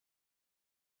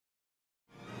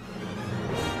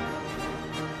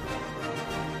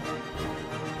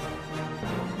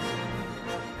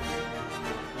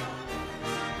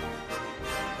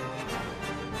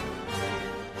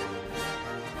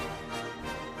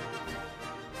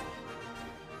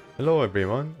Hello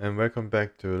everyone, and welcome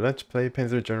back to Let's Play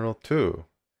Panzer General 2.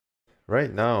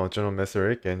 Right now, General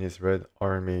Masaryk and his Red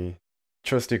Army,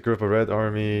 trusty group of Red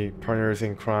Army partners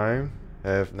in crime,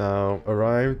 have now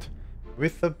arrived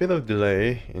with a bit of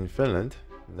delay in Finland.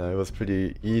 Now, it was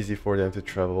pretty easy for them to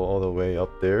travel all the way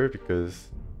up there because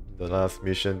the last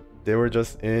mission, they were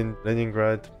just in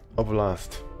Leningrad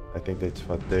Oblast. I think that's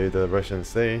what the Russians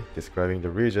say, describing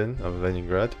the region of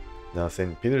Leningrad, now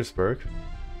St. Petersburg.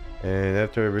 And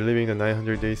after relieving the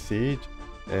 900-day siege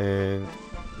and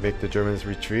make the Germans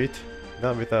retreat,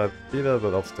 not without a bit of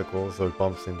obstacles or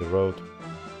bumps in the road,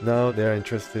 now they are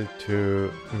interested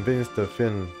to convince the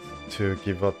Finns to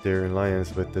give up their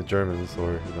alliance with the Germans,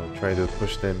 or try to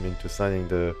push them into signing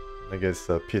the,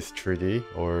 peace treaty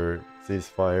or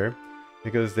ceasefire,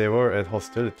 because they were at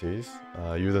hostilities.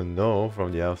 You don't know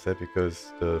from the outset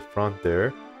because the front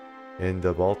there in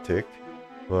the Baltic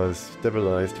was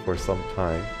stabilized for some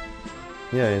time.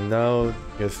 Yeah, and now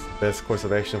I guess the best course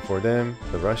of action for them,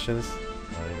 the Russians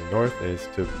in the north, is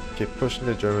to keep pushing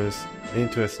the Germans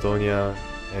into Estonia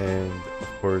and of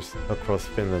course across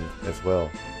Finland as well.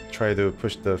 Try to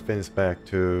push the Finns back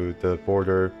to the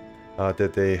border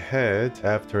that they had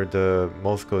after the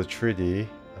Moscow Treaty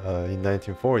in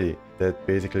 1940 that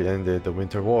basically ended the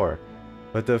Winter War.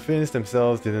 But the Finns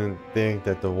themselves didn't think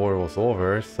that the war was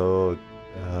over, so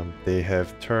they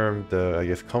have termed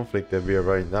the conflict that we are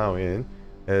right now in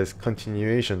as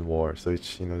continuation war. So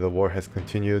it's, the war has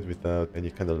continued without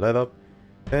any kind of let up,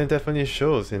 and definitely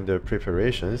shows in their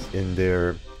preparations, in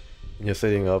their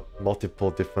setting up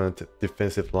multiple different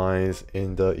defensive lines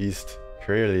in the East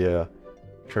Karelia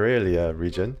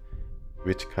region,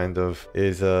 which kind of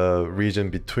is a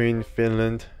region between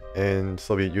Finland and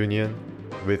Soviet Union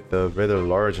with a rather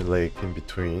large lake in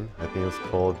between. I think it's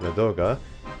called Ladoga,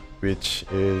 which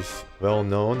is well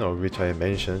known, or which I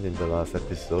mentioned in the last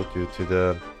episode, due to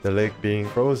the lake being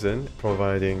frozen,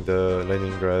 providing the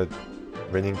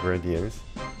Leningradians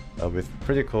with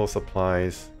critical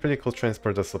supplies, critical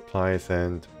transport of supplies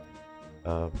and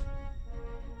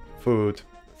food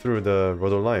through the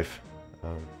road of life.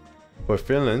 For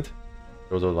Finland,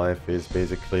 road of life is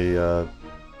basically the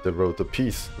road to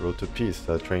peace,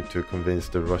 trying to convince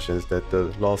the Russians that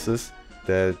the losses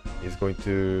that is going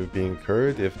to be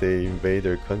incurred if they invade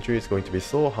their country is going to be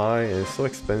so high and so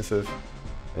expensive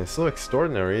and so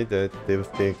extraordinary that they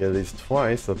would think at least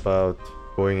twice about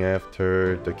going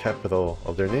after the capital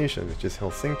of their nation, which is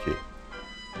Helsinki.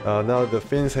 Now the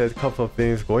Finns had a couple of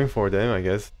things going for them, I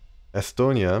guess.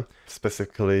 Estonia,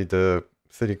 specifically the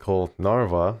city called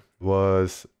Narva,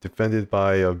 was defended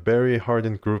by a very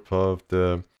hardened group of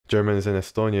the Germans and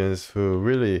Estonians who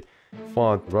really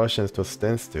fought Russians to a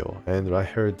standstill, and I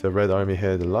heard the Red Army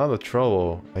had a lot of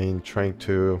trouble in trying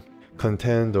to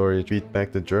contend or beat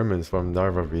back the Germans from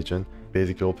Narva region,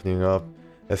 basically opening up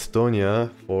Estonia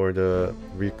for the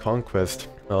reconquest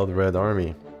of the Red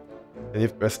Army. And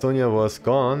if Estonia was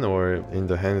gone or in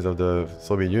the hands of the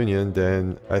Soviet Union,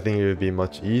 then I think it would be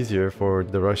much easier for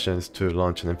the Russians to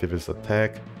launch an amphibious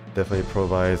attack. Definitely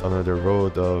provides another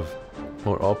road of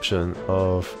or option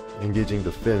of engaging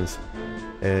the Finns.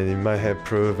 And it might have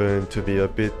proven to be a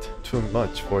bit too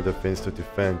much for the Finns to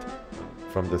defend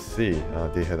from the sea.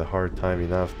 They had a hard time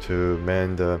enough to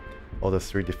man all the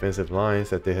three defensive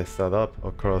lines that they had set up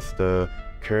across the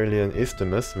Karelian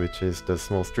Isthmus, which is the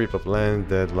small strip of land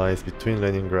that lies between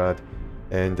Leningrad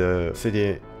and the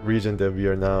city region that we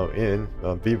are now in,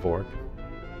 Viborg.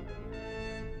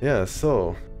 Yeah,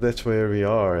 so that's where we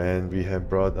are, and we have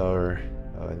brought our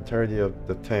entirety of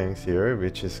the tanks here,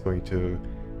 which is going to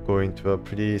go into a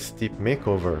pretty steep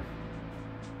makeover.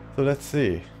 So let's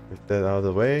see, with that out of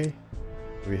the way,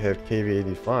 we have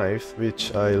KV-85s,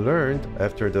 which I learned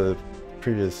after the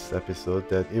previous episode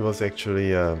that it was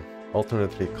actually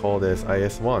alternately called as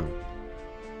IS-1.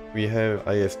 We have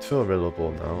IS-2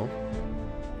 available now.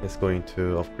 It's going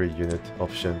to upgrade unit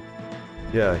option.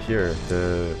 Yeah, here,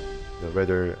 the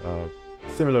rather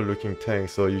similar looking tank,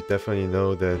 so you definitely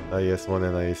know that IS-1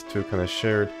 and IS-2 kind of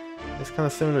shared it's kind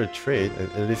of similar trait,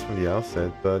 at least from the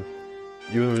outset, but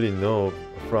you don't really know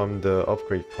from the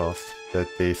upgrade cost that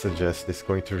they suggest it's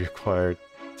going to require.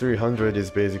 300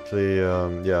 is basically,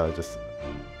 just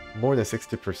more than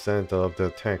 60% of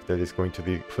the tank that is going to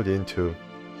be put into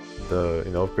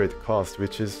the upgrade cost,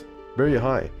 which is very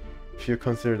high. If you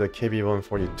consider the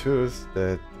KB-142s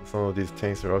that some of these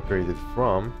tanks are upgraded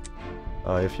from,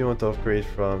 if you want to upgrade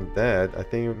from that, I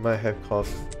think it might have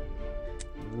cost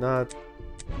not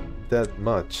that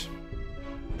much,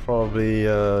 probably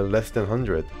less than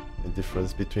 100, the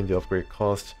difference between the upgrade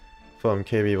cost from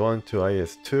KB1 to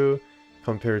IS2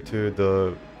 compared to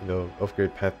the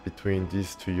upgrade path between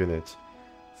these two units.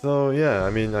 So yeah,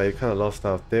 I mean, I kind of lost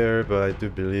out there, but I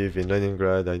do believe in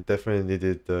Leningrad I definitely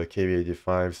needed the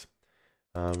KV-85s,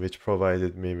 which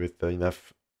provided me with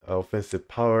enough offensive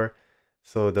power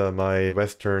so that my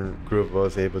Western group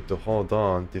was able to hold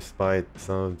on despite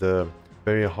some of the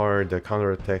very hard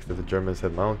counterattacks that the Germans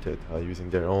had mounted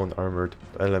using their own armored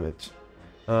elements.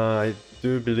 I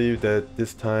do believe that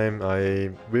this time I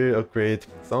will upgrade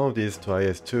some of these to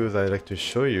IS-2s. I'd like to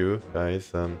show you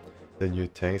guys the new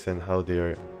tanks and how they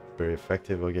are very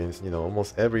effective against,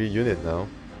 almost every unit now,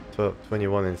 12,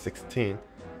 21 and 16.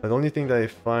 But the only thing that I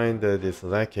find that is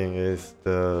lacking is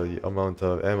the amount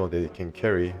of ammo that it can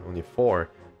carry, only 4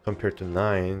 compared to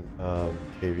 9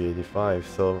 KV-85.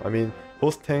 So, I mean,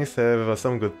 both tanks have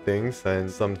some good things and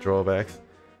some drawbacks.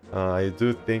 I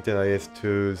do think that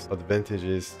IS-2's advantage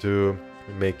is to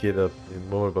make it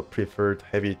more of a preferred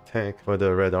heavy tank for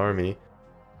the Red Army.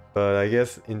 But I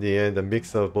guess in the end, the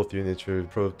mix of both units will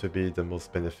prove to be the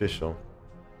most beneficial.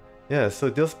 Yeah, so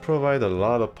it does provide a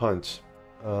lot of punch.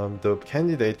 The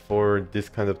candidate for this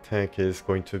kind of tank is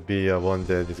going to be one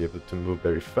that is able to move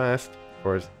very fast, of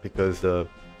course, because the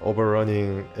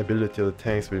overrunning ability of the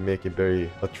tanks will make it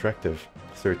very attractive,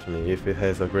 certainly, if it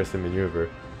has aggressive maneuver.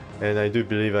 And I do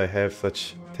believe I have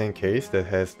such tank case that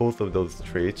has both of those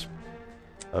traits,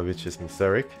 which is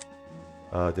Masaryk.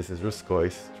 This is Rutskoi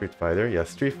Street Fighter. Yeah,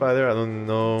 Street Fighter, I don't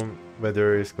know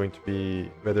whether the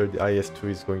IS-2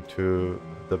 is going to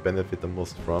benefit the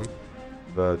most from.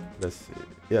 But let's see.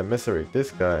 Yeah, Masaryk,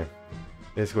 this guy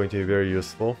is going to be very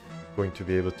useful. Going to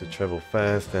be able to travel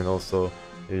fast and also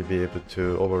he'll be able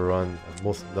to overrun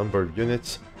most number of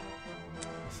units.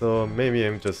 So maybe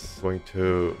I'm just going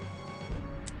to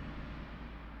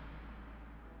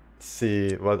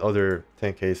see what other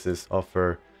tank cases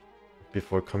offer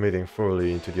before committing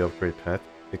fully into the upgrade path,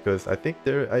 because I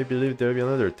believe there will be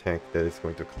another tank that is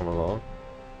going to come along.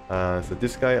 So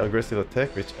this guy, aggressive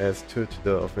attack, which adds 2 to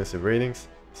the offensive ratings.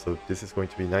 So this is going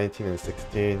to be 19 and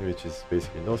 16, which is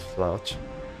basically no slouch.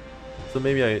 So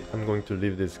maybe I'm going to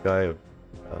leave this guy,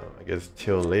 I guess,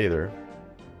 till later.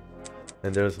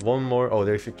 And there's one more. Oh,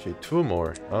 there's actually 2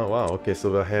 more. Oh wow, okay,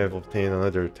 so I have obtained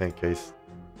another tank case.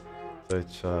 So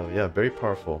it's, yeah, very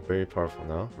powerful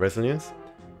now. Resilience.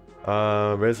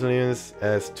 Resilience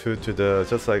adds 2 to the,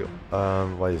 just like,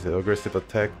 what is it, aggressive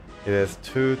attack. It has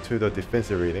 2 to the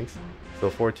defensive ratings. So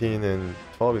 14 and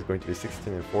 12 is going to be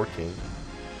 16 and 14.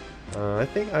 I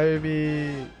think I'll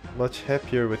be much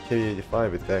happier with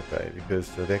KV-85 with that guy, because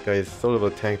that guy is sort of a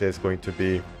tank that is going to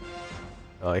be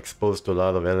exposed to a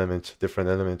lot of different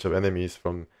elements of enemies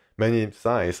from many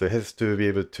sides. So it has to be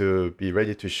able to be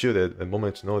ready to shoot at a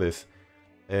moment's notice.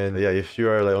 And yeah, if you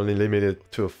are like only limited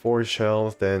to 4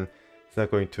 shells, then it's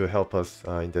not going to help us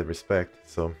in that respect.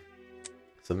 So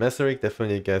Masaryk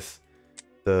definitely gets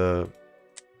the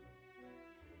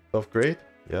upgrade.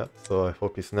 Yeah, so I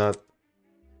hope he's not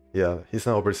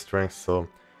overstrength, so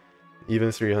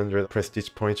even 300 prestige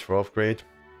points for upgrade,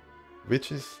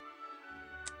 which is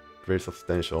very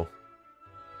substantial.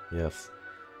 Yes.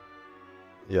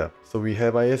 Yeah, so we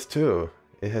have IS-2.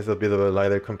 It has a bit of a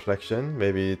lighter complexion.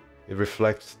 Maybe it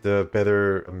reflects the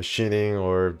better machining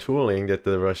or tooling that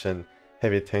the Russian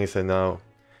heavy tanks are now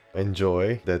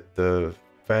enjoy, that the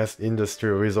vast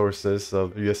industrial resources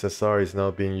of USSR is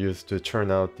now being used to churn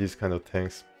out these kind of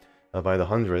tanks by the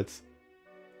hundreds.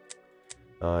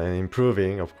 And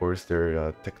improving, of course,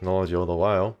 their technology all the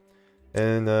while.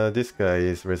 And this guy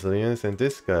is resilience, and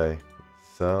this guy,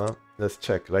 so let's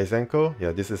check. Lysenko,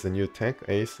 yeah, this is a new tank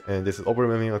ace, and this is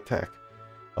overwhelming attack.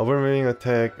 Overwhelming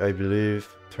attack, I believe,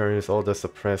 turns all the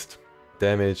suppressed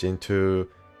damage into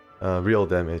real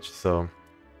damage. So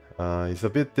it's a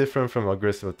bit different from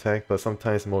aggressive attack, but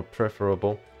sometimes more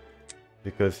preferable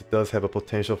because it does have a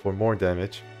potential for more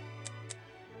damage.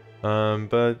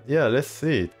 But yeah, let's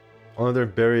see. Another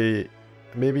very,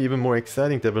 maybe even more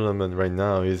exciting development right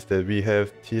now is that we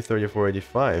have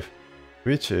T-34-85,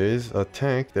 which is a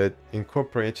tank that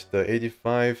incorporates the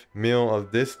 85mm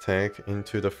of this tank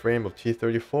into the frame of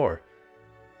T-34.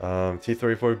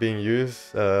 T-34 being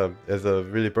used as a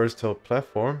really versatile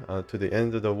platform to the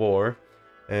end of the war,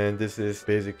 and this is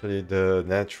basically the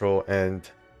natural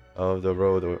end of the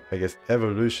road, or I guess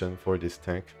evolution for this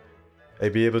tank.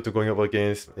 I'd be able to going up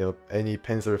against any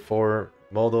Panzer IV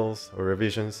models or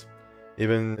revisions,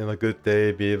 even in a good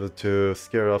day be able to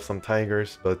scare off some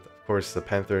Tigers, but of course the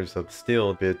Panthers are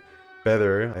still a bit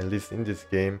better, at least in this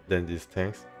game, than these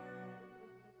tanks.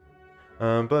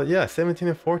 But yeah, 17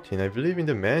 and 14, I believe in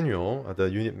the manual, the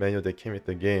unit manual that came with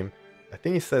the game, I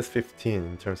think it says 15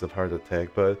 in terms of hard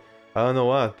attack, but I don't know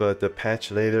what, but the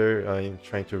patch later in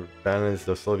trying to balance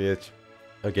the Soviet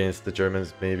against the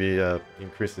Germans maybe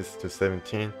increases to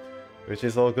 17, which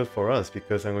is all good for us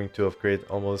because I'm going to upgrade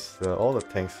almost all the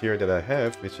tanks here that I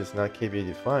have, which is not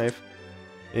KB85,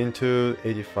 into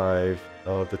 85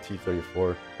 of the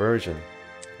T-34 version.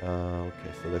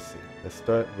 Okay, so let's see. Let's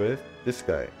start with this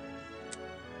guy.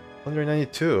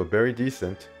 192, very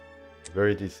decent.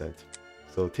 Very decent.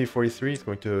 So T-43 is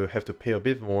going to have to pay a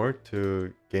bit more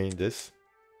to gain this.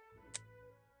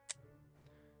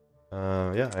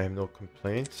 Yeah, I have no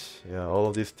complaints. Yeah, all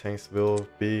of these tanks will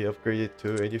be upgraded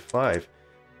to 85.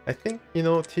 I think, you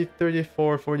know,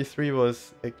 T-34-43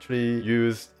 was actually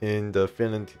used in the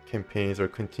Finland campaigns or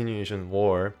continuation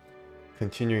war,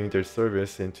 continuing their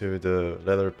service into the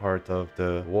latter part of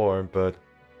the war, but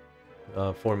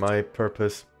for my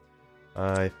purpose,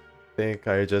 I think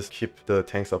I just keep the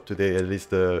tanks up to date, at least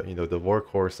the, you know, the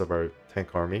workhorse of our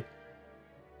tank army.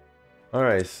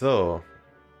 Alright, so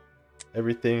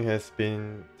everything has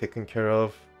been taken care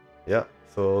of. Yeah,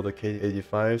 so the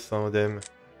K-85, some of them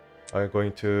are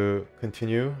going to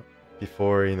continue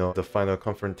before, you know, the final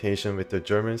confrontation with the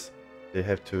Germans. They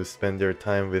have to spend their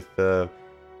time with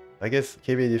I guess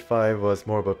KB-85 was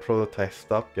more of a prototype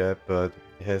stopgap, but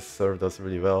it has served us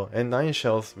really well. And 9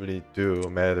 shells really do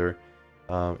matter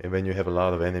when you have a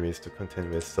lot of enemies to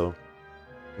contend with. So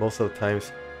most of the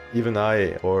times, even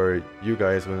I or you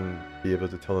guys wouldn't be able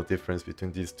to tell the difference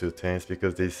between these two tanks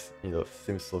because they, you know,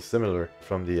 seem so similar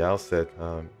from the outset,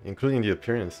 including the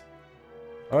appearance.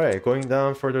 Alright, going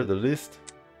down further the list,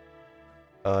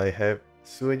 I have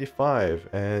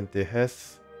Su-85, and it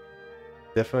has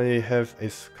definitely have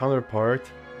its counterpart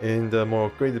in the more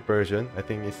upgraded version. I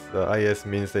think it's IS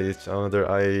means that it's another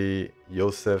I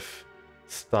Joseph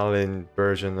Stalin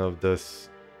version of this.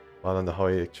 I don't know how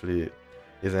it actually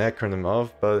is an acronym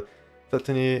of, but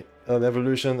certainly an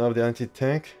evolution of the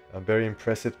anti-tank, a very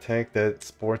impressive tank that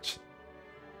sports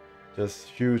just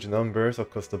huge numbers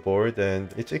across the board,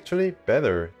 and it's actually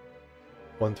better.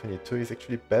 122 is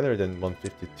actually better than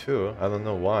 152. I don't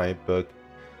know why, but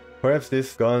perhaps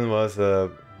this gun was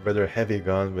a rather heavy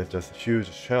gun with just a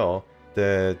huge shell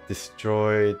that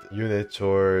destroyed units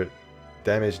or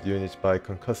damaged units by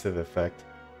concussive effect.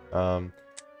 I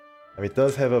mean, it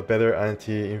does have a better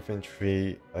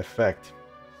anti-infantry effect,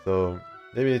 so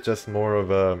maybe it's just more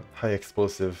of a high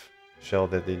explosive shell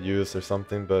that they use or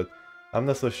something, but I'm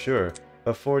not so sure.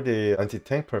 But for the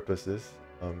anti-tank purposes,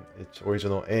 its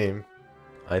original aim,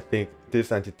 I think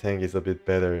this anti-tank is a bit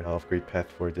better upgrade path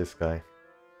for this guy.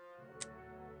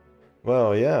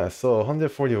 Well, yeah, so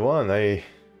 141, I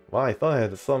thought I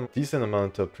had some decent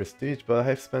amount of prestige, but I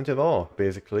have spent it all,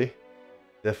 basically.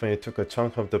 Definitely took a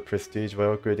chunk of the prestige by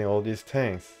upgrading all these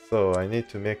tanks, so I need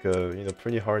to make a, you know,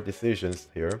 pretty hard decisions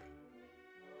here.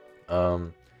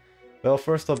 Well,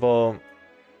 first of all,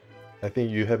 I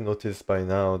think you have noticed by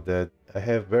now that I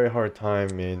have very hard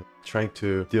time in trying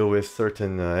to deal with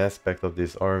certain aspect of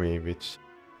this army, which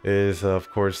is of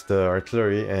course the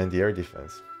artillery and the air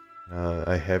defense.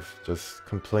 I have just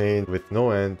complained with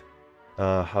no end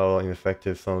how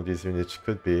ineffective some of these units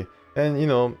could be, and you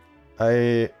know,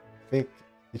 I think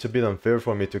it's a bit unfair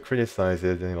for me to criticize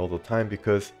it all the time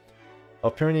because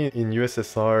apparently in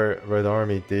USSR Red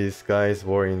Army these guys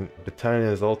were in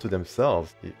battalions all to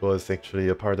themselves. It was actually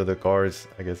a part of the Guards,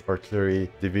 I guess,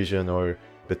 artillery division or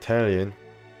battalion,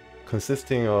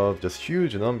 consisting of just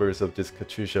huge numbers of this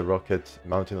Katyusha rockets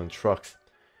mounted on trucks.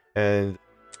 And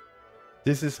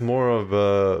this is more of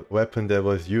a weapon that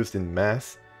was used in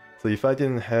mass. So if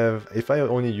I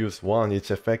only use one, its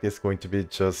effect is going to be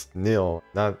just nil,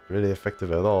 not really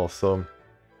effective at all. So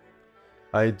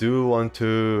I do want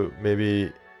to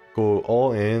maybe go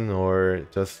all in or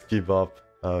just give up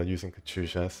using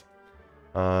Katyushas.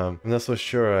 I'm not so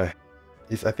sure.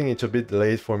 I think it's a bit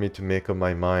late for me to make up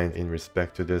my mind in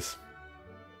respect to this.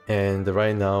 And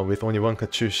right now, with only one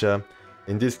Katyusha,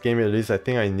 in this game at least, I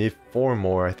think I need 4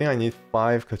 more. I think I need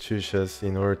 5 Katyushas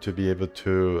in order to be able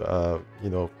to,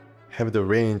 you know, have the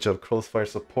range of crossfire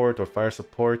support or fire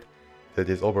support that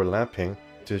is overlapping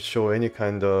to show any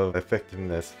kind of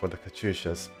effectiveness for the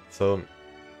Katyushas. So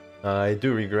I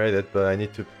do regret it, but I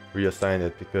need to reassign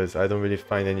it because I don't really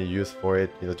find any use for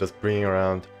it, you know, just bringing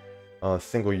around a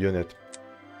single unit.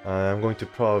 I'm going to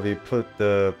probably put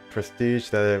the prestige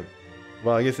that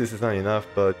well, I guess this is not enough,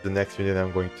 but the next unit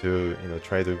I'm going to, you know,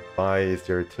 try to buy is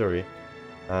the artillery.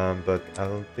 But I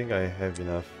don't think I have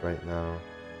enough right now.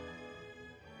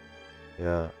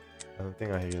 Yeah, I don't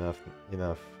think I have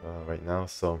enough right now,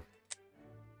 so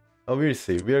we'll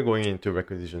see. We are going into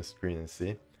requisition screen and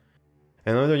see.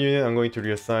 Another unit I'm going to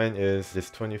reassign is this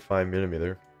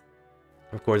 25mm.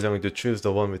 Of course, I'm going to choose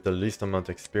the one with the least amount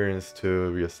of experience to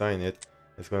reassign it.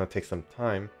 It's going to take some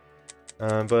time.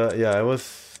 But yeah,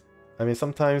 I mean,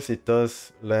 sometimes it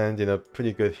does land in a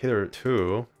pretty good hitter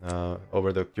too,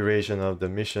 over the duration of the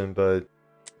mission, but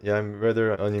yeah, I'm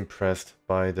rather unimpressed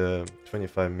by the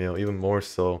 25 mil, even more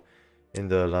so in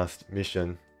the last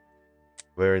mission,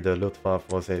 where the Luftwaffe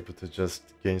was able to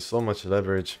just gain so much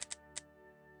leverage.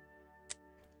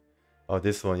 Oh,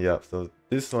 this one, yeah, so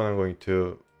this one I'm going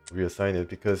to reassign it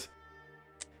because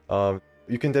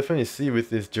you can definitely see with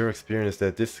this zero experience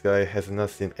that this guy has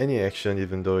not seen any action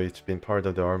even though it's been part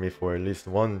of the army for at least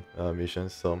one mission,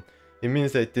 so it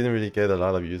means that it didn't really get a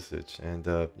lot of usage. And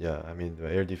yeah, I mean, the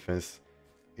air defense,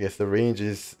 I guess the range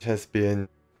has been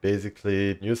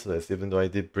basically useless, even though I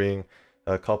did bring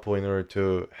a couple in order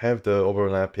to have the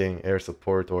overlapping air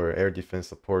support or air defense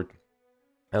support.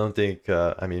 I don't think,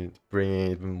 I mean,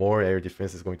 bringing even more air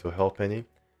defense is going to help any.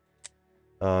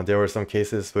 There were some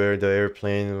cases where the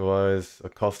airplane was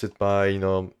accosted by, you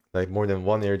know, like more than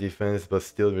one air defense, but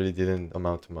still really didn't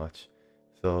amount to much.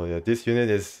 So yeah, this unit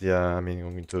is, yeah, I mean,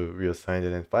 I'm going to reassign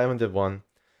it. And 501,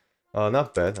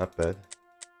 not bad, not bad.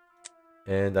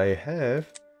 And I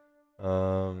have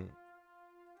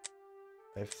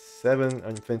 7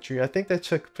 infantry. I think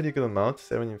that's a pretty good amount,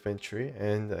 7 infantry.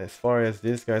 And as far as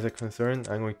these guys are concerned,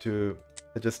 I'm going to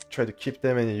just try to keep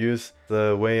them and use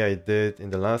the way I did in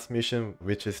the last mission,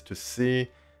 which is to see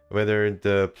whether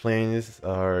the planes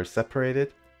are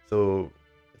separated. So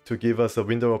to give us a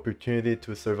window of opportunity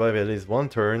to survive at least one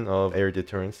turn of air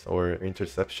deterrence or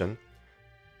interception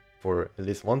for at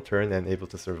least one turn and able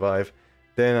to survive,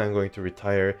 then I'm going to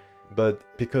retire. But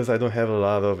because I don't have a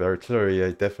lot of artillery,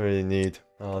 I definitely need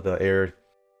the air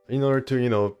in order to, you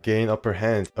know, gain upper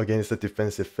hand against the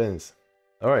defensive Finns.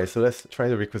 Alright, so let's try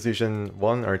to requisition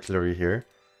 1 artillery here.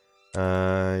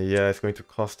 Yeah, it's going to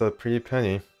cost a pretty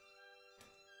penny.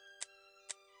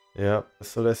 Yeah,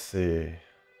 so let's see.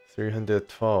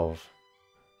 312.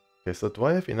 Okay, so do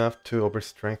I have enough to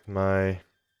overstrength my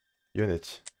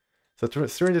units? So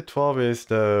 312 is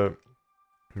the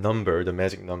number, the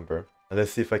magic number.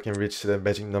 Let's see if I can reach the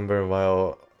magic number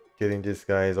while getting these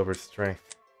guys overstrength.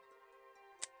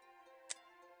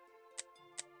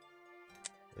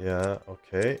 Yeah,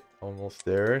 okay, almost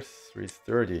there.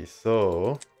 330.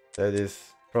 So that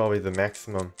is probably the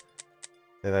maximum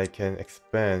that I can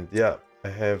expand. Yeah, I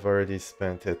have already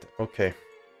spent it. Okay.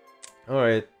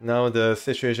 Alright, now the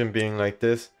situation being like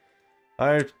this,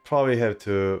 I probably have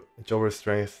to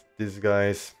overstrength these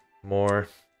guys more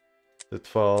to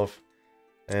 12.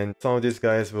 And some of these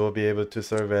guys will be able to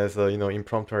serve as, you know,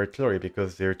 impromptu artillery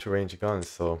because they're two-range guns.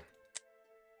 So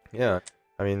yeah,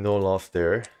 I mean, no loss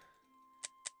there.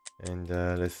 And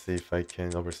let's see if I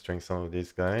can overstrength some of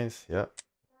these guys. Yeah.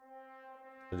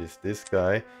 At least this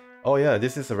guy. Oh yeah,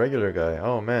 this is a regular guy.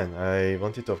 Oh man, I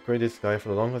wanted to upgrade this guy for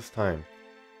the longest time.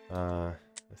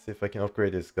 Let's see if I can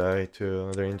upgrade this guy to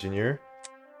another engineer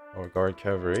or guard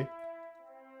cavalry.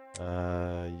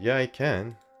 Yeah, I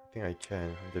can. I think I can.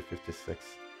 156.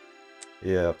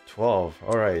 Yeah, 12.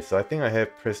 Alright, so I think I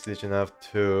have prestige enough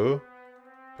to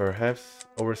perhaps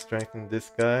overstrengthen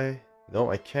this guy.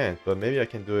 No, I can't, but maybe I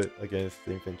can do it against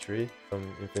the infantry. Some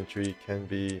infantry can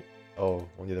be... Oh,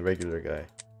 only the regular guy.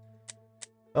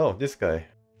 Oh, this guy.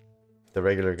 The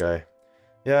regular guy.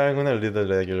 Yeah, I'm gonna leave the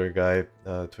regular guy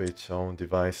to its own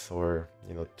device, or,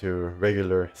 you know, to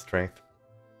regular strength.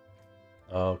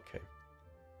 Okay.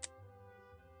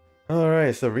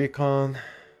 Alright, so recon.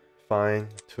 Fine.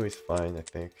 2 is fine, I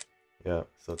think. Yeah,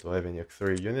 so do I have any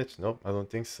auxiliary units? Nope, I don't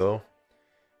think so.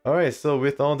 Alright, so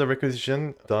with all the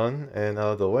requisition done and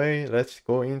out of the way, let's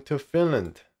go into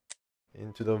Finland.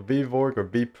 Into the Viborg or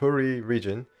Viipuri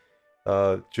region.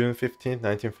 June 15th,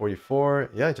 1944.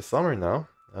 Yeah, it's summer now.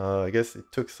 I guess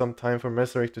it took some time for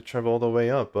Masaryk to travel all the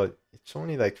way up, but it's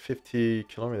only like 50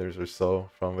 kilometers or so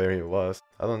from where he was.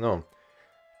 I don't know.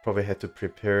 Probably had to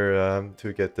prepare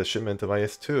to get the shipment of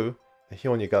IS-2. He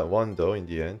only got 1 though in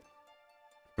the end.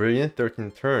 Brilliant,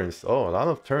 13 turns. Oh, a lot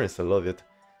of turns, I love it.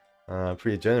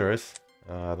 Pretty generous.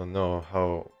 I don't know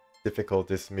how difficult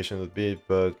this mission would be,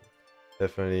 but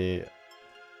definitely,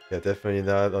 yeah, definitely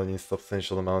not an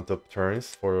insubstantial amount of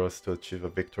turns for us to achieve a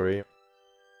victory.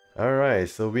 Alright,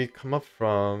 so we come up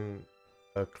from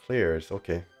clears.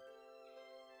 Okay.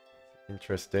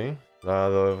 Interesting. A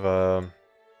lot of,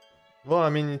 well, I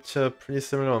mean, it's a pretty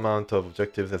similar amount of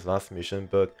objectives as last mission,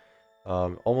 but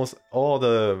almost all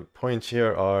the points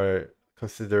here are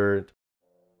considered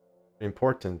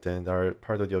important and are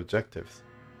part of the objectives.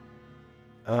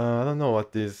 I don't know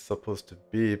what this is supposed to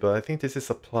be, but I think this is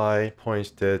supply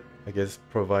points that I guess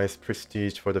provides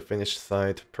prestige for the Finnish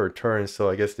side per turn, so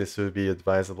I guess this would be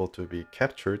advisable to be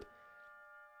captured.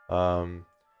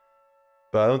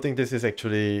 But I don't think this is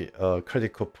actually a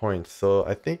critical point. So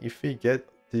I think if we get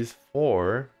these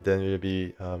 4, then we'll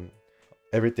be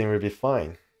everything will be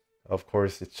fine. Of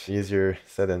course, it's easier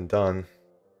said than done.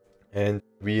 And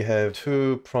we have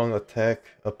 2-prong attack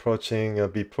approaching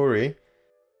Viipuri.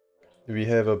 We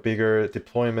have a bigger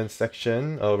deployment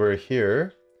section over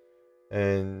here,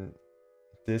 and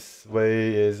this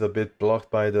way is a bit blocked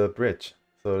by the bridge.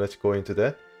 So let's go into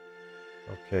that.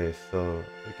 Okay, so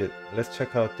let's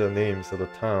check out the names of the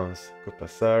towns.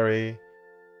 Kupasari,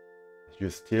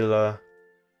 Ustila.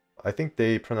 I think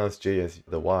they pronounce J as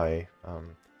the Y.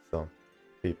 So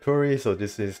Viipuri, so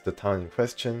this is the town in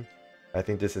question. I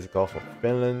think this is Gulf of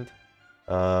Finland.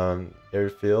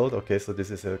 Airfield, okay, so this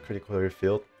is a critical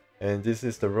airfield. And this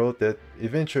is the road that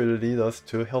eventually lead us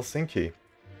to Helsinki.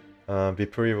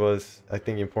 Viipuri was, I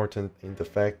think, important in the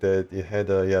fact that it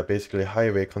had a basically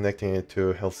highway connecting it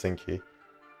to Helsinki.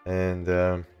 And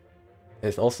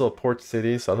it's also a port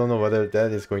city, so I don't know whether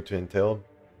that is going to entail,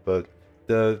 but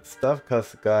the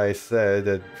Stavkas guy said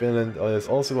that Finland is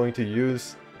also going to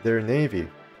use their navy.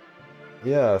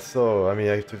 Yeah, so I mean,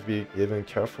 I have to be even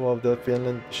careful of the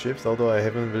Finland ships, although I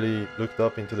haven't really looked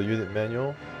up into the unit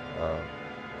manual.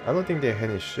 I don't think they had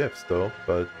any ships though,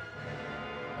 but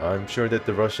I'm sure that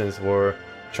the Russians were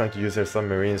trying to use their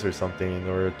submarines or something in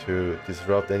order to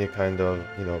disrupt any kind of,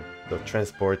 the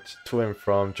transport to and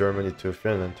from Germany to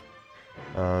Finland.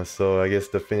 So I guess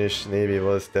the Finnish navy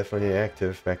was definitely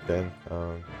active back then.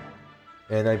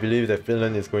 And I believe that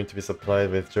Finland is going to be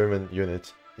supplied with German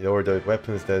units, or the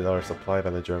weapons that are supplied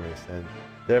by the Germans, and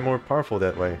they're more powerful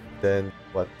that way than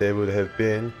what they would have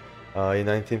been in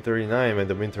 1939 when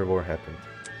the Winter War happened.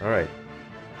 Alright,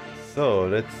 so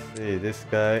let's see, this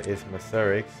guy is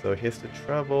Masaryk, so he has to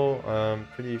travel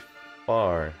pretty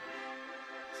far.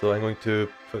 So I'm going to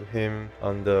put him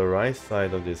on the right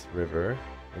side of this river,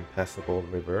 impassable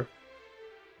river.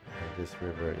 And this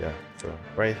river, yeah, so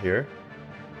right here.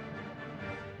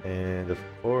 And of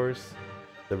course,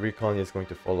 the recon is going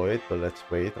to follow it, but let's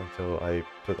wait until I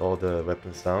put all the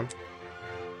weapons down.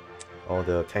 All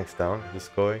the tanks down.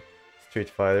 Rutskoi, Street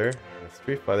Fighter. The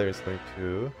Street Fighter is going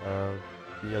to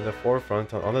be on the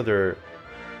forefront on another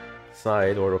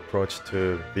side or approach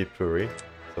to Viipuri.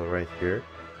 So right here.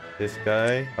 This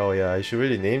guy. Oh yeah, I should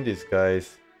really name these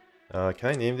guys. Can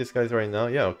I name these guys right now?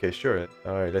 Yeah, okay, sure.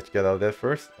 Alright, let's get out of that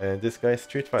first. And this guy is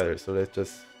Street Fighter, so let's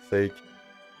just say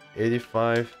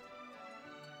 85.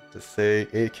 Just say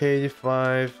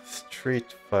AK-85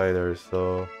 Street Fighter,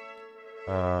 so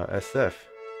SF.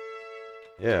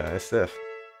 Yeah, SF.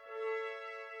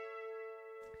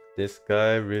 This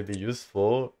guy will be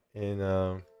useful in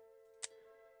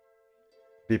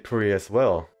Viipuri as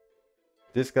well.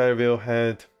 This guy will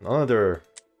head another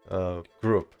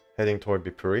group heading toward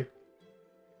Viipuri.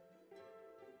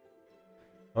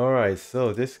 Alright,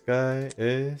 so this guy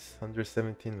is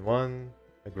 117-1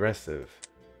 aggressive.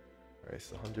 Alright,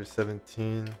 so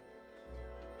 117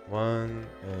 1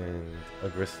 and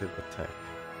aggressive attack.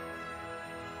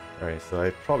 Alright, so I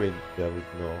probably would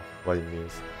know what it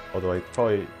means. Although I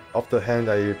probably, off the hand,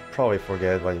 I probably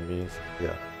forget what it means.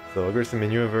 Yeah, so aggressive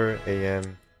maneuver,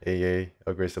 AM, AA,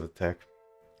 aggressive attack.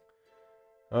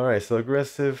 Alright, so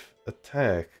aggressive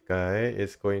attack guy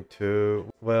is going to,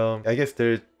 well, I guess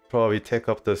they'll probably take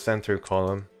up the center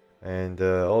column. And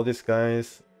all these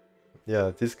guys,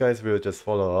 yeah, these guys will just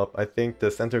follow up. I think the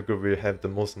center group will have the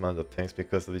most amount of tanks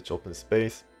because of each open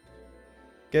space.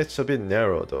 Gets a bit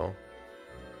narrow though.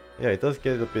 Yeah, it does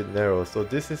get a bit narrow, so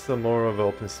this is a more of an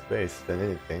open space than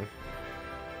anything.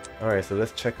 Alright, so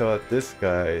let's check out this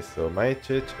guy. So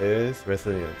Maicic is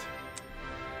resilient.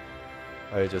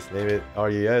 I just name it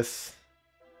RES.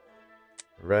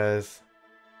 Res.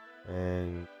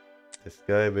 And this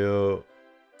guy will,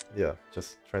 yeah,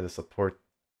 just try to support,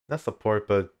 not support,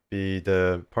 but be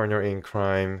the partner in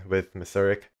crime with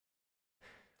Masaryk.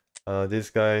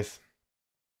 These guys,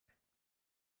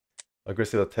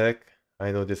 aggressive attack.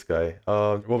 I know this guy.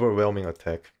 Overwhelming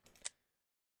attack.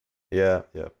 Yeah.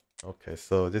 Okay,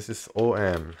 so this is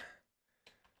OM.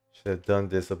 Should have done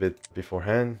this a bit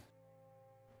beforehand.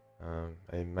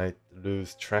 I might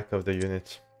lose track of the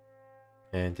units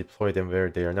and deploy them where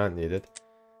they are not needed.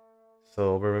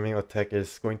 So overwhelming attack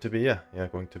is going to be,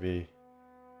 going to be.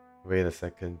 Wait a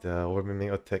second.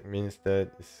 Overwhelming attack means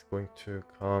that it's going to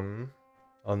come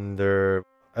under.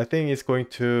 I think it's going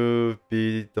to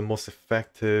be the most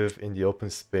effective in the open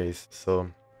space. So,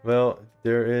 well,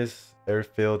 there is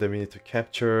airfield that we need to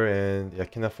capture, and I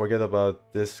cannot forget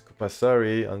about this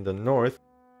Kupasari on the north.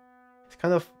 It's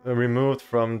kind of removed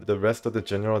from the rest of the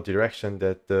general direction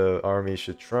that the army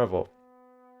should travel.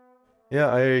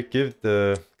 Yeah, I give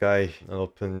the guy an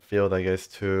open field, I guess,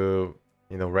 to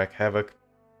you know, wreak havoc.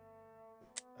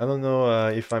 I don't know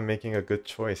if I'm making a good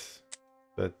choice,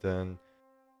 but then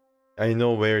I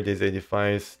know where these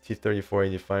 85s,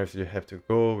 T-34 85s you have to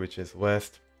go, which is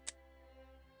west.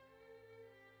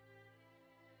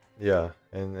 Yeah,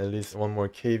 and at least one more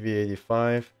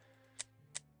KV-85.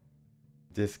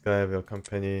 This guy will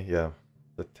accompany, yeah,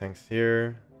 the tanks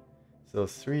here. So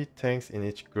 3 tanks in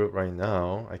each group right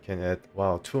now. I can add,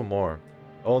 wow, 2 more.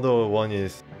 Although one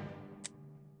is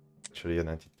actually an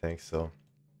anti-tank, so.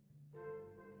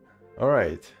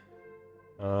 Alright.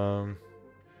 I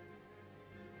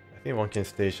think one can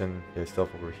station itself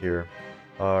over here.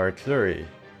 Artillery.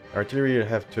 Artillery will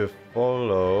have to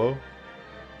follow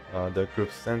the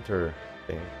group center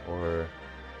thing, or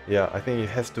yeah, I think it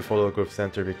has to follow group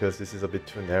center because this is a bit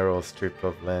too narrow strip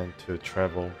of land to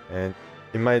travel, and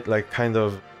it might like kind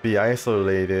of be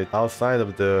isolated outside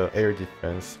of the air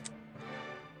defense,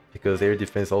 because air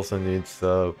defense also needs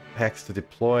packs to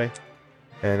deploy,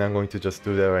 and I'm going to just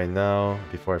do that right now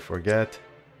before I forget.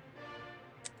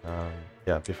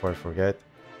 Yeah, before I forget.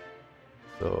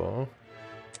 So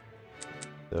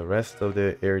the rest of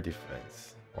the air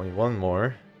defense, only one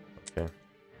more. Okay,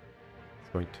 it's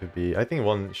going to be, I think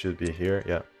one should be here.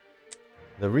 Yeah,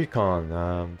 the recon,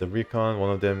 one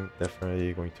of them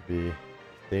definitely going to be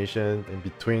stationed in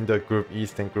between the group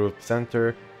east and group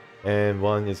center, and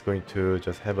one is going to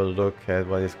just have a look at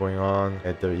what is going on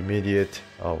at the immediate,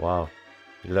 oh wow,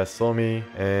 Ilasomi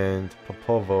and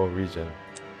Popovo region.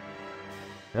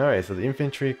 Alright, so the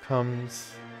infantry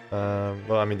comes,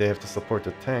 well, I mean, they have to support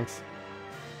the tanks.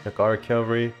 The guard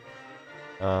cavalry,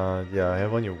 yeah, I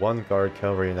have only 1 guard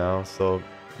cavalry now, so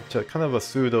it's a kind of a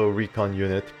pseudo recon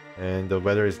unit, and the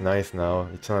weather is nice now.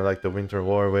 It's not like the Winter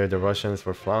War where the Russians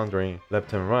were floundering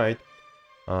left and right,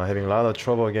 having a lot of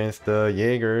trouble against the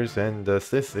Jaegers and the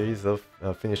sissies of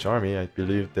Finnish army. I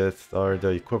believe that are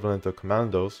the equivalent of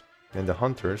commandos and the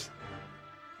hunters,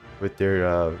 with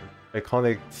their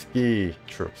iconic ski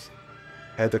troops.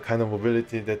 Had the kind of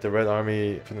mobility that the Red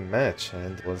Army couldn't match,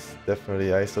 and was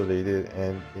definitely isolated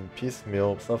and in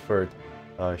piecemeal suffered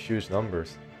huge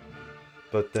numbers.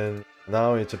 But then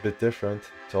now it's a bit different.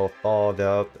 It's all thawed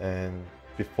out and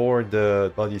before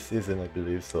the bloody season, I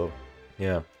believe, so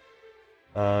yeah.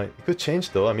 It could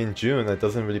change though. I mean, June, that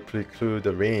doesn't really preclude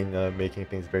the rain making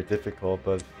things very difficult,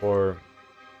 but for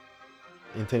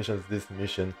intentions of this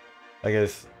mission, I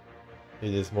guess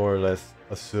it is more or less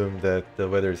assumed that the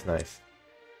weather is nice.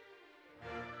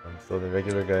 So the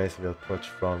regular guys will approach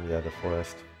from, yeah, the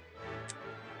forest.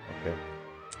 Okay.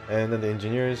 And then the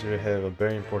engineers will have a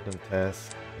very important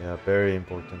task. Yeah, very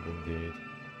important indeed.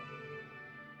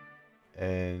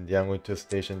 And yeah, I'm going to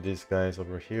station these guys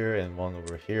over here and one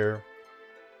over here.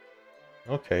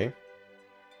 Okay.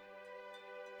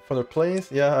 For the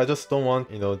planes, yeah, I just don't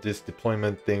want, you know, these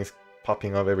deployment things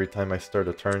popping up every time I start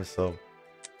a turn, so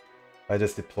I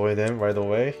just deploy them right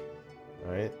away.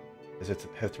 Alright. I just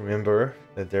have to remember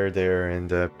that they're there,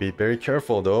 and be very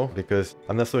careful though, because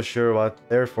I'm not so sure what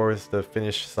air force the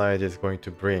Finnish side is going to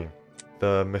bring.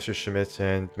 The Messerschmitt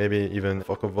and maybe even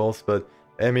Focke-Wulfs, but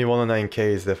Me-109K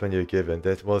is definitely a given.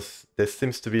 That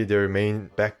seems to be their main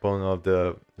backbone of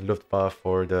the Luftwaffe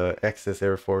or the Axis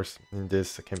Air Force in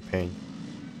this campaign.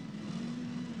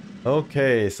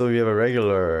 Okay, so we have a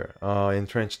regular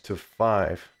entrenched to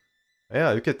 5.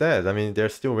 Yeah, look at that. I mean, they're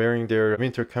still wearing their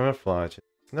winter camouflage.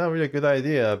 It's not really a good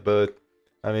idea, but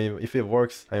I mean, if it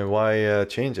works, I mean, why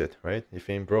change it, right? If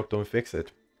it ain't broke, don't fix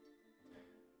it.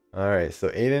 Alright, so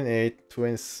 8 and 8, 2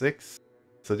 and 6.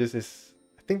 So this is,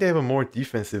 I think they have a more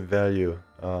defensive value.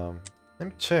 Let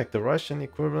me check the Russian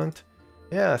equivalent.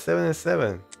 Yeah, 7 and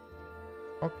 7.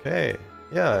 Okay,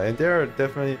 yeah, and they're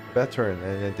definitely veteran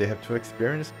and they have 2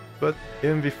 experience. But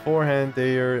even beforehand,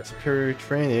 they are superior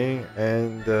training,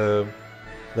 and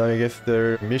I guess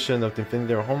their mission of defending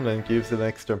their homeland gives an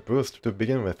extra boost to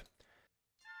begin with.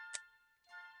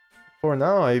 For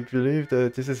now, I believe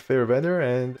that this is fair weather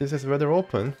and this is weather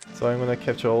open, so I'm gonna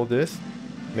capture all this,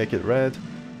 make it red.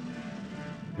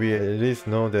 We at least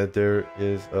know that there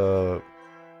is a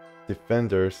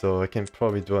defender, so I can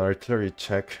probably do an artillery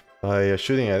check by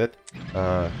shooting at it.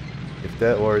 If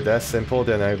that were that simple,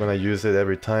 then I'm gonna use it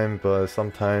every time, but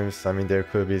sometimes, I mean, there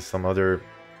could be some other,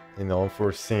 you know,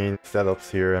 unforeseen setups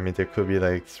here. I mean, there could be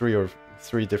like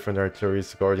 3 different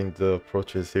artilleries guarding the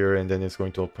approaches here, and then it's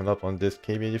going to open up on this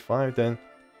KV-85, then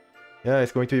yeah,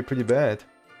 it's going to be pretty bad.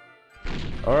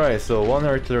 Alright, so 1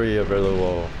 artillery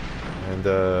available, and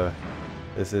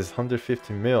this is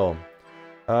 150 mil.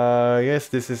 I guess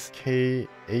this is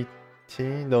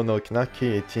K-18, no, not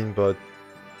K-18, but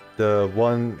the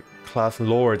one class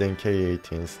lower than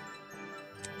K-18s.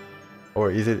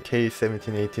 Or is it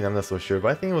K1718? I'm not so sure,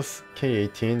 but I think it was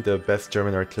K18, the best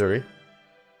German artillery.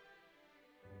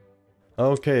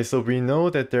 Okay, so we know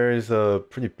that there is a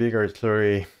pretty big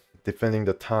artillery defending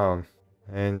the town.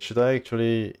 And should I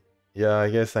actually... Yeah, I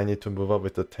guess I need to move up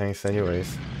with the tanks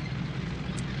anyways.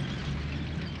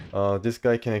 This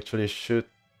guy can actually shoot...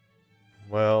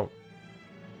 Well...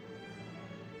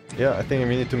 Yeah, I think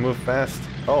we need to move fast.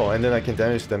 Oh, and then I can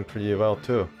damage them pretty well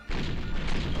too.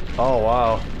 Oh,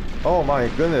 wow. Oh my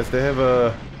goodness, they have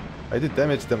a... I did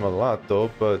damage them a lot though,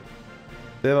 but...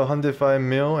 They have 105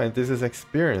 mil and this is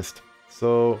experienced.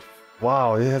 So,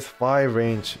 wow, it has 5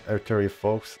 range artillery,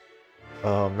 folks.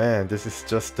 Oh man, this is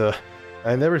just...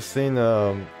 I never seen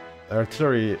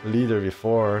artillery leader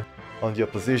before on the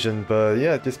opposition, but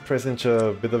yeah, this presents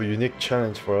a bit of a unique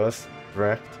challenge for us.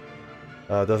 Wrecked.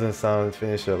 Doesn't sound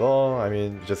Finnish at all, I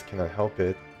mean, just cannot help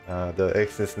it. The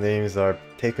X's names are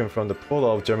taken from the pool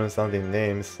of German sounding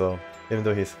names, so even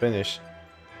though he's Finnish.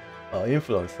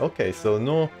 Influence. Okay, so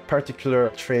no particular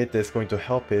trait that's going to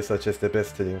help it, such as the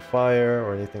best hitting fire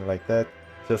or anything like that.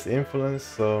 Just influence,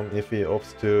 so if he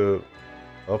opts to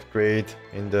upgrade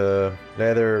in the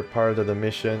latter part of the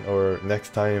mission, or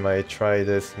next time I try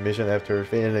this mission after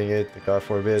failing it, God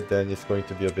forbid, then it's going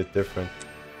to be a bit different.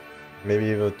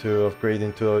 Maybe able to upgrade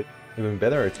into an even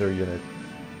better artillery unit.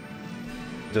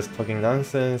 Just talking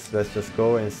nonsense, let's just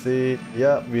go and see.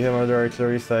 Yeah, we have another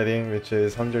artillery sighting, which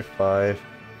is 105.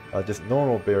 Just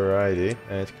normal variety,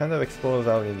 and it kind of explodes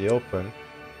out in the open.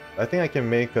 I think I can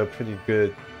make a pretty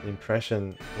good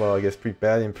impression, well, I guess pretty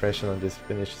bad impression on these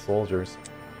Finnish soldiers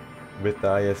with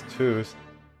the IS-2s.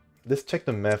 Let's check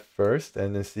the map first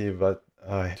and then see what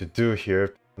I have to do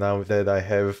here now that I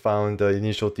have found the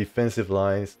initial defensive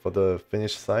lines for the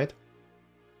Finnish side.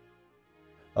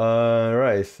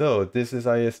 Right, so this is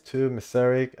IS-2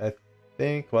 Masaryk. I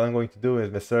think what I'm going to do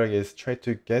with Masaryk is try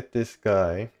to get this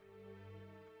guy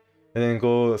and then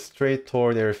go straight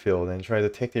toward airfield and try to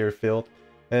take the airfield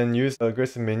and use the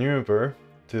aggressive maneuver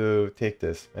to take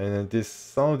this. And then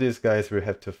some of these guys will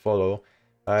have to follow.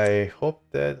 I hope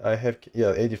that I have,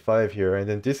 yeah, 85 here, and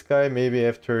then this guy maybe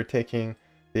after taking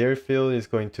the airfield is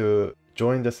going to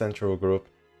join the central group.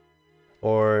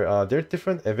 Or there are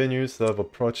different avenues of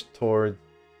approach toward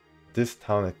this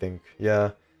town, I think.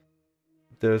 Yeah,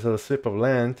 there's a strip of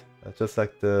land, just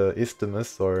like the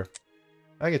isthmus, or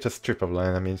I guess just strip of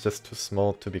land. I mean, it's just too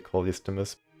small to be called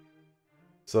isthmus.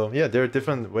 So yeah, there are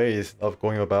different ways of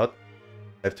going about.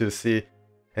 I have to see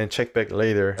and check back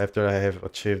later after I have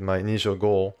achieved my initial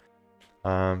goal.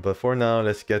 But for now,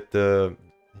 let's stand the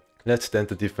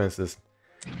defenses.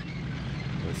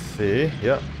 Let's see.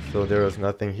 Yeah, so there was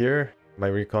nothing here. My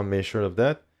recon made sure of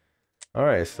that.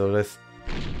 Alright, so let's...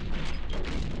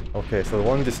 Okay, so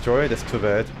one destroyed, that's too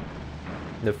bad.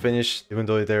 The Finnish, even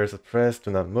though there is a press,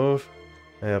 do not move.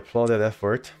 I applaud that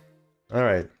effort.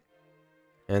 Alright.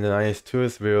 And then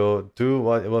IS-2s will do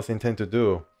what it was intended to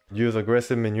do. Use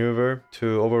aggressive maneuver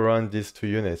to overrun these 2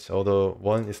 units, although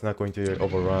one is not going to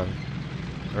overrun.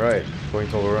 Alright, going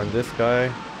to overrun this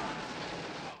guy.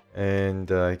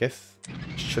 And I guess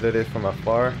shoot at it from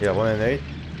afar. Yeah, 1 and 8.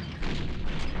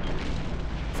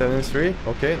 7 and 3.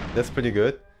 Okay, that's pretty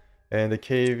good. And the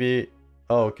KV...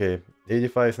 Oh, okay.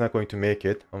 85 is not going to make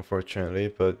it,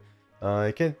 unfortunately, but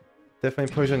it can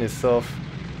definitely position itself.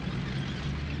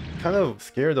 Kind of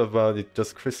scared about it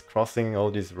just crisscrossing all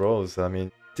these rows. I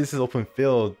mean, this is open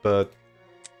field, but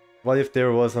what if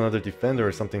there was another defender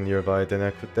or something nearby? Then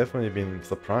I could definitely be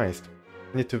surprised.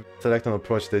 I need to select an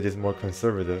approach that is more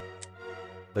conservative.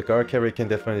 The guard cavalry can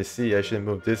definitely see I should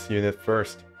move this unit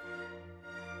first.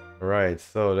 Right,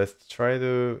 so let's try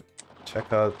to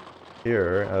check out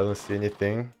here. I don't see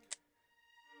anything.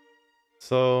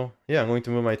 So yeah, I'm going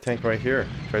to move my tank right here.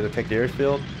 Try to take the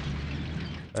airfield.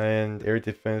 And air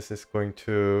defense is going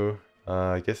to,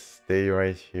 I guess, stay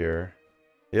right here.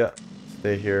 Yeah,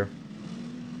 stay here.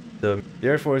 The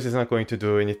Air Force is not going to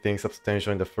do anything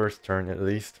substantial in the first turn, at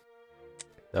least.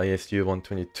 The ISU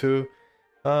 122.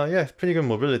 Yeah, it's pretty good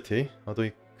mobility. Although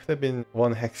it could have been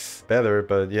 1 hex better,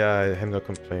 but yeah, I have no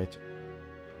complaint.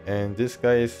 And this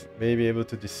guy is maybe able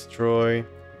to destroy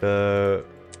the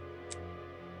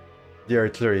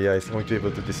artillery. Yeah, he's going to be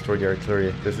able to destroy the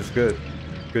artillery. This is good.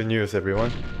 Good news,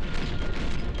 everyone.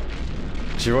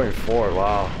 0 and 4,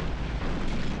 wow.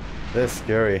 That's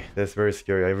scary. That's very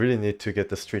scary. I really need to get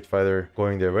the Street Fighter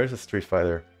going there. Where's the Street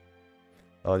Fighter?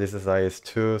 Oh, this is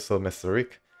IS-2, so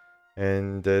Masaryk.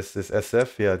 And this is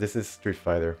SF. Yeah, this is Street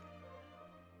Fighter.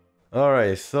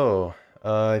 Alright, so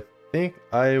I think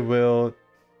I will...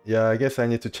 Yeah, I guess I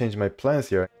need to change my plans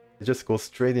here. Just go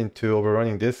straight into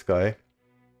overrunning this guy.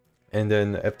 And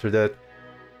then after that,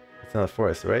 It's not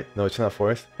forest, right? No, it's not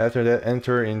forest. After that,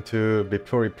 enter into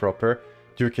Viipuri proper,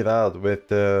 duke it out with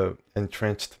the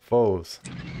entrenched foes.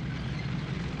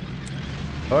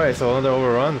 Alright, so another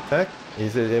overrun attack.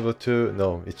 Is it able to...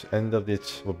 No, it's end of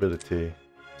its mobility.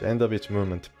 The end of its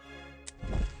movement.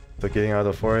 So getting out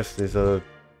of the forest is a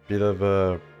bit of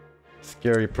a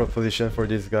scary proposition for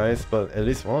these guys, but at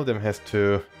least one of them has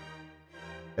to...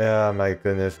 Yeah, my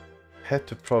goodness. Had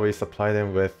to probably supply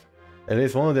them with... At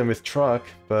least one of them with truck,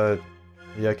 but...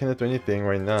 Yeah, I cannot do anything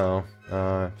right now.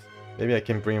 Maybe I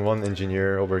can bring one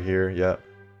engineer over here, yeah.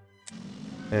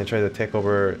 And try to take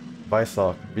over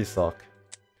Visok.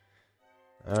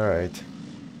 Alright.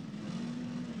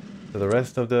 So the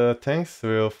rest of the tanks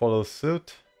will follow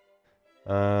suit.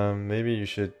 Maybe you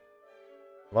should...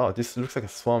 Wow, this looks like a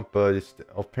swamp, but it's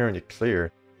apparently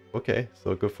clear. Okay,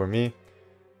 so good for me.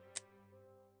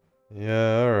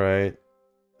 Yeah, alright.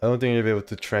 I don't think you'll be able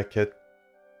to track it.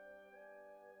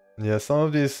 Yeah, some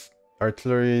of these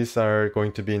artilleries are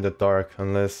going to be in the dark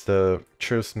unless the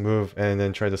troops move and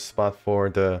then try to spot for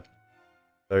the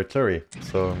artillery.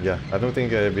 So yeah, I don't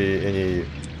think there'll be any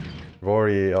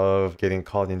worry of getting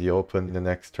caught in the open in the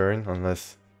next turn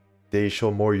unless they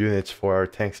show more units for our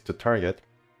tanks to target.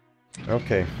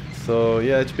 Okay, so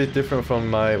yeah, it's a bit different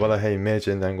from what I had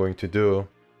imagined I'm going to do,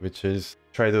 which is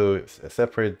try to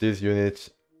separate these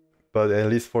units, but at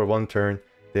least for one turn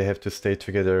they have to stay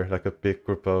together like a big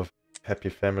group of happy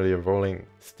family of rolling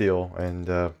steel,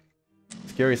 and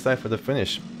scary sight for the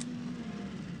Finnish.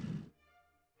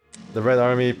 The Red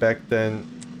Army back then,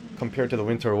 compared to the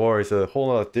Winter War, is a whole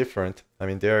lot different. I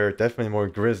mean, they are definitely more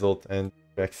grizzled and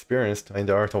experienced in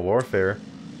the art of warfare.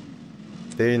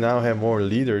 They now have more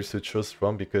leaders to choose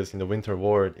from, because in the Winter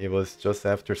War, it was just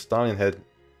after Stalin had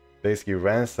basically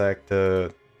ransacked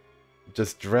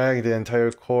just dragged the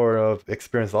entire corps of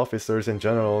experienced officers and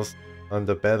generals on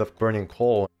the bed of burning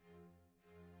coal.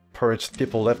 Purged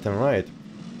people left and right.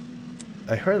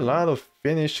 I heard a lot of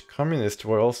Finnish communists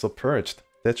were also purged.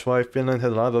 That's why Finland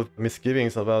had a lot of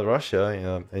misgivings about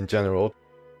Russia in general.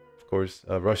 Of course,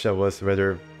 Russia was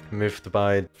rather miffed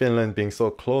by Finland being so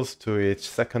close to its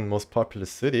second most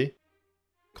populous city,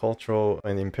 cultural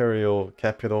and imperial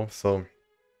capital. So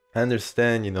I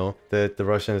understand, that the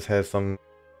Russians had some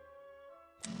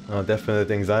definite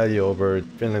anxiety over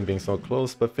Finland being so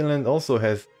close, but Finland also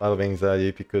has a lot of anxiety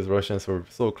because Russians were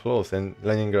so close and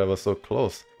Leningrad was so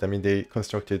close. I mean, they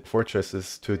constructed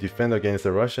fortresses to defend against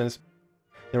the Russians.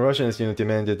 The Russians,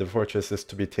 demanded the fortresses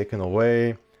to be taken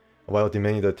away while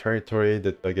demanding the territory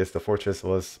that I guess the fortress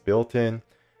was built in.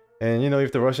 And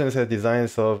if the Russians had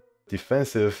designs of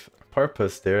defensive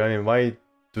purpose there, I mean, why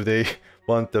do they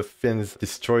want the Finns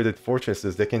destroy the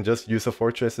fortresses? They can just use the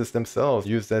fortresses themselves,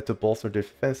 use that to bolster their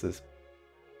defenses.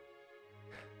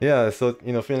 Yeah, so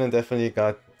Finland definitely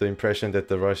got the impression that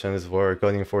the Russians were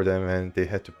gunning for them and they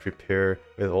had to prepare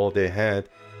with all they had.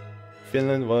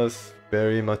 Finland was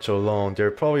very much alone.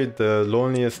 They're probably the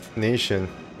loneliest nation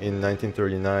in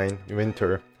 1939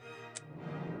 winter.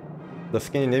 The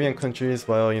Scandinavian countries,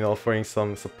 while offering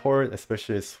some support,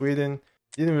 especially Sweden,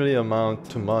 didn't really amount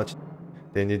to much.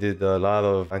 They needed a lot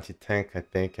of anti-tank, I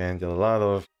think, and a lot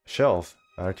of shells,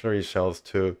 artillery shells,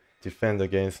 to defend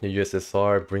against the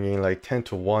USSR, bringing like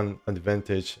 10-to-1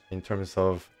 advantage in terms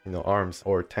of arms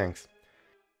or tanks.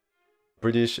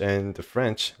 British and the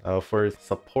French offered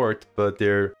support, but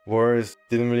their wars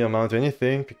didn't really amount to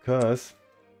anything because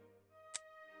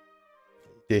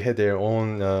they had their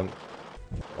own... oh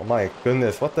my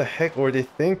goodness, what the heck were they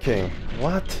thinking?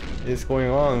 What is going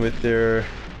on with their...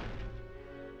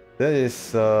 That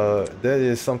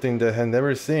is something that I had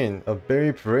never seen. A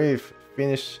very brave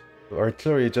Finnish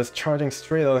artillery just charging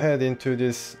straight ahead into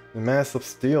this mass of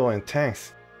steel and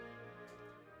tanks.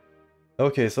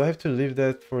 Okay, so I have to leave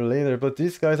that for later, but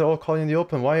these guys are all caught in the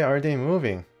open. Why are they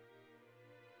moving?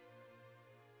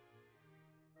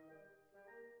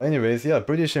 Anyways, yeah,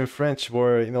 British and French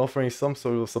were offering some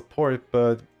sort of support,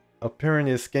 but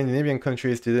apparently Scandinavian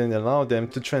countries didn't allow them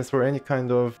to transfer any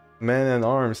kind of men and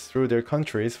arms through their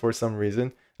countries for some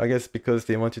reason. I guess because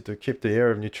they wanted to keep the air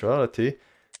of neutrality.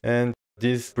 And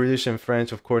these British and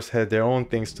French, of course, had their own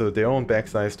things their own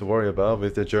backsides to worry about,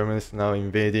 with the Germans now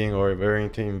invading or daring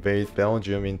to invade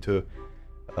Belgium into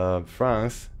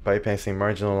France, bypassing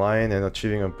marginal line and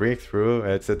achieving a breakthrough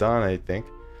at Sedan, I think.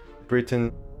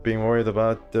 Britain being worried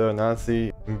about the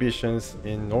Nazi ambitions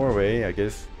in Norway, I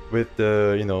guess, with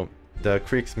the the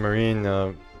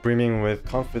Kriegsmarine brimming with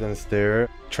confidence there,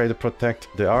 try to protect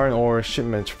the iron ore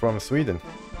shipment from Sweden.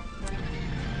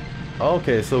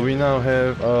 Okay, so we now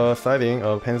have a sighting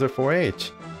of Panzer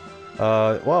 4H.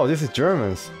 Wow, this is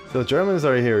Germans. So Germans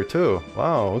are here too.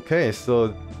 Wow, okay,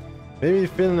 so Maybe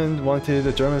Finland wanted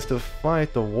the Germans to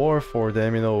fight the war for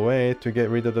them in a way to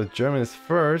get rid of the Germans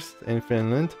first in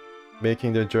Finland,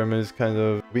 making the Germans kind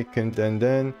of weakened, and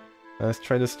then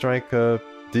try to strike a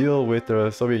deal with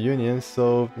the Soviet Union,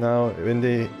 so now when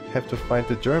they have to fight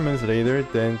the Germans later,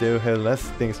 then they'll have less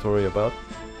things to worry about.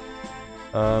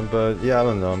 But yeah, I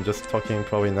don't know, I'm just talking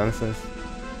probably nonsense.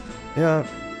 Yeah,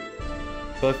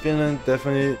 but Finland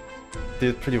definitely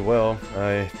did pretty well,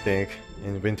 I think,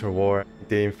 in Winter War.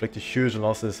 They inflicted huge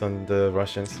losses on the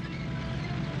Russians.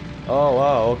 Oh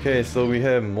wow, okay, so we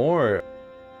have more.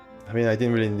 I mean, I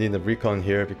didn't really need a recon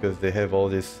here because they have all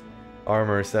this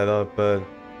armor set up, but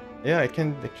yeah, I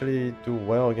can actually do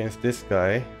well against this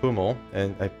guy, Hummel,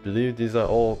 and I believe these are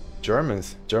all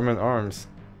Germans, German arms.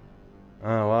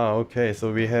 Oh wow, okay,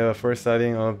 so we have a first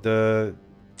sighting of the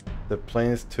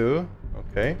planes too.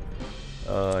 Okay,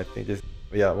 I think this,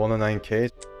 yeah, 109K.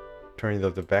 Turning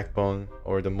of the backbone,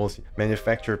 or the most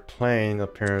manufactured plane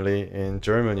apparently in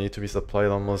Germany, to be supplied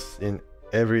almost in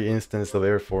every instance of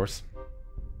Air Force.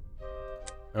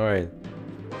 Alright.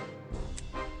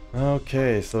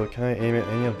 Okay, so can I aim at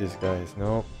any of these guys?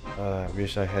 No. I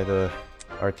wish I had a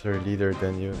artillery leader,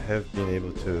 then you have been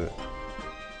able to.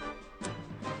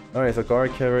 Alright, so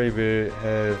guard cavalry will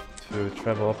have to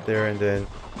travel up there, and then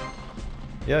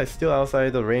yeah, it's still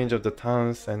outside the range of the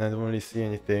towns, and I don't really see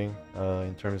anything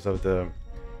in terms of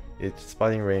its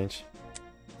spotting range.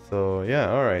 So yeah,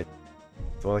 alright.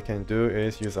 So all I can do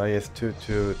is use IS-2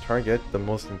 to target the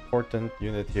most important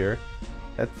unit here.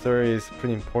 Panzer is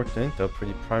pretty important, a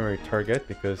pretty primary target,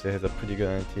 because it has a pretty good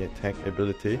anti-attack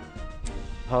ability.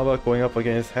 How about going up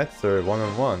against Hetzer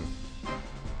one-on-one?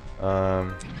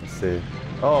 Let's see.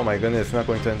 Oh my goodness, it's not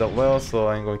going to end up well, so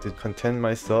I'm going to content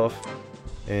myself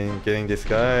in getting this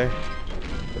guy.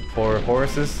 The 4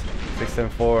 horses, 6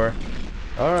 and 4.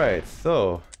 Alright,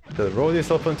 so the road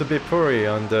is open to Viipuri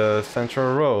on the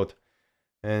central road.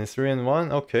 And 3 and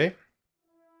 1, okay.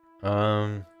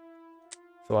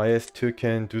 So IS-2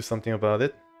 can do something about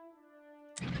it.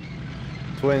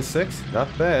 2 and 6, not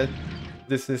bad.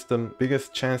 This is the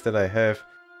biggest chance that I have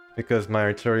because my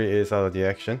artillery is out of the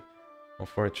action,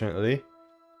 unfortunately.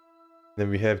 Then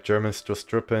we have Germans to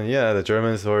Struppen. Yeah, the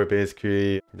Germans are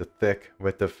basically the thick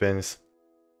with the Finns.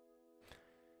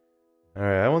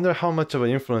 Alright, I wonder how much of an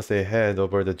influence they had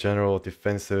over the general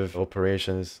defensive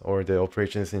operations, or the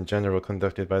operations in general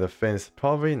conducted by the Finns.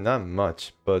 Probably not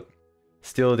much, but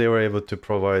still they were able to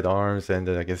provide arms and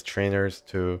I guess trainers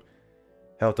to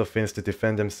help the Finns to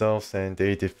defend themselves, and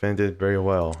they defended very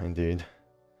well indeed.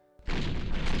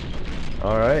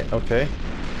 Alright, okay.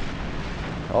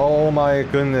 Oh my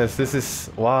goodness, this is...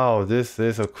 wow, this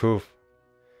is a coup.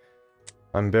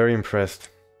 I'm very impressed.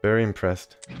 Very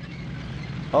impressed.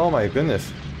 Oh my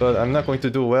goodness, but I'm not going to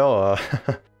do well.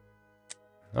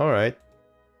 Alright.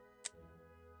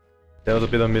 That was a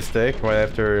bit of a mistake right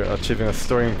after achieving a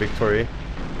stirring victory.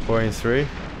 4 and 3.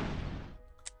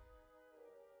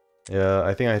 Yeah,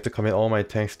 I think I have to commit all my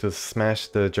tanks to smash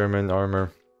the German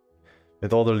armor.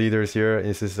 With all the leaders here,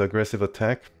 this is aggressive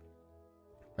attack.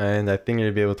 And I think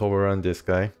you'll be able to overrun this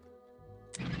guy.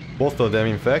 Both of them,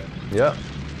 in fact. Yeah.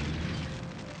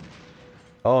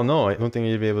 Oh no, I don't think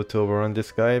you'll be able to overrun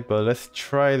this guy, but let's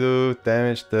try to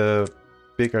damage the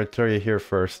big artillery here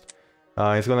first.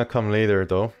 It's gonna come later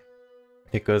though,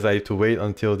 because I have to wait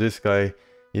until this guy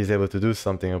is able to do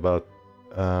something about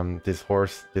this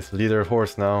horse, this leader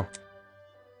horse now.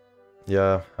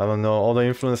 Yeah, I don't know, all the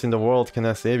influence in the world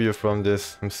cannot save you from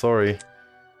this, I'm sorry.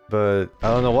 But I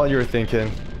don't know what you're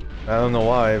thinking. I don't know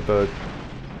why, but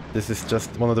this is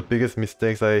just one of the biggest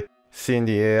mistakes I see in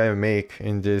the AI make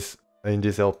in this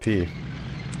LP.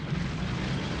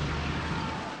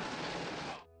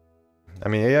 I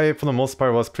mean, AI for the most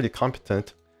part was pretty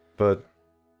competent, but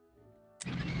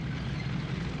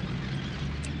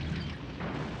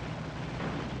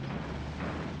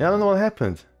yeah, I don't know what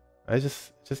happened. I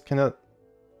just cannot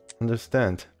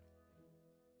understand.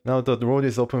 Now the road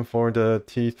is open for the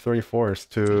T-34s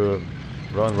to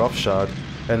run roughshod,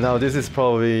 and now this is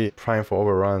probably prime for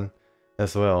overrun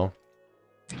as well.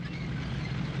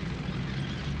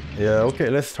 Yeah, okay,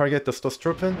 let's target the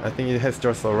Stostruppen. I think it has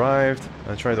just arrived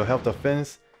and try to help the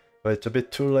Finns, but it's a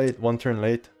bit too late, one turn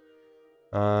late.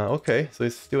 Okay, so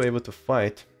it's still able to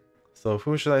fight. So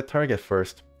who should I target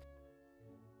first?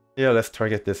 Yeah, let's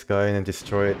target this guy and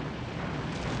destroy it.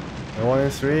 And 1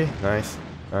 and 3, nice.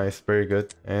 Nice, very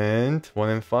good. And 1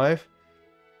 and 5.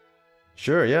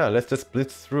 Sure, yeah, let's just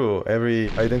blitz through every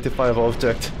identifiable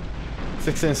object.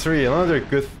 6 and 3, another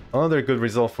good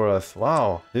result for us.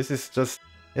 Wow, this is just,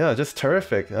 yeah, just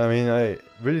terrific. I mean, I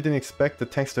really didn't expect the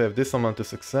tanks to have this amount of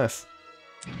success.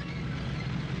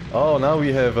 Oh, now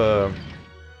we have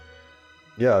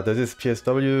yeah, this is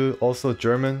PSW, also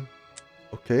German.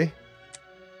 Okay.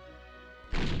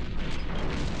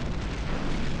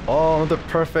 Oh, the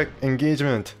perfect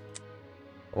engagement.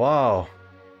 Wow.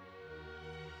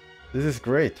 This is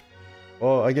great.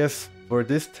 Well, I guess for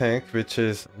this tank, which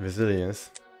is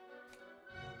resilience,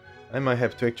 I might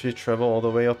have to actually travel all the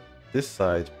way up this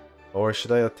side. Or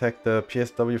should I attack the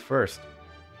PSW first?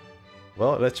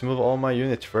 Well, let's move all my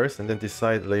units first and then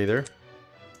decide later.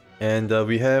 And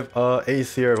we have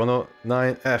ace here,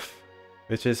 109F,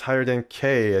 which is higher than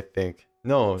K, I think.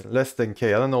 No, less than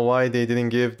K. I don't know why they didn't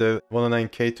give the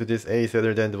 109K to this ace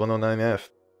other than the 109F.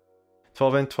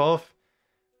 12 and 12?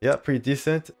 Yeah, pretty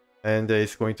decent. And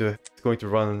it's going to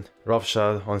run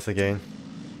roughshod once again.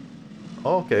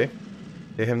 Okay.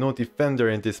 They have no defender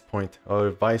in this point,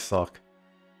 or Visoc.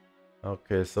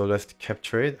 Okay, so let's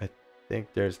capture it. I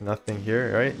think there's nothing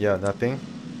here, right? Yeah, nothing.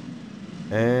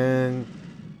 And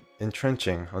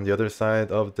entrenching on the other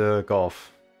side of the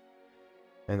Gulf.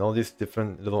 And all these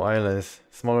different little islands,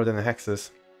 smaller than hexes.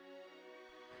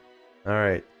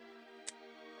 Alright.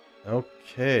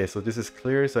 Okay, so this is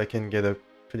clear, so I can get a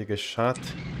pretty good shot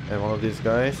at one of these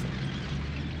guys.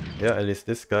 Yeah, at least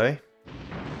this guy.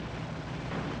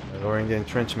 Lowering the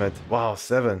entrenchment. Wow,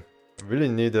 7. I really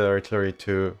need the artillery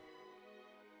to...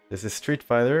 This is Street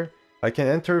Fighter. I can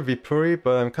enter Viipuri,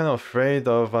 but I'm kind of afraid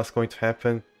of what's going to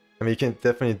happen. I mean, you can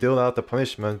definitely deal out the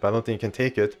punishment, but I don't think you can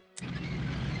take it.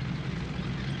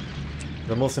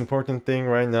 The most important thing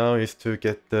right now is to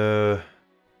get the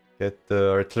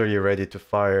artillery ready to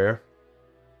fire.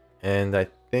 And I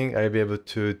think I'll be able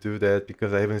to do that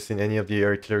because I haven't seen any of the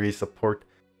artillery support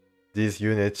these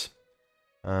units.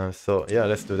 So yeah,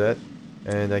 let's do that.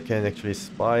 And I can actually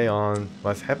spy on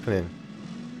what's happening.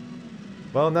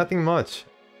 Well, nothing much.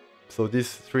 So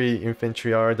these 3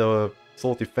 infantry are the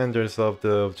sole defenders of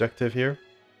the objective here.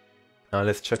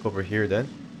 Let's check over here then.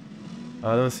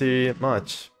 I don't see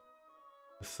much.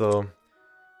 So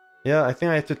yeah, I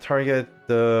think I have to target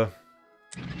the...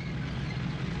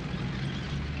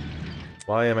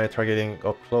 Why am I targeting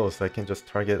up close? I can just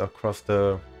target across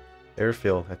the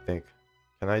airfield, I think.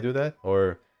 Can I do that?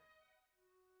 Or...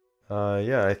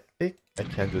 yeah, I think I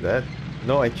can do that.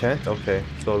 No, I can't? Okay.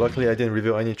 So luckily I didn't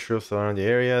reveal any troops around the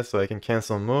area, so I can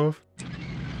cancel move.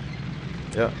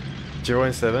 Yeah. 0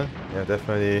 and 7. Yeah,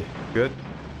 definitely good.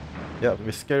 Yeah,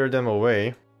 we scare them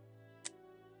away.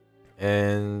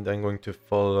 And I'm going to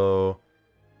follow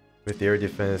with the air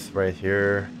defense right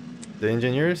here. The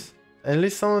engineers, at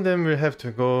least some of them will have to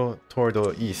go toward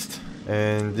the east.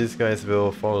 And these guys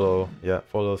will follow, yeah,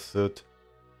 follow suit.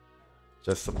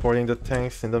 Just supporting the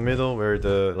tanks in the middle where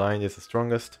the line is the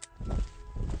strongest.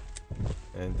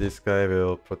 And this guy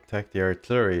will protect the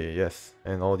artillery, yes,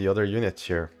 and all the other units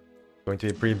here. Going to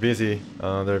be pretty busy,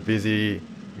 they're busy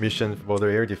mission for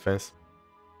their air defense.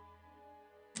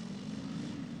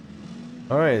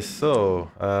 Alright, so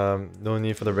no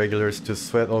need for the regulars to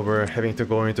sweat over having to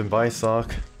go into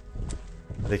Visoc.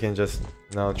 They can just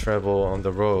now travel on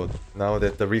the road now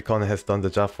that the recon has done the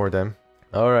job for them.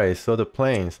 Alright, so the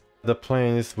planes. The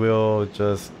planes will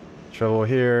just travel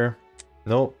here.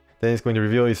 Nope. Then it's going to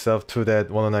reveal itself to that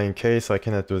 109K, so I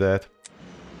cannot do that.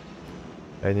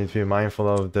 I need to be mindful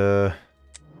of the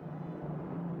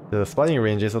spotting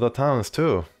ranges of the towns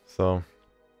too. So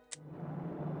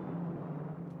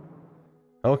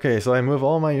okay, so I move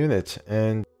all my units,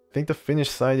 and I think the Finnish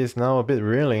side is now a bit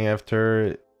reeling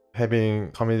after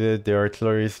having committed their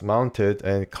artilleries mounted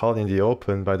and caught in the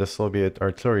open by the Soviet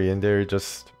artillery, and they're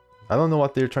just... I don't know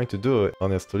what they're trying to do,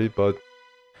 honestly, but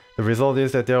the result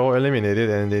is that they're all eliminated,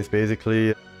 and it's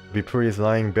basically Viipuri's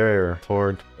lying bare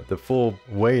toward the full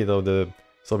weight of the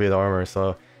Soviet armor.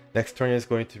 So next turn is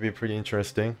going to be pretty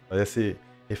interesting. Let's see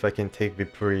if I can take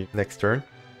Viipuri next turn.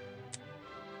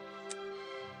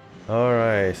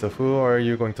 Alright, so who are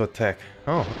you going to attack?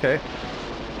 Oh, okay.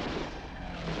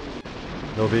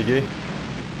 No biggie.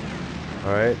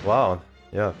 Alright, wow.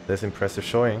 Yeah, that's impressive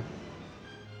showing.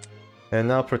 And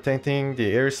now protecting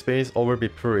the airspace over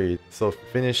Viipuri. So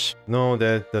Finnish know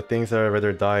that the things are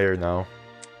rather dire now.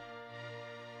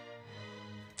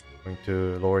 Going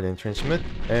to lower the entrenchment.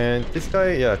 And this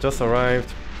guy, yeah, just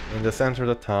arrived in the center of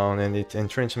the town, and its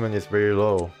entrenchment is very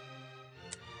low.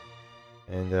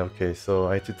 And okay, so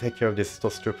I have to take care of this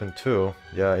Stostrupen too.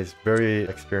 Yeah, he's very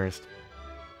experienced.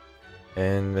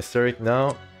 And Masaryk,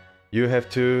 now you have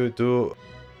to do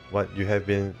what you have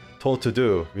been told to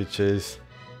do, which is...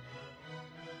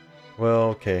 Well,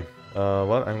 okay.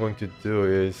 What I'm going to do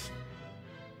is...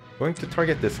 going to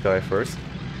target this guy first.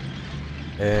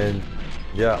 And...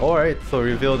 yeah, alright, so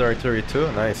reveal the artillery too,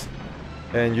 nice.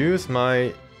 And use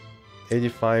my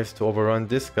 85s to overrun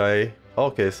this guy.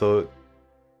 Okay, so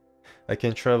I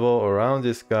can travel around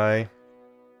this guy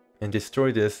and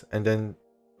destroy this and then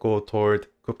go toward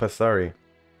Kupasari.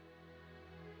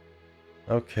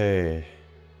 Okay.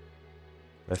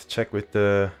 Let's check with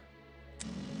the...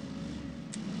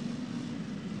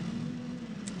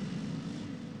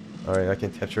 Alright, I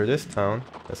can capture this town.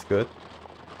 That's good.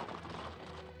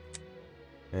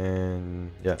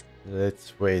 And yeah,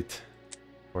 let's wait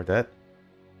for that.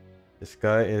 This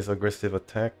guy is aggressive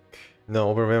attack. No,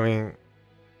 overwhelming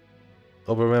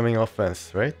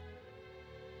offense, right?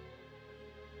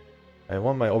 I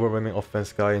want my overwhelming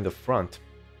offense guy in the front.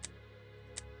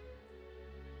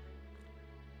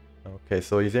 Okay,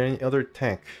 so is there any other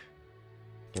tank?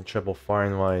 Can travel far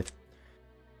and wide.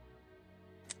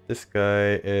 This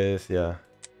guy is, yeah.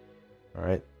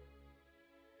 Alright.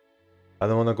 I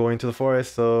don't want to go into the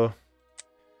forest, so...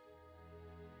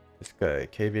 This guy,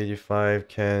 KB85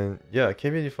 can... Yeah,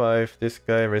 KB85, this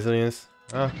guy, resilience.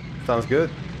 Ah, sounds good.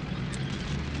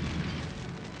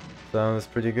 Sounds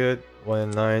pretty good. 1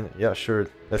 and 9. Yeah, sure.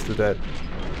 Let's do that.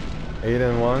 8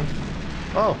 and 1.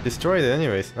 Oh, destroyed it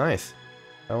anyways. Nice.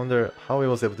 I wonder how he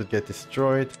was able to get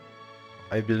destroyed.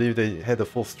 I believe they had the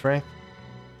full strength.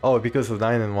 Oh, because of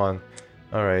 9 and 1.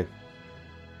 Alright.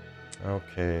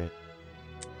 Okay.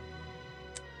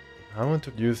 I want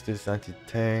to use this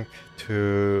anti-tank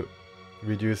to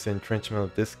reduce the entrenchment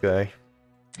of this guy.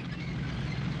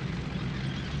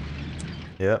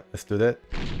 Yeah, let's do that.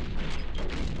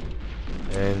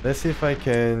 And let's see if I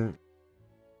can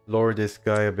lower this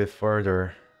guy a bit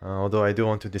further. Although I do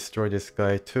want to destroy this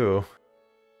guy too.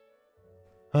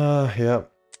 Yeah.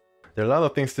 There are a lot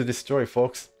of things to destroy,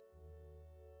 folks.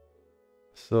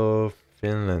 So,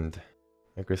 Finland.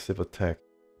 Aggressive attack.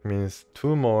 Means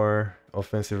 2 more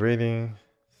offensive rating.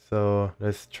 So,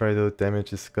 let's try to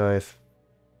damage this guy as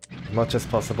much as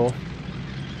possible.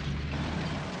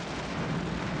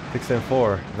 6 and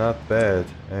 4. Not bad.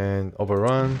 And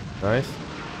overrun. Nice.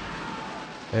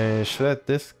 And shred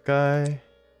this guy.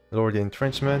 Lower the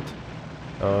entrenchment.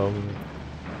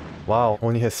 Wow,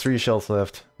 only has 3 shells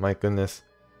left. My goodness.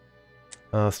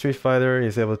 Street Fighter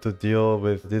is able to deal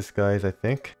with these guys, I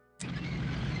think.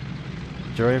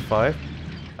 0 and 5.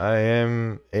 I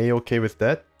am A-okay with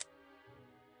that.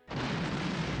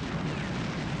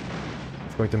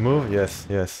 It's going to move? Yes,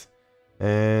 yes.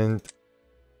 And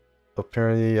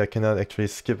apparently I cannot actually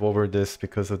skip over this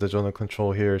because of the zonal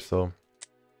control here, so...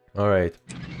 Alright.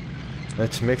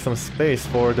 Let's make some space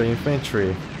for the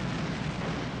infantry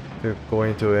to go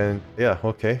into, and yeah,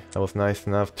 okay. I was nice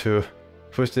enough to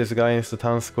push this guy into the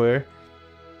town square.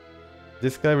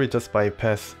 This guy will just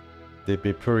bypass the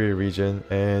Viipuri region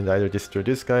and either destroy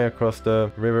this guy across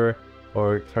the river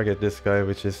or target this guy,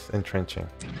 which is entrenching.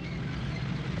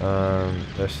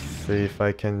 Let's see if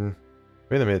I can...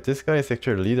 Wait a minute, this guy is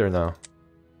actually a leader now.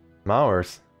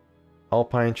 Mowers.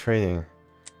 Alpine training.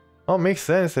 Oh, makes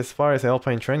sense as far as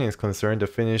alpine training is concerned. The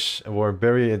Finnish were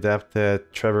very adept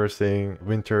at traversing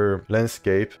winter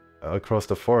landscape across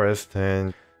the forest,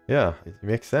 and yeah, it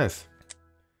makes sense.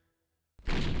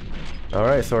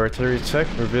 Alright, so artillery check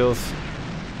reveals...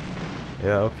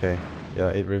 Yeah, okay. Yeah,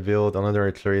 it revealed another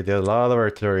artillery. There are a lot of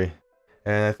artillery.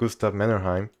 And Gustav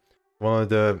Mannerheim, one of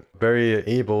the very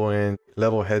able and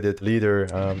level-headed leader.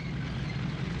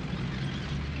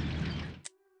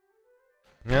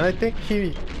 And I think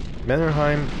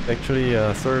Mannerheim actually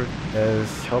served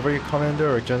as cavalry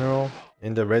commander or general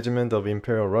in the regiment of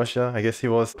Imperial Russia. I guess he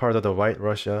was part of the White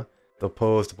Russia, the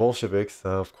opposed Bolsheviks,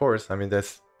 of course. I mean,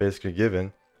 that's basically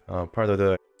given. Part of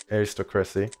the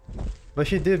aristocracy. But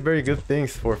he did very good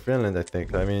things for Finland, I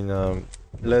think. I mean,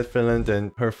 led Finland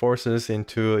and her forces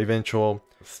into eventual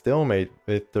stalemate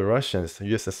with the Russians,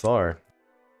 USSR.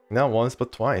 Not once,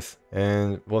 but twice.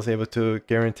 And was able to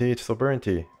guarantee its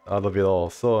sovereignty out of it all.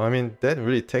 So, I mean, that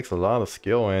really takes a lot of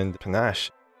skill and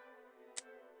panache.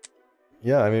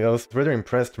 Yeah, I mean, I was rather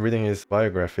impressed reading his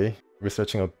biography,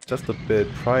 researching just a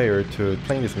bit prior to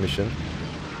playing this mission.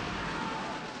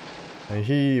 And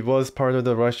he was part of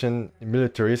the Russian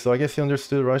military, so I guess he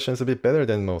understood Russians a bit better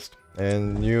than most.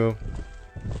 And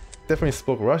definitely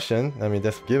spoke Russian. I mean,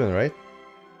 that's given, right?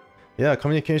 Yeah,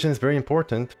 communication is very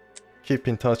important. Keep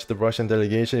in touch with the Russian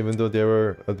delegation, even though they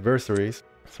were adversaries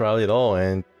throughout it all,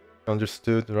 and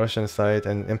understood the Russian side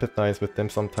and empathized with them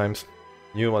sometimes,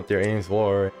 knew what their aims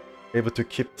were, able to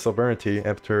keep sovereignty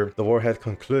after the war had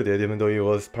concluded, even though he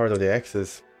was part of the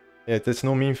Axis. Yeah, that's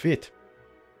no mean feat.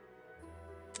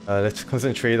 Let's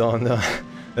concentrate on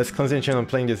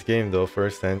playing this game though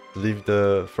first, and leave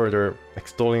the further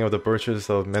extolling of the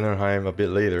virtues of Mannerheim a bit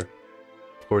later.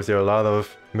 Of course, there are a lot of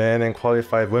men and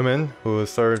qualified women who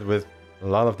served with a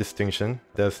lot of distinction.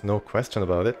 There's no question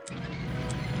about it.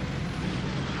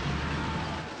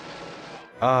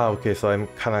 Ah, okay, so I'm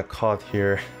kind of caught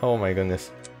here. Oh my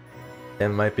goodness. That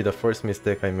might be the first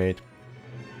mistake I made.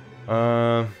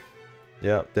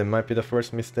 Yeah, that might be the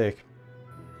first mistake.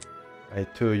 I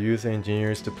had to use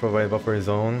engineers to provide buffer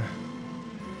zone.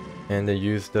 And they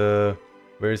used the...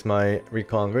 Where's my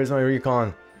recon? Where's my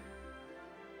recon?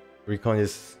 Recon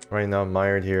is right now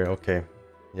mired here. Okay.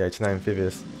 Yeah, it's not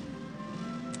amphibious.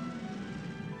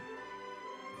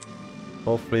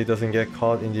 Hopefully it doesn't get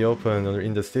caught in the open or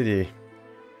in the city.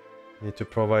 Need to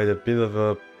provide a bit of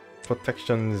a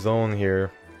protection zone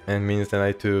here. And means that I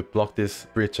need to block this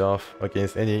bridge off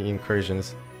against any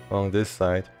incursions along this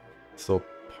side. So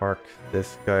park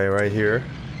this guy right here.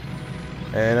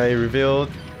 And I revealed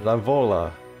La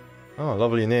Vola. Oh,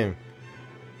 lovely name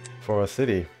for a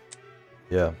city.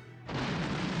 Yeah.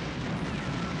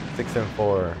 6 and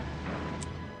 4.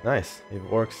 Nice. It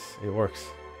works. It works.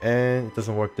 And it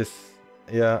doesn't work this...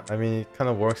 Yeah, I mean, it kind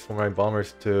of works for my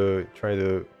bombers to try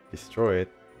to destroy it.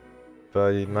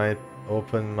 But it might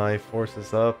open my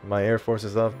forces up, my air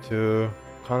forces up to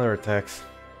counterattacks.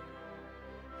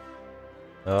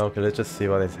 Okay, let's just see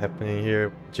what is happening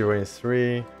here. 0 and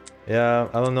 3. Yeah,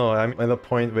 I don't know. I'm at a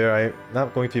point where I'm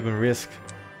not going to even risk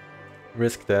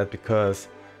that because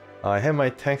I have my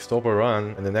tanks to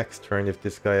overrun in the next turn if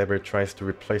this guy ever tries to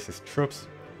replace his troops.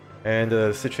 And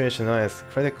the situation now is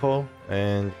critical.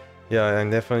 And yeah,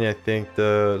 and definitely I think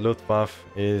the Luftwaffe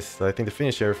is... I think the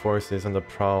Finnish Air Force is on the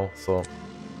prowl, so...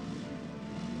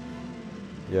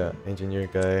 Yeah, engineer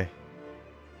guy.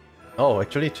 Oh,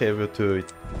 actually it's able to...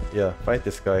 Yeah, fight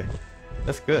this guy.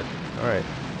 That's good. Alright.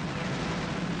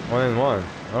 1 and 1.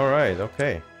 Alright,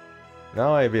 okay.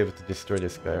 Now I'll be able to destroy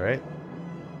this guy, right?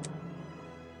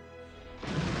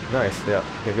 Nice, yeah,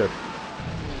 okay, good.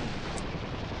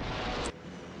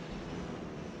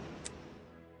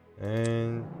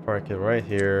 And park it right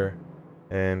here.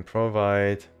 And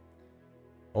provide...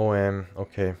 OM,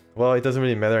 okay. Well, it doesn't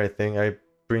really matter, I think. I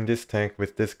bring this tank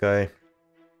with this guy.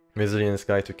 Resilience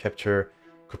guy to capture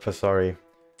Kupasari.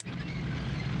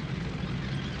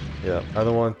 Yeah, I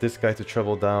don't want this guy to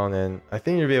travel down, and I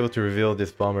think you'll be able to reveal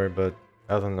this bomber, but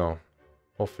I don't know.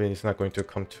 Hopefully it's not going to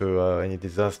come to any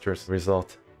disastrous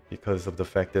result because of the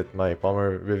fact that my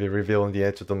bomber will be revealed on the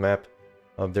edge of the map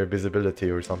of their visibility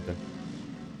or something.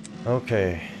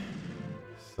 Okay,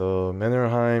 so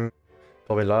Mannerheim,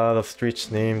 probably a lot of streets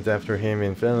named after him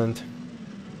in Finland.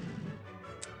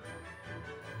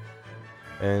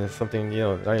 And something, you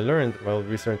know, I learned while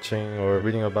researching or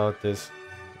reading about this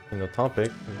topic,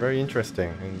 very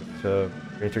interesting and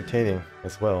entertaining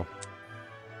as well.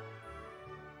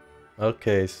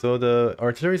 Okay, so the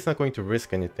artillery is not going to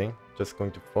risk anything, just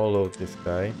going to follow this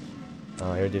guy.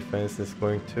 Air defense is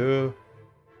going to...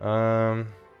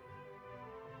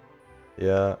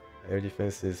 yeah, air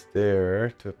defense is there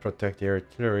to protect the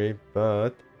artillery,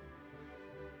 but...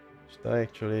 should I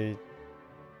actually...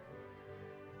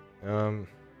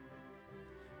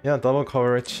 yeah, double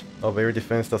coverage of air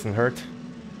defense doesn't hurt.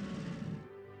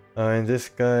 And this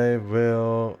guy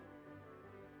will...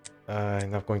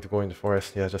 I'm not going to go in the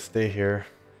forest. Yeah, just stay here.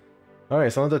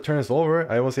 Alright, so now the turn is over.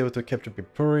 I was able to capture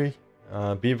Viipuri,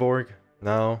 Viborg,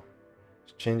 now.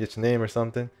 Change its name or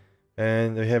something.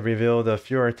 And we have revealed a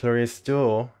few artillery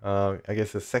still. I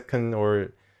guess the second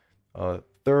or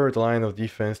third line of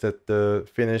defense that the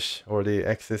Finnish or the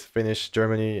Axis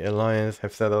Finnish-Germany alliance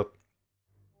have set up.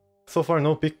 So far,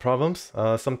 no big problems.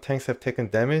 Some tanks have taken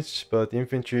damage, but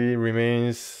infantry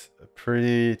remains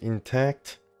pretty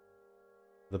intact.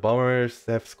 The bombers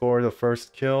have scored the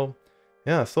first kill.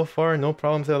 Yeah, so far, no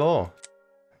problems at all.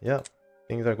 Yeah,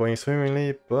 things are going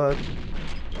swimmingly, but...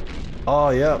 oh,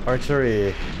 yeah,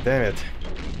 artillery. Damn it.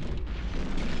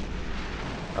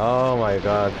 Oh my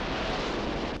god.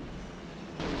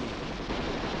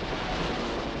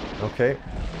 Okay.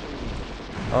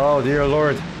 Oh, dear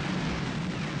lord.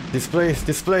 Displace,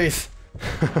 displace!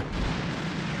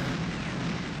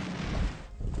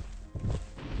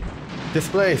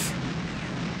 Displace!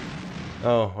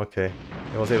 Oh, okay.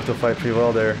 I was able to fight pretty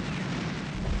well there.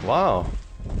 Wow!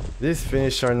 These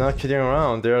Finnish are not kidding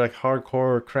around. They're like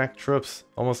hardcore crack troops.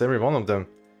 Almost every one of them.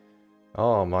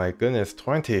 Oh my goodness,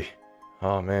 20!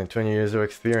 Oh man, 20 years of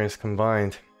experience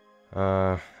combined.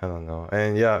 I don't know.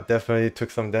 And yeah, definitely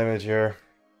took some damage here.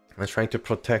 I'm trying to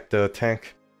protect the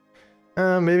tank.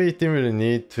 Maybe it didn't really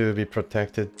need to be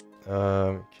protected.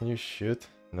 Can you shoot?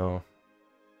 No.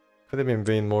 Could have been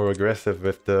being more aggressive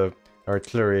with the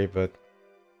artillery, but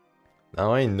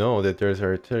now I know that there's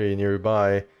artillery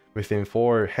nearby within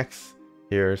 4 hex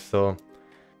here, so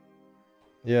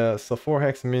Yeah, so 4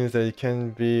 hex means that it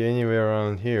can be anywhere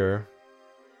around here.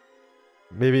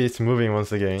 Maybe it's moving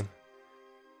once again.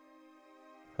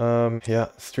 Yeah,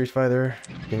 Street Fighter,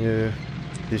 can you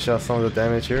dish out some of the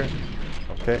damage here?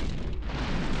 Okay.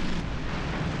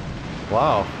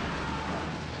 Wow.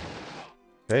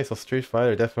 Okay, so Street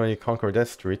Fighter definitely conquered that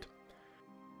street.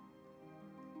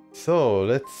 So,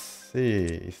 let's see.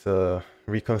 Is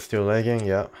Recon still lagging?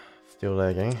 Yeah, still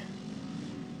lagging.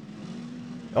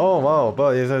 Oh wow,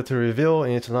 but is able to reveal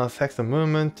in its last hex of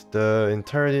movement the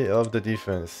entirety of the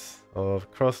defense of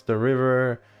across the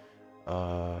river.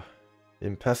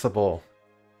 Impassable.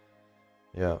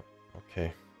 Yeah,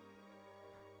 okay.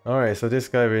 Alright, so this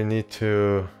guy will need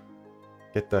to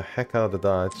get the heck out of the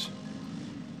dodge.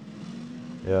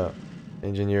 Yeah,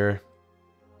 engineer.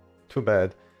 Too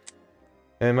bad.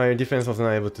 And my defense was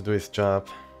not able to do its job.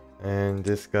 And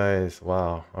this guy is...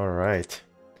 wow, alright.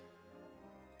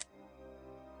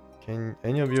 Can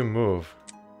any of you move?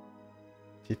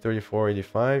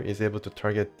 T-3485 is able to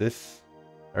target this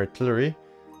artillery.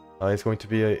 It's going to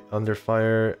be under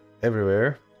fire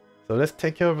everywhere. So let's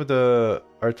take care of the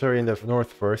artillery in the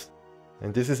north first.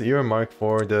 And this is earmarked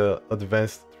for the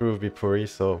advance through Viipuri,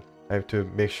 so I have to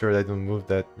make sure that I don't move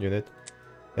that unit.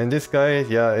 And this guy,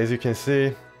 yeah, as you can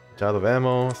see, it's out of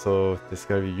ammo, so this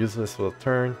guy will be useless for the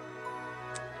turn.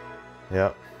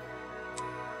 Yeah.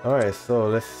 Alright, so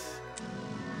let's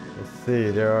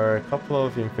see, there are a couple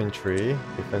of infantry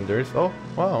defenders. Oh,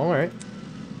 wow, alright.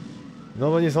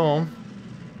 Nobody's home.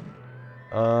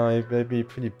 It may be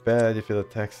pretty bad if it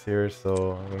attacks here,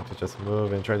 so I'm going to just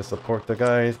move and try to support the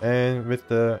guys. And with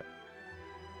the...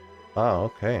 ah,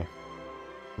 okay.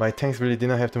 My tanks really did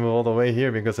not have to move all the way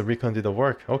here because the recon did the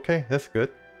work. Okay, that's good.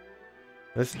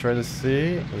 Let's try to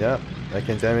see. Yeah, I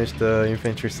can damage the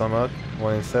infantry somewhat.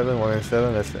 1 and 7, 1 and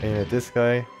 7. Let's aim at this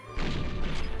guy.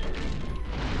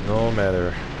 No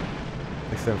matter.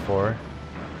 6 and 4.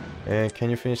 And can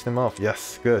you finish them off?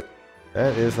 Yes, good.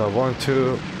 That is a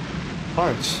 1-2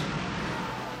 punch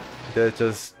that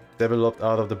just developed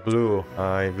out of the blue.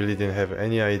 I really didn't have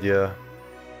any idea,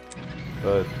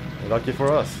 but lucky for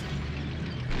us.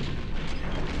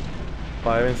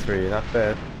 5 and 3, not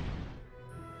bad.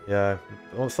 Yeah,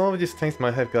 well, some of these tanks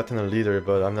might have gotten a leader,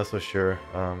 but I'm not so sure.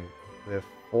 We have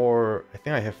 4, I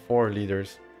think I have 4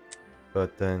 leaders,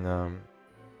 but then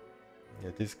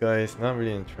yeah, this guy is not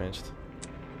really entrenched.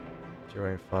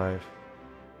 0 and 5.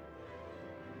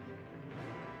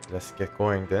 Let's get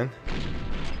going then.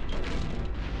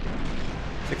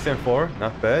 6 and 4,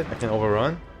 not bad. I can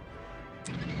overrun.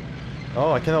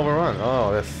 Oh, I can overrun.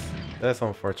 Oh, that's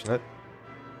unfortunate.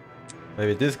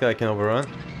 Maybe this guy can overrun.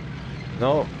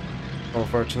 No,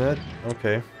 unfortunate.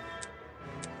 Okay.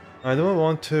 I don't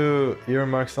want to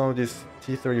earmark some of these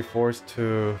T-34s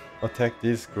to attack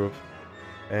this group.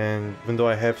 And even though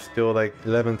I have still like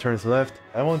 11 turns left,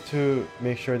 I want to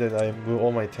make sure that I move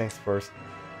all my tanks first.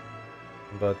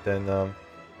 But then,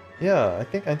 yeah, I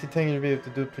think anti-tank will be able to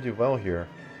do pretty well here.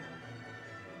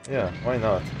 Yeah, why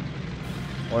not?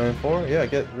 1 and 4? Yeah,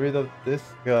 get rid of this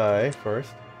guy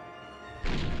first.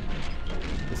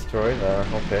 Destroyed,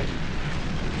 okay.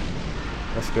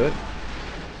 That's good.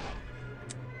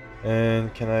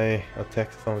 And can I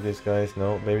attack some of these guys?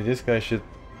 No, maybe this guy should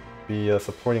be a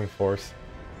supporting force.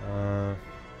 So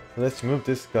let's move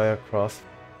this guy across.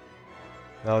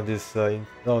 Now this,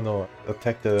 no,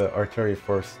 attack the artillery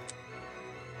first.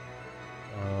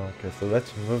 Okay, so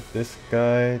let's move this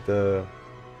guy, the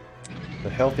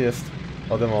healthiest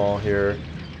of them all here.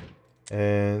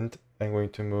 And I'm going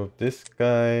to move this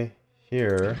guy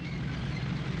here.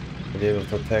 To be able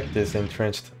to attack this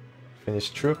entrenched Finnish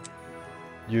troop.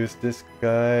 Use this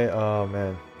guy, oh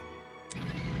man.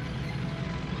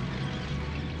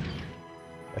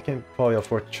 I can probably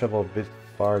afford to travel a bit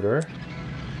farther.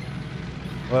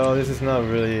 Well, this is not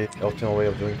really the optimal way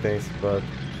of doing things, but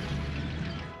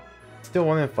still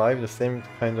 1 and 5, the same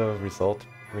kind of result,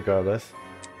 regardless.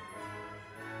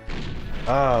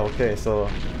 Ah, okay, so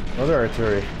another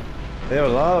artillery. They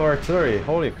have a lot of artillery,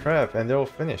 holy crap, and they're all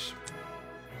Finnish.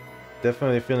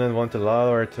 Definitely Finland wants a lot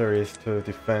of artilleries to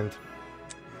defend,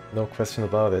 no question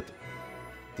about it.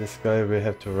 This guy will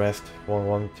have to rest for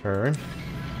 1 turn.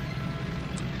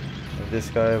 And this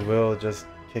guy will just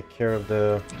take care of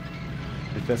the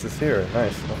defenses here.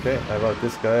 Nice. Okay, how about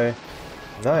this guy?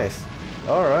 Nice.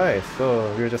 Alright,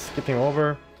 so we're just skipping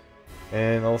over.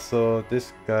 And also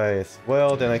this guy as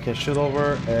well. Then I can shoot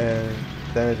over and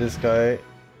damage this guy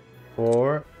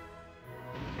for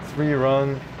 3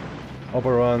 run,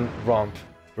 overrun, romp.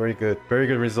 Very good. Very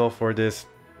good result for this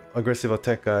aggressive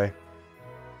attack guy.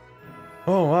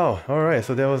 Oh wow, alright,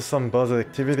 so there was some buzz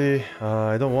activity.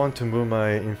 I don't want to move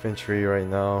my infantry right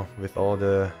now with all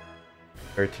the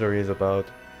artillery is about.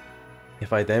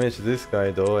 If I damage this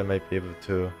guy though, I might be able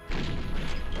to...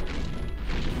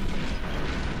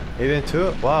 Even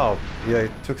two? Wow, yeah,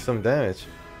 it took some damage.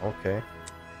 Okay,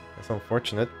 that's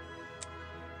unfortunate.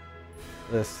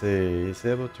 Let's see, he's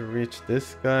able to reach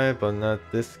this guy, but not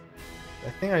this. I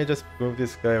think I just move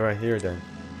this guy right here then.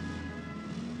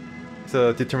 It's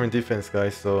a determined defense guy,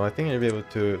 so I think I'll be able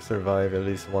to survive at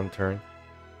least one turn.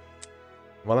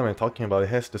 What am I talking about? It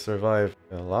has to survive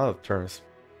a lot of turns.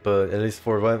 But at least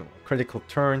for one critical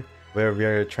turn, where we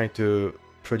are trying to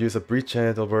produce a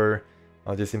breachhead over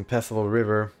this impassable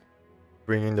river,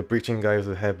 bringing the breaching guys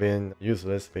who have been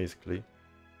useless, basically.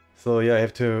 So yeah, I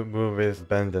have to move with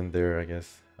abandon there, I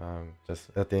guess. Just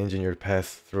let the engineer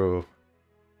pass through.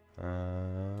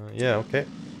 Yeah, okay.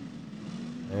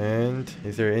 And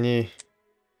is there any...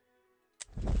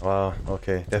 Wow,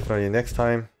 okay, definitely next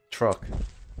time, truck.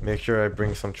 Make sure I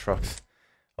bring some trucks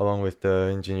along with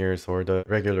the engineers or the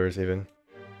regulars even.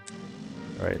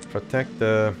 Alright, protect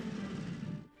the...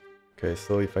 Okay,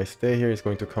 so if I stay here, it's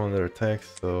going to come under attack,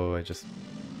 so I just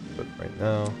put right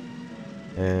now.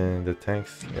 And the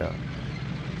tanks, yeah,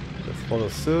 just follow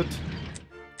suit.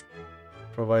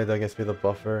 Provide, I guess, with a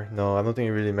buffer. No, I don't think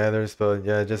it really matters, but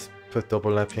yeah, just put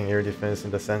overlapping air defense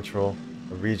in the central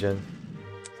region,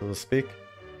 so to speak.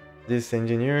 These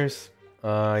engineers,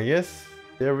 yes,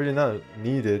 they're really not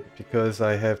needed because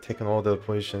I have taken all the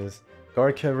positions.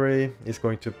 Guard cavalry is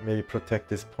going to maybe protect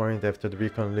this point after the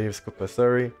recon leaves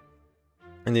Masaryk.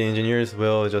 And the engineers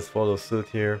will just follow suit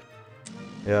here.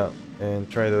 Yeah, and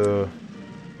try to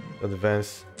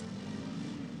advance.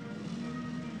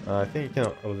 I think you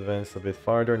can advance a bit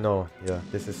farther. No, yeah,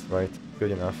 this is right.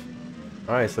 Good enough.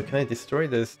 Alright, so can I destroy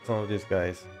some of these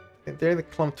guys? They're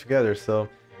clumped together, so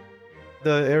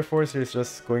the Air Force is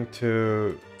just going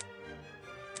to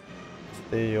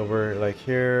stay over like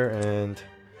here and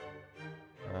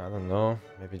I don't know,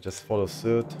 maybe just follow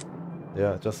suit.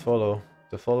 Yeah, just follow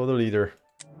the leader.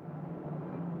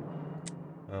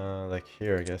 Like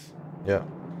here, I guess. Yeah.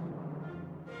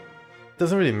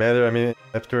 Doesn't really matter. I mean,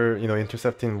 after, you know,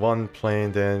 intercepting one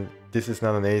plane, then this is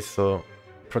not an ace, so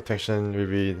protection will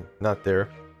be not there.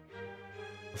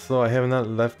 So I have not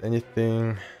left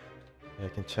anything. I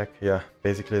can check. Yeah,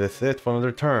 basically that's it for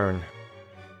another turn.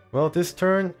 Well, this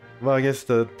turn, well, I guess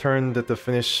the turn that the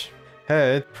Finnish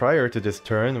had prior to this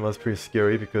turn was pretty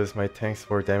scary because my tanks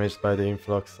were damaged by the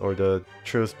influx, or the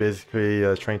troops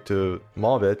basically trying to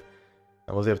mob it.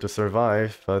 I was able to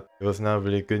survive, but it was not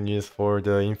really good news for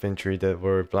the infantry that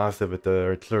were blasted with the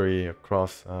artillery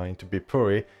across into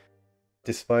Viipuri.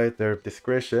 Despite their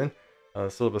discretion,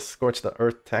 sort of a scorched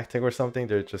earth tactic or something,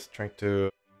 they're just trying to...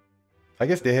 I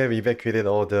guess they have evacuated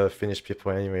all the Finnish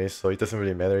people anyway, so it doesn't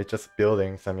really matter. It's just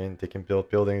buildings. I mean, they can build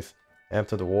buildings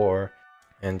after the war.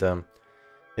 And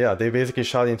yeah, they basically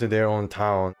shot into their own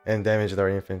town and damaged our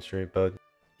infantry, but,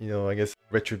 you know, I guess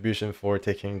retribution for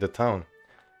taking the town.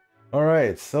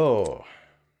 Alright, so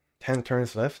 10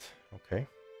 turns left. Okay.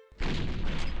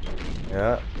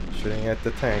 Yeah, shooting at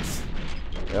the tanks.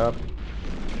 Yep.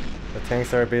 The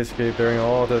tanks are basically bearing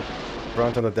all the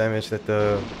brunt of the damage that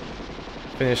the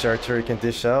Finnish artillery can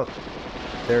dish out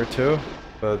there too.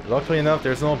 But luckily enough,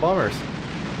 there's no bombers.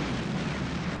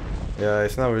 Yeah,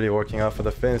 it's not really working out for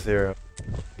the Finns here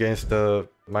against the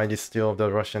mighty steel of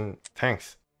the Russian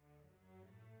tanks.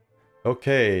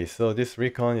 Okay, so this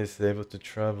recon is able to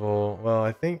travel... Well,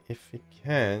 I think if he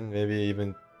can, maybe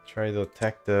even try to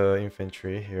attack the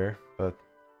infantry here, but...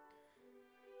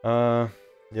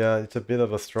 yeah, it's a bit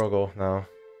of a struggle now.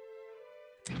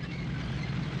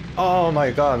 Oh my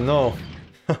god, no!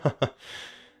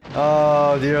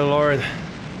 Oh, dear lord.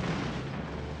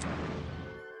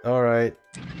 Alright.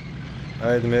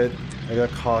 I admit, I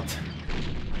got caught.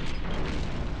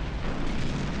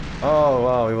 Oh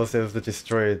wow, it was able to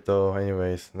destroy it though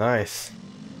anyways. Nice.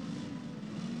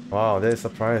 Wow, that is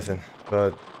surprising.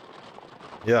 But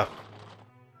yeah.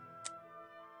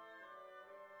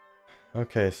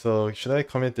 Okay, so should I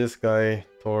commit this guy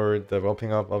toward the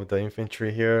roping up of the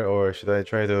infantry here, or should I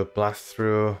try to blast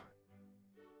through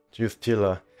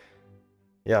Ustila?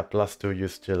 Yeah, blast through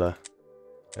Ustila.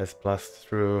 Let's blast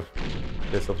through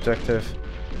this objective.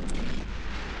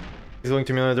 It's going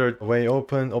to be another way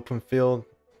open field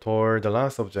toward the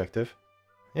last objective.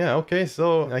 Yeah, okay,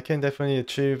 so I can definitely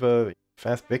achieve a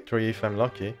fast victory if I'm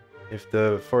lucky. If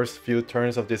the first few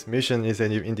turns of this mission is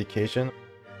any indication,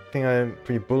 I think I'm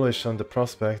pretty bullish on the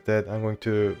prospect that I'm going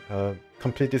to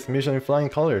complete this mission in flying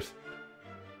colors.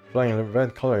 Flying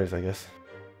red colors, I guess.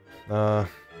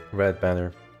 Red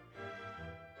banner.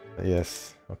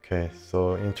 Yes, okay,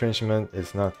 so entrenchment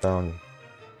is not down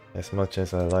as much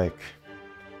as I like.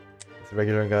 This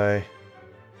regular guy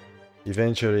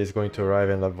eventually is going to arrive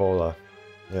in Lavola.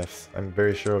 Yes, I'm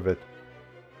very sure of it.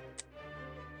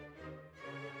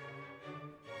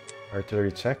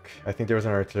 Artillery check. I think there was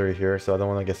an artillery here, so I don't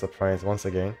want to get surprised once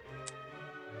again.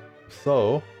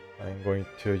 So, I'm going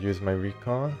to use my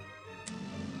recon.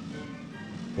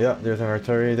 Yeah, there's an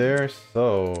artillery there,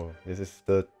 so this is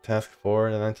the task for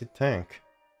an anti-tank.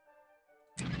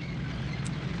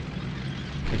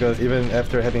 Because even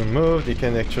after having moved, it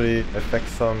can actually affect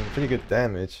some pretty good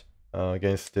damage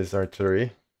against this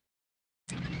artillery.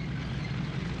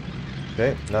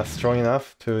 Okay, not strong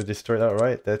enough to destroy it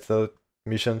outright. That's a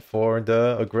mission for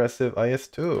the aggressive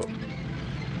IS-2.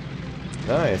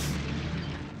 Nice.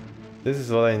 This is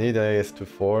what I need the IS-2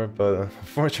 for, but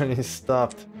unfortunately it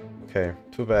stopped. Okay,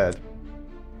 too bad.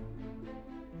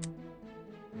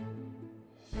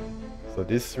 So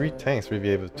these 3 tanks will be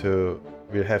able to...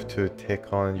 we'll have to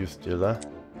take on Ustila.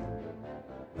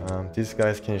 These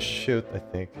guys can shoot, I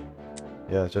think.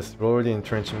 Yeah, just roll the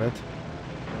entrenchment.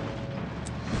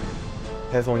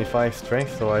 Has only 5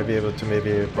 strength, so I'll be able to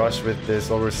maybe brush with this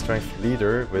overstrength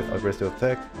leader with aggressive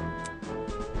attack.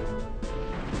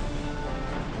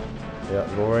 Yeah,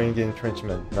 lowering the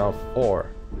entrenchment. Now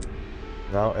 4.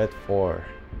 Now at 4.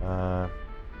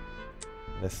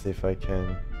 Let's see if I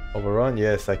can overrun.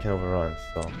 Yes, I can overrun,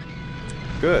 so...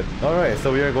 Good. Alright,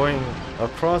 so we are going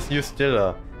across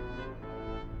Ustila.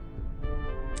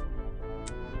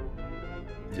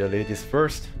 The ladies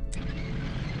first.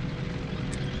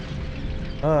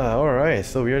 Alright,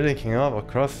 so we are linking up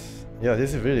across... Yeah,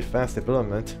 this is really fast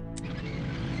development.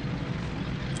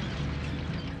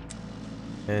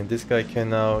 And this guy can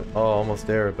now... Oh, almost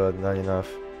there, but not enough.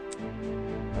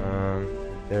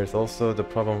 There's also the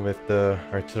problem with the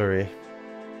artillery.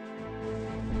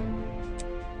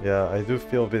 Yeah, I do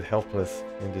feel a bit helpless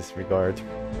in this regard.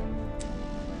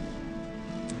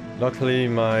 Luckily,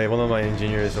 one of my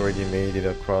engineers already made it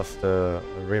across the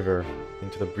river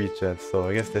into the bridgehead, so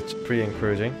I guess that's pretty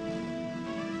encouraging.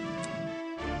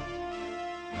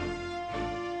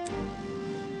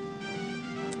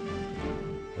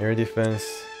 Air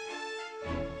defense.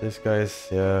 These guys,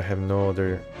 yeah, have no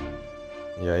other...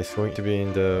 Yeah, it's going to be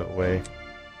in the way.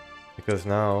 Because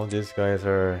now these guys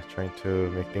are trying to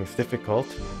make things difficult.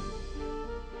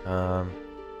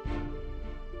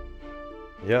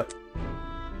 Yep.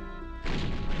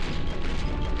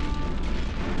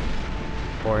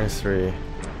 4 and 3.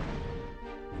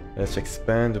 Let's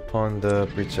expand upon the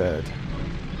bridgehead.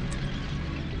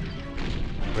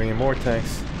 Bringing more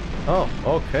tanks. Oh,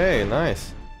 okay,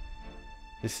 nice.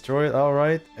 Destroy it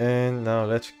outright, and now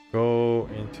let's go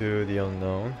into the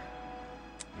unknown.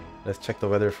 Let's check the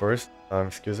weather first.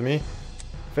 Excuse me.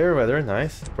 Fair weather,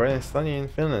 nice. Bright and sunny in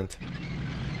Finland.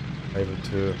 Able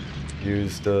to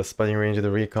use the spotting range of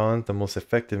the recon the most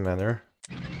effective manner.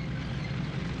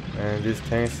 And these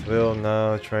tanks will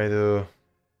now try to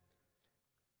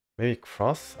maybe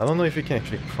cross? I don't know if you can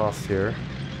actually cross here.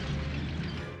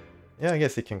 Yeah, I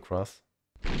guess it can cross.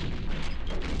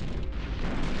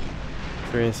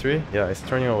 3 and 3? Yeah, it's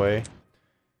turning away.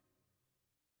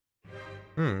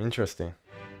 Interesting.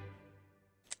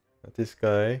 This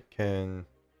guy can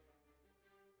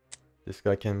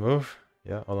move,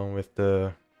 yeah, along with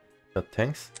the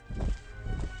tanks.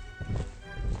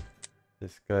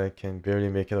 This guy can barely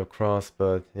make it across,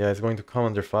 but yeah, it's going to come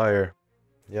under fire.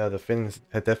 Yeah, the Finns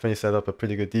had definitely set up a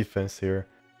pretty good defense here.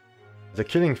 The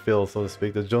killing field, so to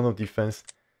speak, the zone of defense.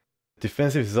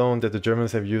 Defensive zone that the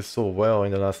Germans have used so well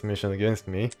in the last mission against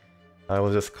me. I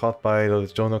was just caught by the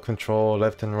zonal control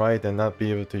left and right and not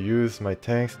be able to use my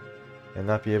tanks and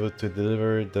not be able to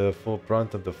deliver the full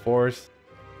brunt of the force.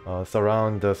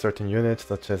 Surround certain units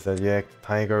such as the Yak,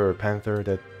 Tiger or Panther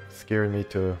that scared me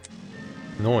to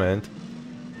no end.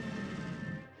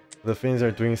 The Finns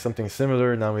are doing something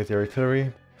similar now with the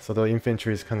artillery, so the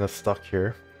infantry is kind of stuck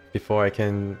here. Before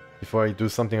I do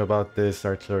something about this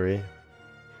artillery.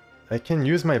 I can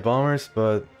use my bombers,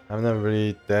 but I'm not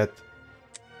really that...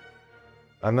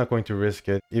 I'm not going to risk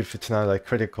it if it's not a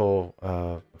critical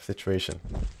situation.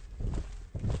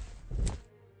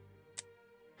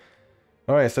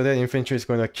 Alright, so that infantry is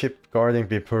going to keep guarding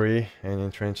Viipuri and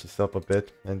entrench itself a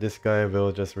bit. And this guy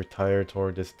will just retire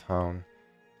toward this town.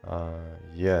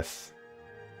 Yes.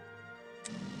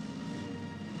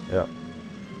 Yeah.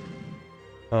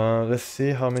 Let's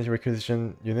see how many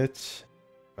requisition units.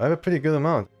 I have a pretty good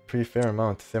amount. Pretty fair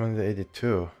amount.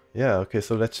 782. Yeah, okay,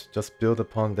 so let's just build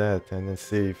upon that and then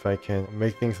see if I can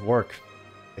make things work.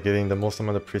 getting the most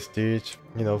amount of prestige,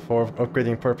 you know, for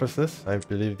upgrading purposes. I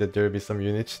believe that there will be some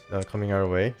units coming our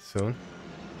way soon.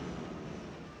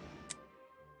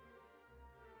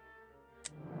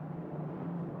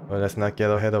 But let's not get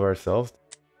ahead of ourselves.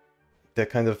 That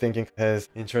kind of thinking has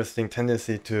interesting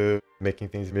tendency to making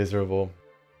things miserable,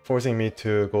 forcing me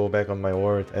to go back on my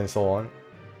word and so on.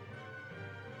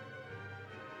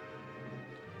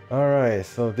 Alright,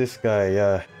 so this guy,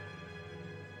 yeah.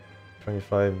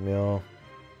 25 mil.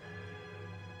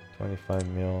 25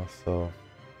 mil, so...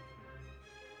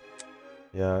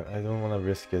 yeah, I don't want to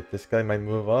risk it. This guy might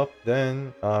move up,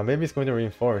 then maybe it's going to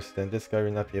reinforce, then this guy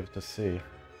will not be able to see.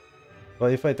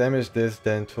 But if I damage this,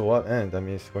 then to what end? I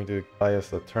mean, it's going to buy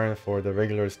us a turn for the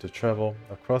regulars to travel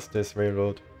across this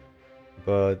railroad.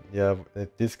 But yeah,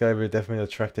 this guy will definitely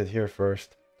attract it here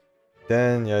first.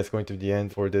 Then yeah, it's going to be the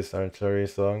end for this artillery,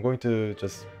 so I'm going to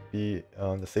just be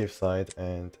on the safe side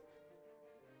and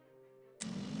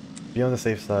be on the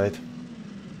safe side.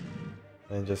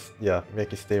 And just, yeah,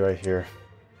 make it stay right here.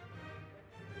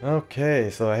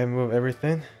 Okay, so I have moved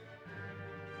everything.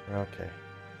 Okay.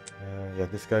 Yeah,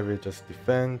 this guy will just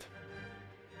defend.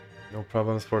 No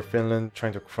problems for Finland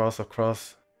trying to cross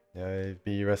across. Yeah,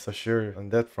 be rest assured on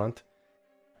that front.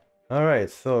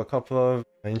 Alright, so a couple of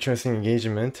interesting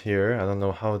engagement here. I don't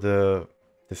know how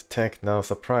this tank, now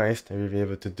surprised, will be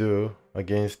able to do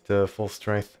against the full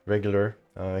strength regular,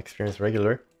 experienced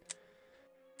regular.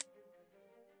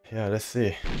 Yeah, let's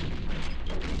see.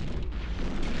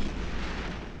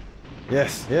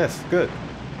 Yes, yes, good.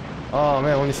 Oh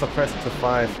man, only suppressed to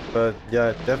 5, but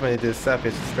yeah, definitely did sap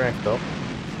its strength though.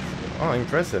 Oh,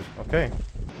 impressive, okay.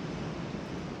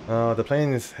 The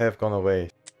planes have gone away.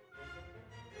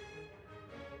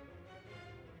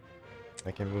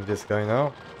 I can move this guy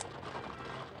now.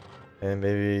 And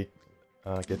maybe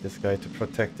get this guy to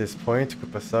protect this point,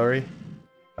 Kupasari.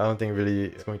 I don't think really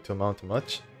it's going to amount to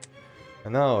much.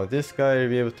 And now this guy will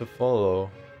be able to follow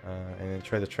and then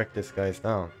try to track this guys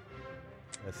down.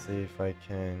 Let's see if I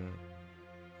can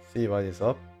see what is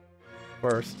up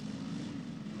first.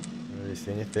 Don't really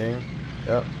see anything.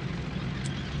 Yep.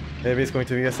 Maybe it's going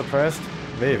to get suppressed.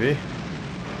 Maybe.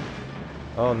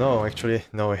 Oh no, actually,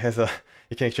 no, it has a...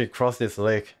 you can actually cross this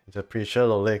lake. It's a pretty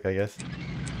shallow lake, I guess.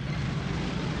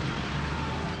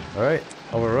 Alright,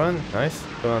 overrun. Nice.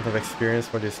 Good amount of experience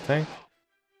for this tank.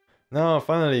 Now,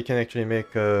 finally, you can actually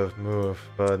make a move,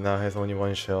 but now it has only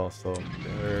one shell, so...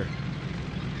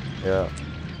 yeah.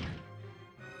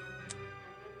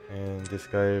 And this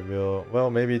guy will... well,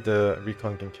 maybe the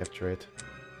recon can capture it.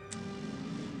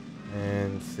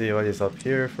 And see what is up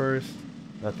here first.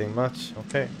 Nothing much.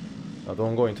 Okay. Now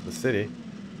don't go into the city.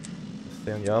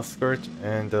 Stay on the outskirts,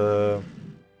 and the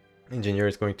engineer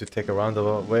is going to take a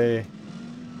roundabout way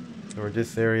toward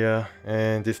this area.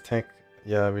 And this tank,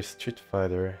 yeah, with street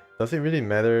fighter. Does it really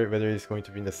matter whether it's going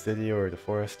to be in the city or the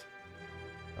forest?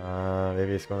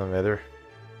 Maybe it's gonna matter.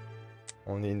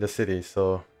 Only in the city,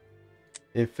 so...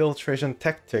 infiltration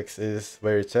tactics is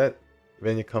where it's at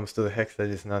when it comes to the hex that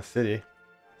is not city.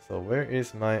 So where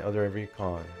is my other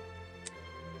recon?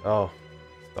 Oh,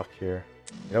 stuck here.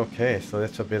 Okay, so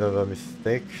that's a bit of a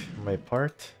mistake on my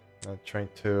part. Not trying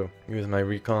to use my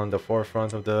recon on the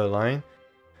forefront of the line.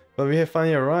 But we have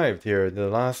finally arrived here, the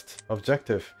last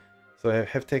objective. So I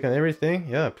have taken everything.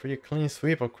 Yeah, pretty clean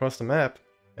sweep across the map.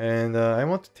 And I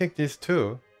want to take these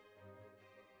too.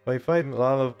 But if I have a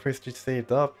lot of prestige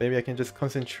saved up, maybe I can just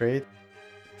concentrate,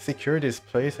 secure this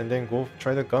place, and then go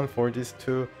try the gun for these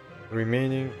 2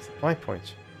 remaining supply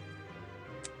points.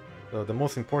 So the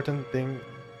most important thing,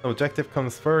 objective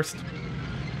comes first.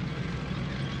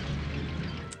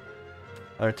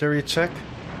 Artillery check.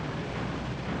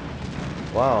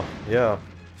 Wow, yeah,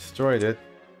 destroyed it.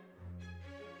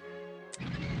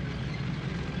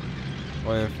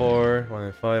 1 and 4, 1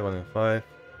 and 5, 1 and 5.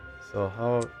 So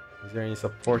how is there any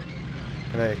support?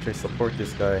 Can I actually support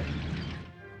this guy?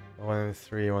 1 and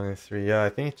 3, 1 and 3. Yeah, I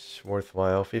think it's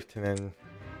worthwhile. 15 and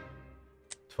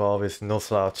 12 is no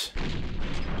slouch.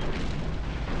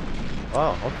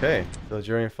 Wow, okay. So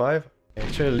during 5,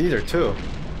 actually leader too.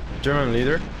 German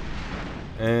leader.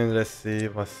 And let's see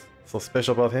what's so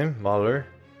special about him. Mahler.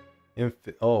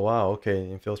 Oh wow, okay.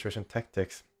 Infiltration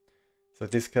tactics. So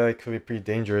this guy could be pretty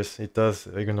dangerous. It does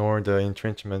ignore the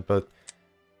entrenchment, but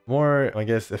more, I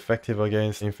guess, effective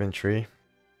against infantry.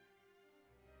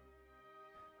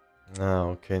 Now,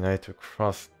 okay, now I have to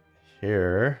cross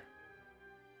here.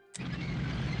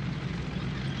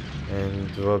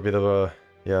 And do a bit of a...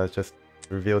 yeah, just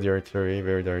reveal the artillery,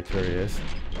 where the artillery is.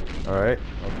 Alright,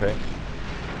 okay.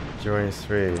 0 and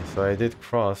 3. So I did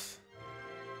cross.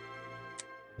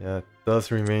 Yeah, it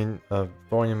does remain a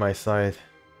thorn in my side.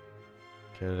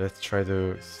 Okay, let's try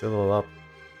to settle up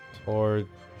toward...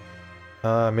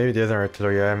 maybe there's an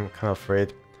artillery, I'm kind of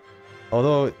afraid.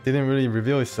 Although it didn't really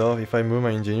reveal itself, if I move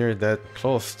my engineer that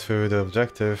close to the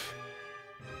objective,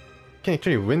 I can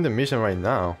actually win the mission right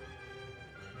now.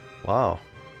 Wow.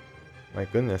 My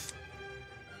goodness.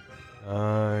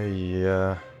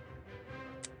 Yeah.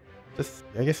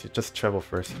 I guess you just travel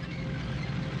first.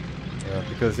 Yeah,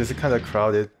 because this is kind of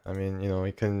crowded. I mean, you know,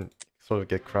 it can sort of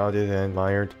get crowded and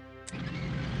mired.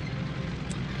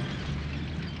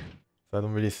 So I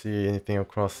don't really see anything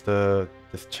across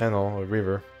this channel or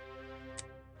river.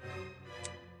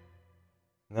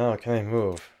 Now, can I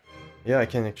move? Yeah, I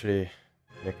can actually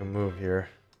make a move here.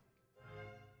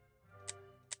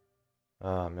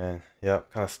 Ah, man. Yeah,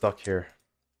 kind of stuck here.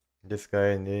 This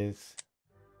guy needs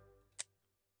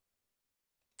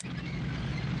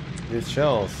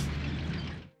shells.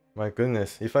 My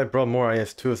goodness, if I brought more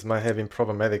IS-2s, it might have been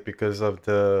problematic because of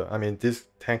the... I mean, this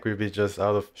tank will be just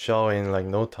out of shell in like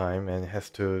no time and has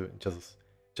to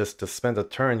just to spend a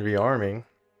turn rearming.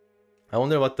 I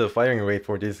wonder what the firing rate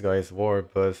for these guys were,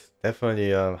 but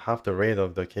definitely half the rate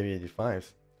of the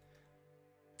KB-85s.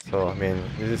 So, I mean,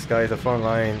 this guy is a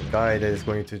frontline guy that is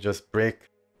going to just break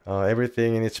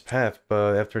everything in its path,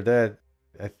 but after that,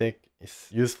 I think its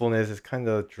usefulness is kind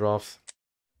of drops.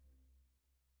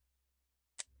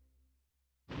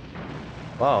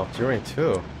 Wow, during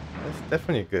 2. That's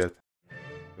definitely good.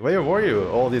 Where were you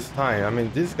all this time? I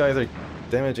mean, these guys are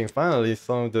damaging finally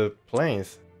some of the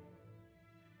planes.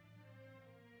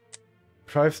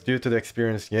 Perhaps due to the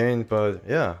experience gained, but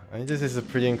yeah, I mean, this is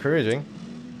pretty encouraging.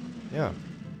 Yeah.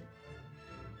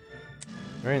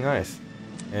 Very nice.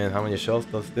 And how many shells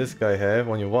does this guy have?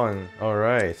 Only 1.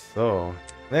 Alright, so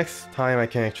next time I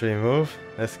can actually move.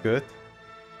 That's good.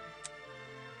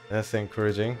 That's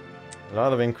encouraging. A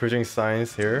lot of encouraging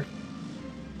signs here.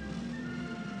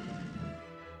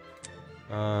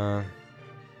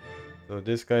 So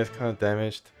this guy is kind of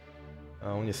damaged.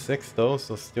 Only 6 though,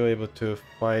 so still able to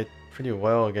fight pretty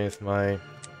well against my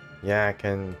Yak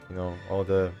and, you know, all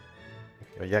the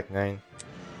Yak 9.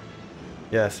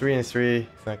 Yeah, 3 and 3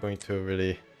 is not going to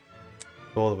really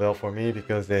bode well for me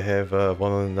because they have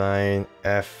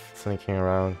 109F slinking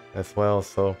around as well,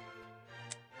 so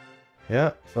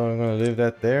yeah, so I'm gonna leave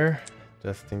that there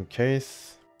just in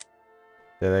case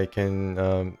that I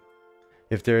can,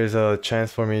 if there is a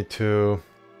chance for me to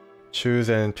choose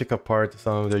and pick apart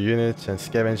some of the units and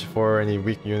scavenge for any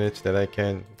weak units that I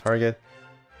can target,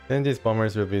 then these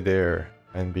bombers will be there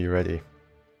and be ready.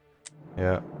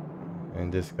 Yeah,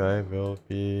 and this guy will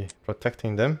be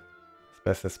protecting them as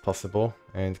best as possible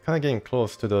and kind of getting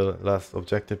close to the last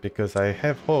objective because I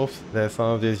have hopes that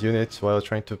some of these units, while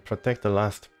trying to protect the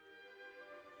last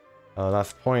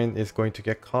point, is going to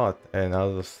get caught and out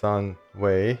of the sun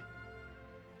way.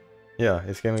 Yeah,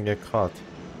 it's gonna get caught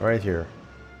right here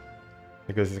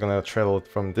because it's gonna travel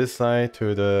from this side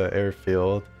to the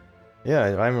airfield. Yeah,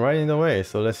 I'm right in the way,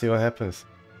 so let's see what happens.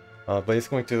 But it's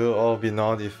going to all be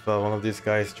naught if one of these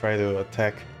guys try to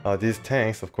attack these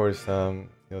tanks. Of course, you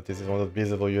know, this is one of the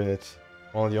visible units,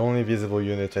 one of the only visible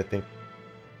units, I think.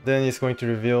 Then it's going to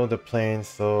reveal the plane,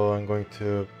 so I'm going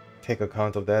to take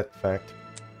account of that fact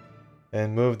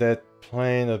and move that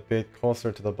plane a bit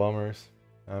closer to the bombers.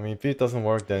 I mean, if it doesn't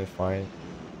work, then fine.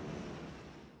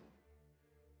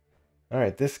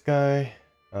 Alright, this guy,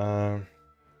 I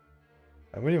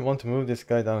really want to move this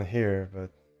guy down here, but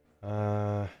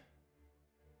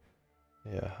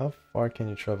yeah, how far can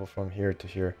you travel from here to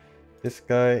here? This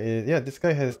guy is, yeah, this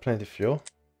guy has plenty of fuel.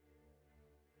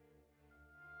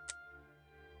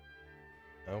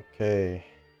 Okay.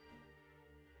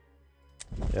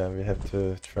 Yeah, we have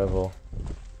to travel.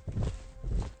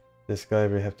 This guy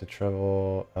we have to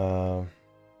travel,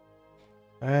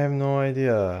 I have no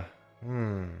idea.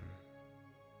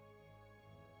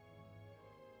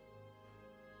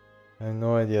 I have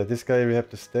no idea. This guy we have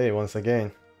to stay once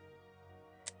again.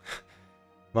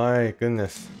 My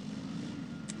goodness.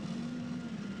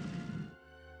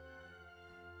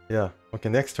 Yeah, okay,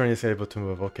 next turn is able to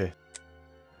move, okay.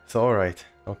 So alright,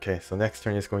 okay, so next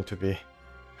turn is going to be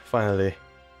finally.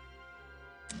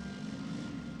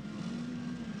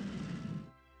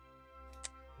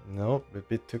 Nope, a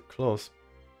bit too close.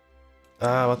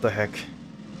 Ah, what the heck.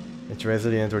 It's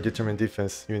resilient or determined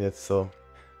defense units, so...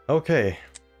 Okay.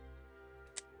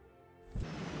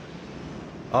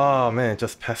 Oh man, it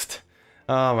just passed.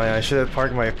 Oh man, I should have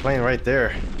parked my plane right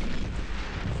there.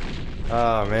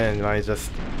 Oh man, I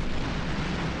just...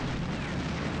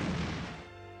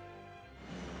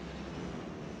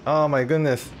 Oh my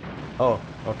goodness. Oh,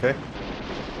 okay.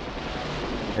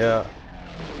 Yeah.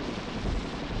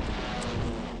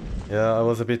 Yeah, I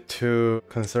was a bit too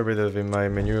conservative in my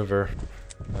maneuver.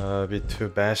 A bit too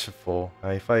bashful.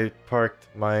 If I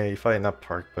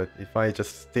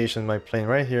just stationed my plane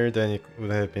right here, then it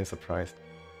would have been surprised.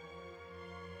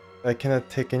 I cannot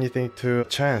take anything to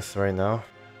chance right now.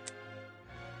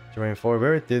 Going forward,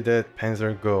 where did that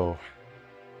Panzer go?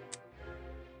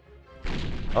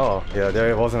 Oh, yeah,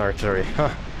 there was an artillery.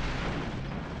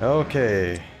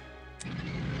 Okay.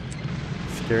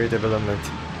 Scary development.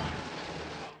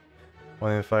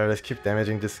 1 in 5, let's keep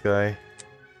damaging this guy.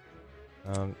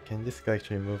 Can this guy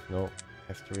actually move? No,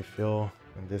 has to refill.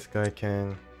 And this guy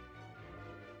can...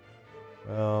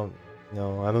 Well,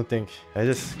 no, I don't think... I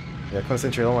just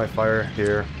concentrate on my fire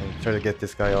here and try to get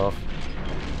this guy off.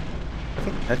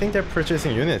 I think they're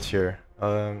purchasing units here.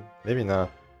 Maybe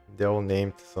not. They're all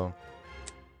named, so...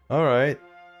 Alright.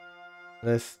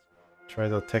 Let's try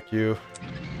to attack you.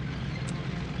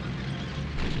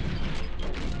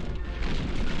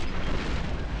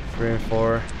 Three and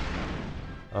 4.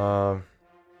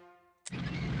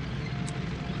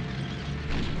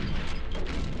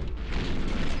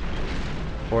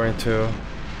 4 and 2.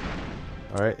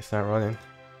 Alright, it's not running.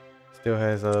 Still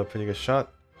has a pretty good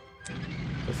shot.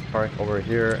 Let's park over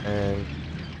here and...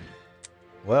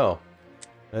 Well,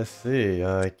 let's see.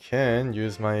 I can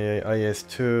use my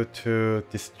IS-2 to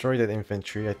destroy that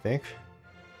infantry, I think.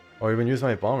 Or even use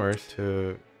my bombers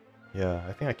to... Yeah,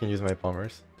 I think I can use my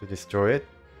bombers to destroy it.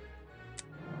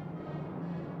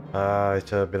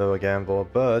 It's a bit of a gamble,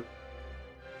 but...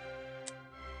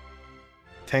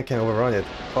 Tank can overrun it,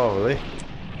 probably.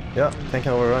 Yeah, tank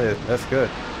can overrun it, that's good.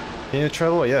 Can you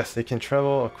travel? Yes, they can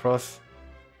travel across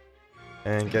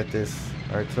and get this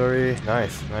artillery.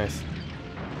 Nice, nice.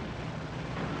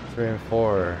 3 and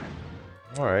 4.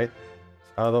 Alright.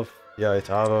 It's out of... Yeah, it's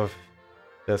out of...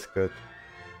 That's good.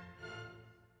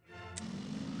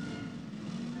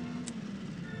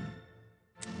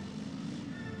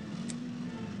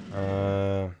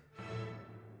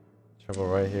 Travel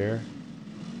right here.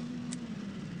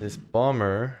 This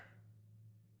bomber...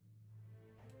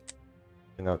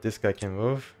 Okay, now this guy can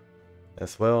move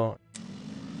as well.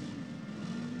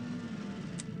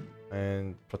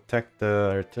 And protect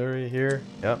the artillery here.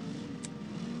 Yep.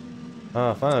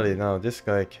 Ah, finally, now this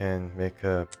guy can make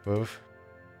a move.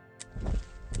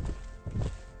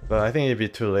 But I think it'd be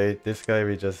too late. This guy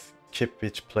will just keep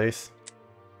each place.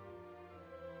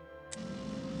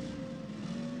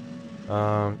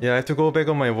 Yeah, I have to go back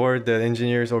on my word that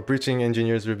engineers or breaching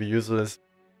engineers will be useless,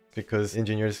 because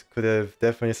engineers could have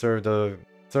definitely served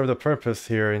the purpose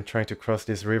here in trying to cross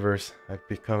these rivers. I've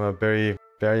become a very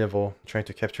variable trying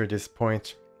to capture this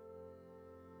point.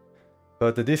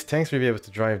 But these tanks will be able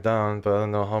to drive down, but I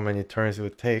don't know how many turns it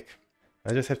would take.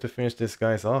 I just have to finish these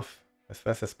guys off as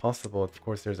fast as possible. Of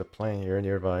course, there's a plane here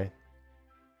nearby.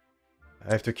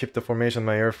 I have to keep the formation of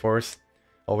my air force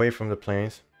away from the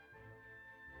planes.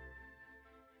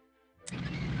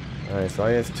 Alright, so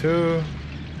IS-2.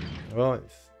 Well,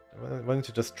 why don't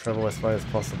you just travel as far as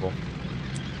possible?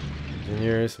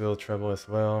 Engineers will travel as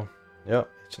well. Yep,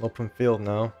 it's an open field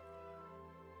now.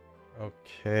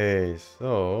 Okay,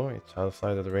 so it's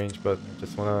outside of the range, but I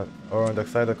just wanna err on the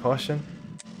side of caution.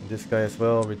 And this guy as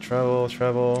well, we travel.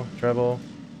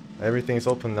 Everything's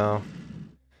open now.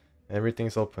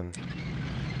 Everything's open.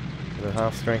 The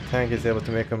half-strength tank is able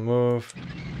to make a move.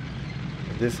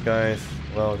 And this guy's,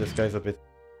 well, this guy's a bit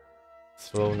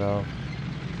slow now.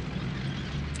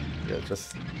 Yeah,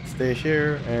 just stay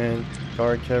here, and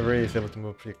guard cavalry is able to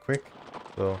move pretty quick.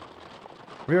 So,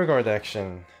 rear guard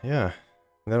action. Yeah,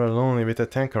 never lonely with a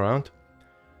tank around.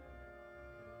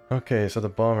 Okay, so the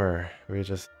bomber, we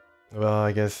just... Well,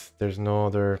 I guess there's no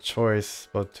other choice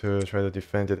but to try to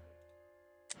defend it.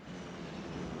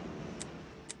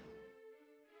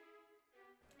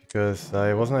 Because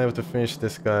I wasn't able to finish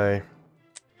this guy.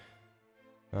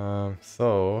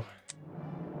 So...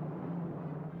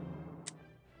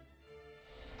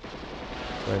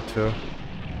 2.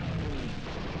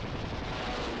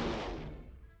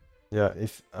 Yeah,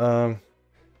 it's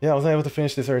yeah, I wasn't able to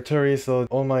finish this artillery, so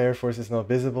all my air force is now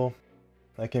visible.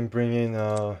 I can bring in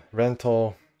a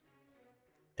rental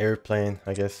airplane,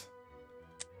 I guess,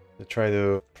 to try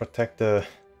to protect the...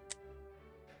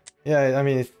 Yeah, I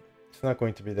mean, it's not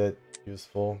going to be that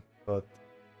useful, but...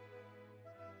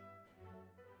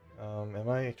 am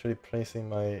I actually placing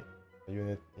my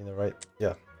unit in the right...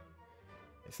 Yeah.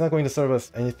 It's not going to serve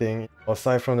us anything,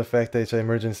 aside from the fact that it's an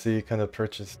emergency kind of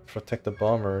purchase to protect the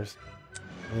bombers.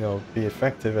 You know, be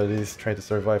effective, at least try to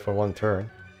survive for 1 turn.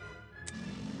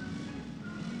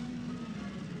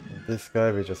 And this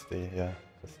guy, we just stay, yeah,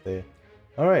 just stay.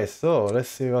 Alright, so let's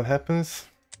see what happens.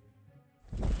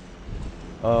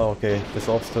 Oh, okay. This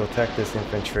helps to attack this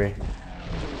infantry.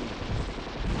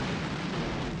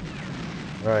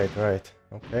 Right, right.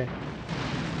 Okay.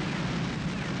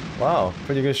 Wow,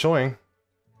 pretty good showing.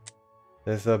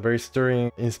 There's a very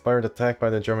stirring, inspired attack by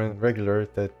the German regular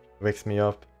that wakes me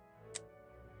up.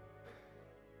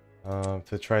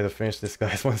 To try to finish these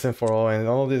guys once and for all, and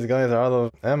all these guys are out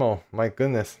of ammo. My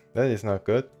goodness, that is not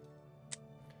good.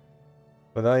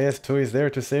 But IS-2 is there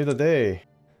to save the day.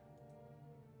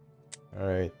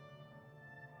 Alright.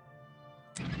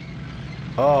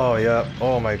 Oh, yeah.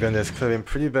 Oh my goodness, could have been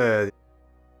pretty bad.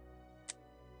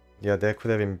 Yeah, that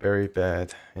could have been very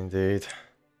bad, indeed.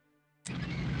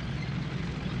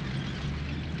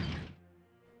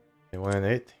 Okay, 1 and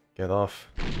 8, get off.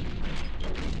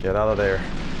 Get out of there.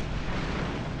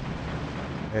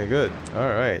 Okay, good.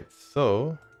 Alright,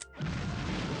 so...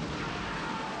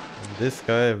 this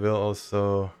guy will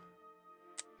also...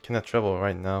 cannot travel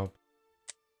right now.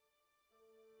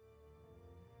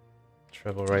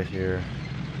 Travel right here.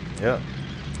 Yep.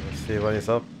 Let's see what is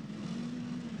up.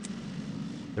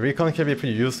 The recon can be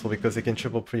pretty useful because it can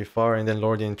travel pretty far and then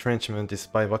lower the entrenchment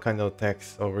despite what kind of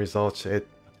attacks or results it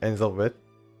ends up with.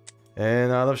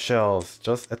 And out of shells,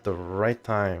 just at the right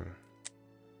time.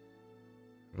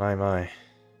 My.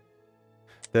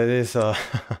 That is okay.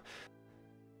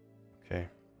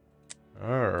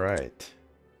 Alright.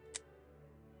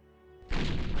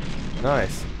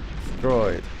 Nice.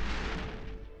 Destroyed.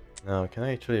 Now, can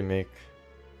I actually make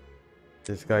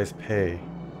these guys pay?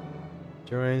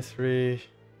 During 3...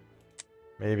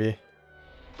 maybe.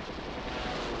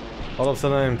 All of a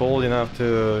sudden I'm bold enough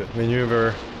to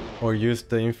maneuver or use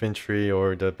the infantry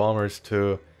or the bombers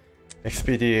to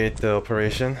expedite the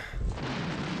operation.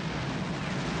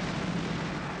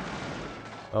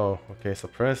 Oh, okay,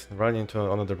 suppressed, run into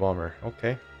another bomber.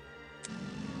 Okay.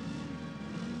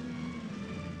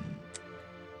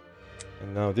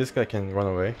 And now this guy can run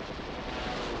away.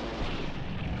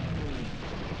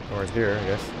 Or here, I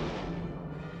guess.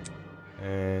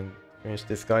 And finish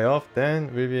this guy off,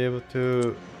 then we'll be able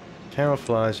to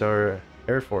camouflage our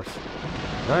air force.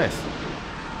 Nice!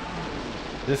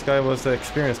 This guy was the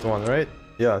experienced one, right?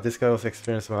 Yeah, this guy was the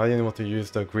experienced one. I didn't want to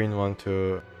use the green one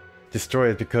to destroy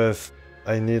it because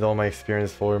I need all my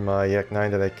experience for my Yak 9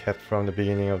 that I kept from the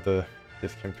beginning of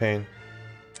this campaign.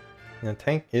 And the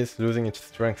tank is losing its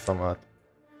strength somewhat.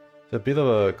 It's a bit of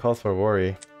a cause for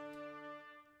worry.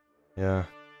 Yeah.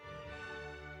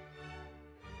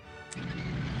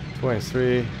 2 and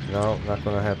 3, no, not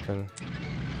gonna happen.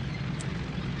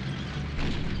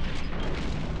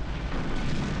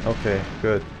 Okay,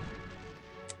 good.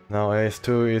 Now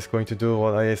IS-2 is going to do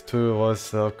what IS-2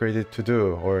 was upgraded to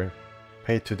do, or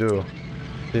paid to do.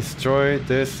 Destroy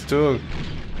this Stug!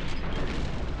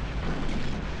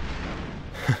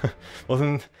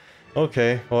 Wasn't...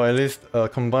 okay, well at least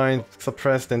combined,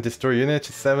 suppressed and destroy unit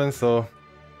is 7, so...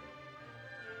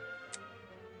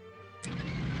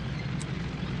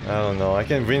 I don't know, I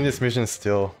can win this mission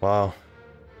still, wow.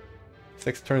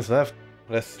 6 turns left,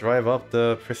 let's drive up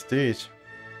the prestige.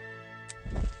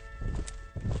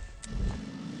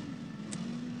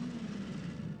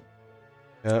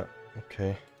 Yeah,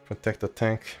 okay, protect the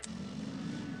tank.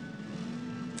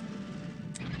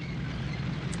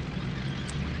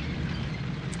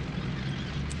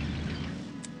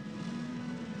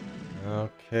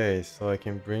 Okay, so I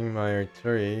can bring my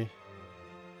artillery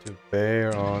to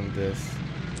bear on this.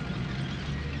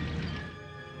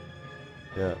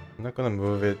 Yeah, I'm not gonna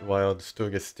move it while the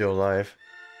Stug is still alive.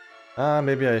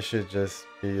 Maybe I should just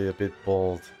be a bit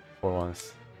bold for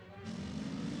once.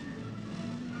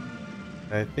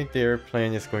 I think the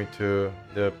airplane is going to...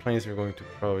 the planes are going to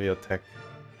probably attack.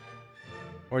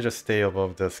 Or just stay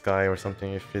above the sky or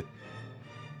something if it...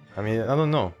 I mean, I don't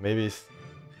know. Maybe it's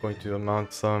going to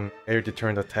mount some air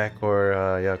deterrent attack or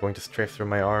yeah, going to strafe through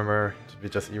my armor to be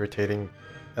just irritating.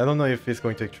 I don't know if it's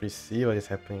going to actually see what is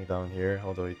happening down here,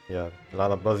 although it, yeah, a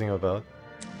lot of buzzing about.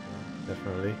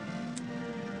 Definitely.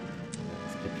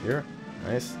 Let's skip here.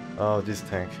 Nice. Oh, this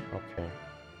tank. Okay.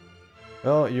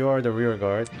 Well, you are the rear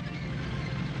guard.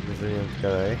 Resilient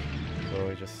guy. So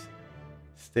we just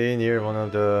stay near one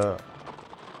of the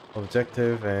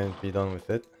objective and be done with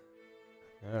it.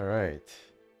 Alright.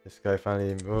 This guy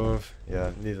finally moved.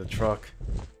 Yeah, needs a truck.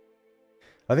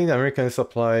 I think the Americans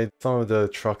supplied some of the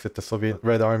trucks that the Soviet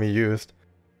Red Army used.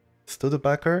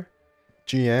 Studebaker?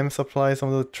 GM supplied some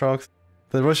of the trucks.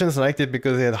 The Russians liked it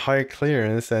because they had high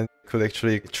clearance and could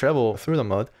actually travel through the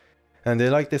mud. And they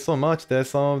liked it so much that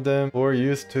some of them were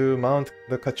used to mount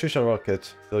the Katyusha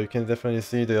rocket. So you can definitely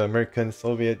see the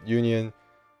American-Soviet Union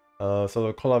sort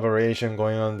of collaboration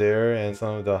going on there, and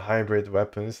some of the hybrid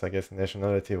weapons, I guess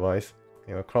nationality-wise,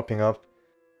 you know, cropping up.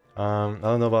 I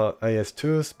don't know about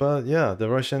IS-2s, but yeah, the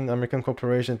Russian-American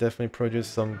cooperation definitely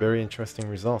produced some very interesting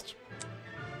results.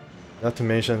 Not to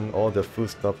mention all the food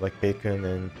stuff like bacon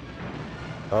and...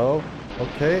 Oh,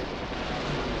 okay.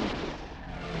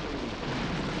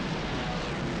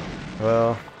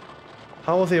 Well,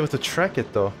 how was he able to track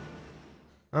it though?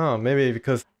 Oh, maybe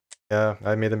because... Yeah,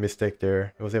 I made a mistake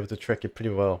there. I was able to track it pretty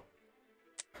well.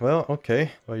 Well,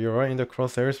 okay. Well, you're right in the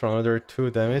crosshairs for another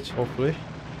 2 damage, hopefully.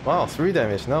 Wow, 3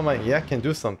 damage. Now my yak can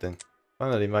do something.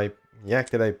 Finally, my yak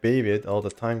that I babied all the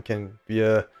time can be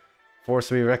a force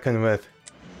to be reckoned with.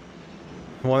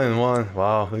 1 and 1.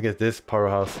 Wow, look at this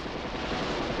powerhouse.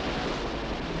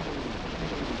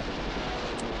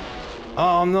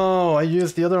 Oh no, I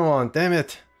used the other one. Damn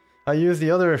it. I used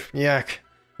the other yak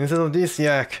instead of this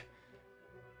yak.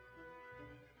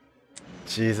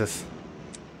 Jesus.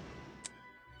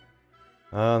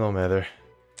 Ah, no matter.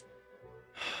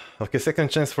 Okay, second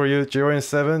chance for you. 0 and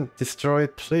 7. Destroy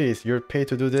it, please. You're paid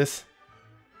to do this.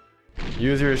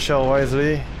 Use your shell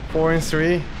wisely. 4 and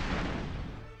 3.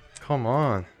 Come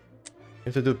on. You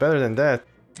have to do better than that.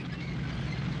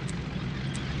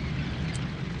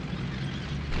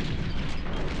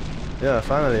 Yeah,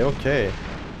 finally, okay.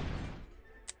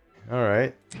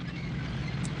 Alright.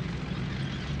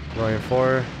 Going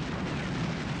 4.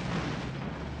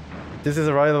 This is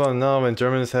the right one now when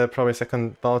Germans have probably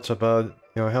second thoughts about,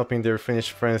 you know, helping their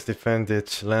Finnish friends defend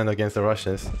its land against the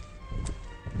Russians.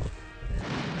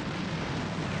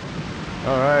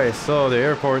 Alright, so the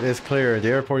airport is clear. The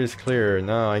airport is clear.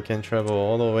 Now I can travel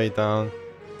all the way down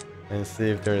and see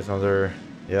if there's another...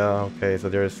 Yeah, okay, so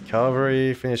there's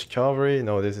cavalry, Finnish cavalry.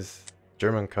 No, this is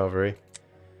German cavalry.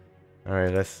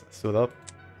 Alright, let's suit up.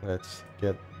 Let's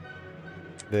get...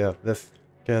 Yeah, let's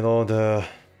get all the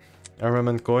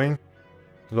armament going.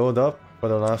 Load up for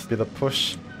the last bit of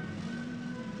push.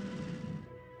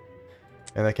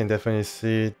 And I can definitely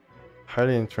see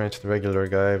highly entrenched regular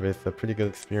guy with a pretty good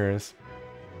experience.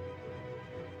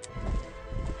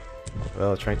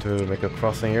 Well, trying to make a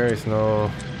crossing here is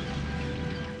no...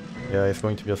 Yeah, it's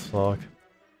going to be a slog.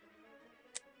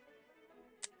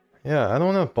 Yeah, I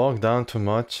don't want to bog down too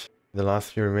much the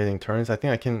last few remaining turns. I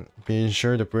think I can be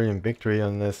ensured a brilliant victory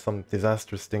unless some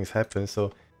disastrous things happen,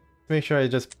 so make sure I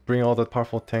just bring all the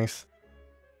powerful tanks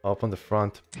up on the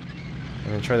front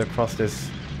and then try to cross this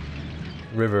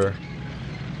river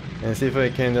and see if I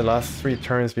can in the last 3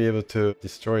 turns be able to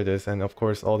destroy this. And of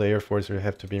course all the air force will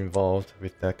have to be involved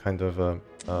with that kind of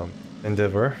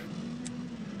endeavor.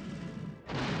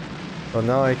 So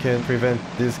now I can prevent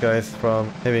these guys from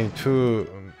having too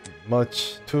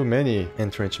many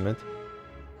entrenchment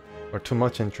or too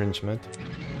much entrenchment.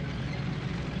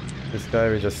 This guy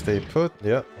will just stay put.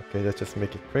 Yeah, okay, let's just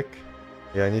make it quick.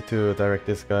 Yeah, I need to direct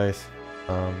these guys.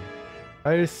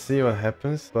 I'll see what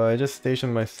happens, but I just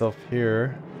station myself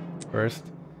here first.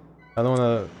 I don't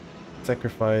want to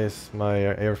sacrifice my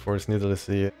air force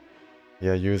needlessly.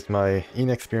 Yeah, used my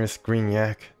inexperienced green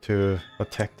yak to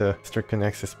attack the stricken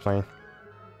axis plane.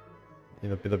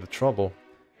 In a bit of trouble.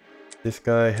 This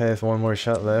guy has 1 more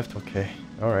shot left. Okay,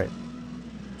 alright.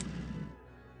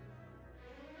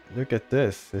 Look at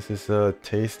this. This is a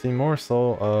tasty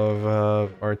morsel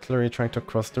of artillery trying to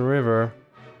cross the river.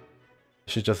 I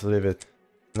should just leave it.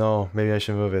 No, maybe I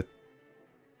should move it.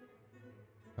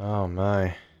 Oh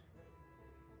my.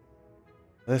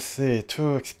 Let's see.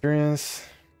 2 experience.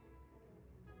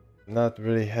 Not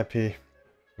really happy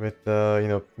with you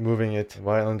know, moving it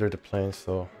while under the plane,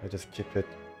 so I just keep it.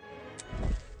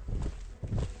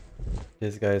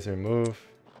 These guys remove.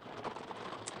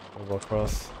 Move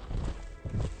across.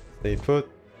 Stay put,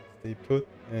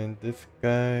 and this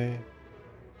guy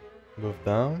move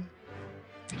down.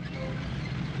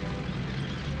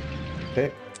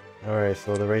 Okay, alright,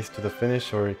 so the race to the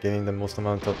finish or getting the most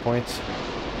amount of points.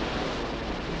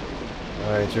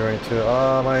 Alright, you're into...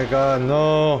 Oh my god,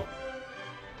 no!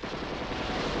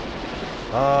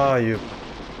 Ah, you...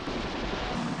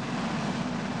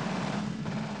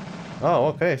 Oh,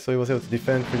 okay, so he was able to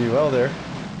defend pretty well there.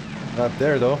 Not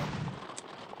there though.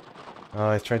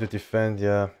 He's trying to defend,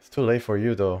 yeah. It's too late for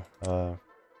you though.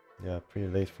 Yeah, pretty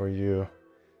late for you.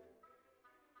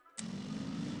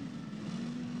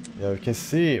 Yeah, we can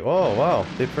see... Oh, wow,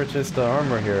 they purchased the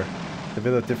armor here. A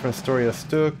bit of a different story. A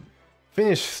Stuk.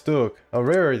 Finnish Stuk, a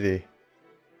rarity.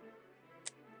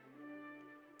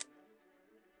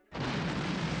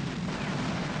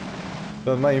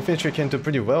 But my infantry can do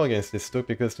pretty well against this Stuk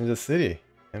because it's in the city.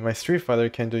 And my Street Fighter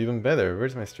can do even better.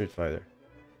 Where's my Street Fighter?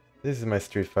 This is my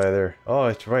Street Fighter. Oh,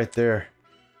 it's right there.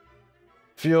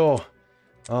 Fuel!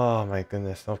 Oh my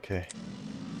goodness, okay.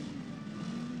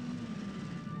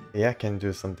 yak can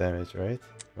do some damage, right?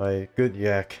 My good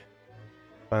yak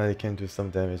finally can do some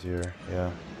damage here.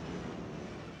 Yeah.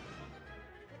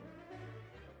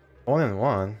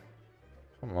 1-1?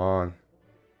 Come on.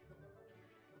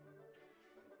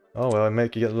 Oh well, I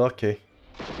might get lucky.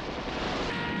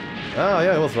 Ah,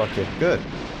 yeah, it was lucky. Good.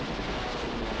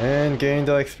 And gain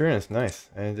the experience. Nice.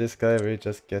 And this guy will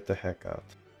just get the heck out.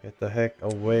 Get the heck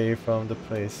away from the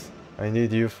place. I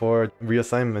need you for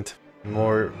reassignment.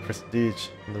 More prestige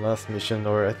in the last mission,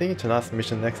 or I think it's the last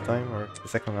mission next time, or the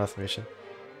second last mission.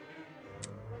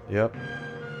 Yep.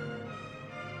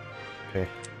 Okay.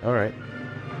 Alright.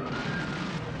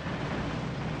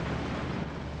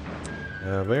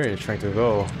 Where are you trying to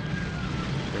go?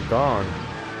 You're gone.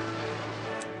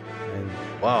 And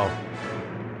wow.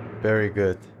 Very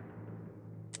good.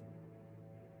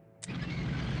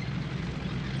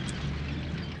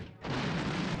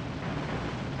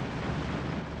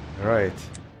 Alright.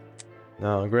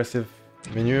 Now aggressive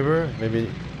maneuver, maybe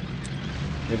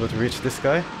able to reach this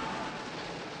guy.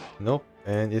 Nope,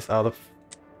 and it's out of...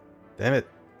 Damn it.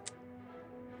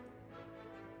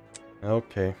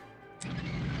 Okay.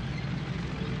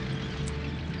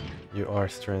 You are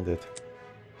stranded.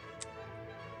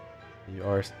 You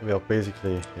are... well,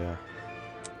 basically, yeah.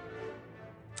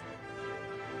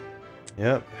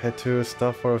 Yep, had to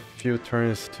stop for a few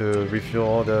turns to refuel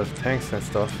all the tanks and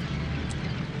stuff.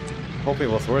 Hope it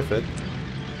was worth it.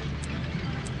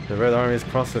 The Red Army is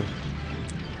crossing.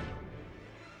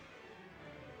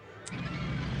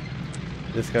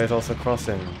 This guy is also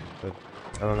crossing, but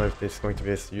I don't know if this is going to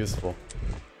be as useful.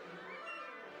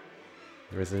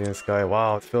 The Resilience guy,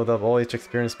 wow, it filled up all each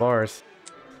experience bars.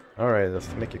 Alright,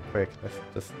 let's make it quick. Let's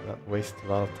just not waste a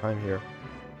lot of time here.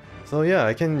 So yeah,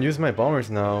 I can use my bombers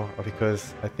now,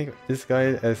 because I think this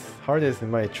guy, as hard as it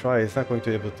might try, is not going to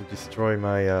be able to destroy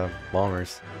my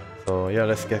bombers. So yeah,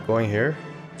 let's get going here.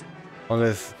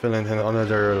 Unless Finland has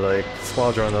another like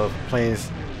squadron of planes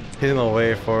hidden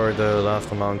away for the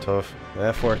last amount of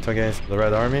effort against the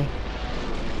Red Army.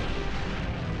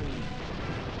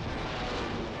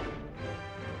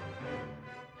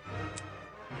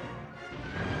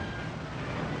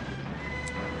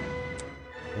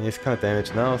 And he's kind of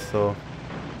damaged now, so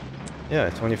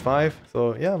yeah, 25.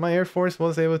 So yeah, my Air Force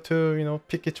was able to, you know,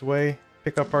 pick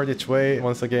apart each way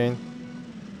once again.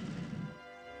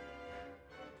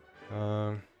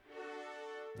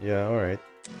 Yeah, alright.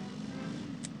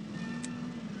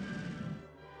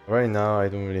 Right now, I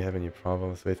don't really have any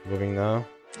problems with moving now.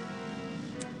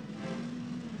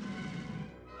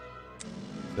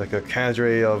 It's like a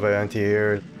cadre of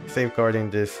anti-air safeguarding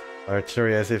this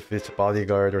artillery as if it's a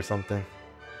bodyguard or something.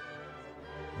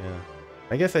 Yeah.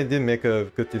 I guess I did make a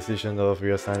good decision of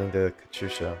reassigning the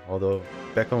Katyusha, although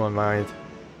back on my mind...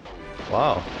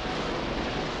 Wow!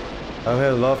 I would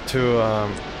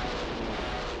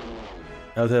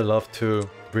have loved to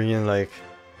bring in like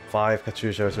 5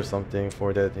 Katyushas or something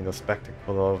for that, you know,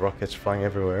 spectacle of rockets flying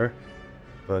everywhere.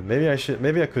 But maybe I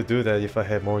could do that if I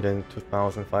had more than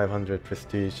 2,500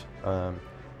 prestige.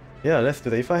 Yeah, let's do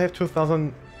that. If I have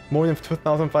more than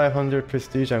 2,500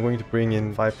 prestige, I'm going to bring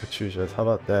in 5 Katyushas. How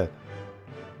about that?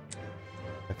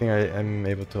 I think I am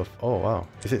able to... Oh wow.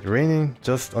 Is it raining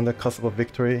just on the cusp of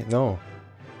victory? No.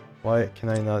 Why can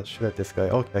I not shoot at this guy?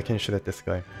 Oh, I can shoot at this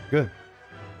guy. Good.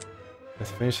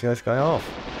 Let's finish this guy off.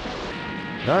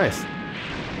 Nice!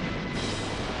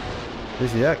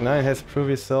 This Yak 9 has proved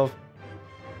itself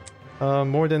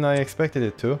more than I expected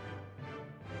it to.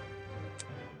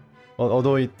 Well,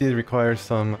 although it did require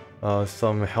some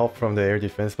help from the air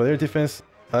defense, but air defense,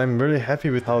 I'm really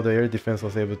happy with how the air defense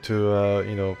was able to,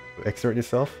 you know, exert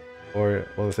itself, or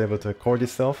was able to accord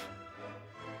itself.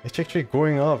 It's actually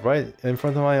going up right in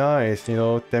front of my eyes, you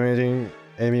know, damaging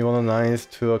enemy 109s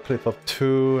to a clip of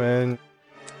 2 and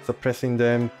suppressing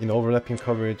them in overlapping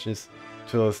coverages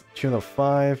to a tune of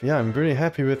 5. Yeah, I'm really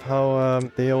happy with how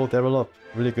they all develop.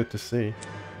 Really good to see.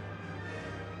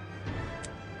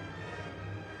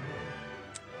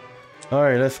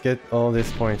 Alright, let's get all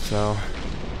these points now.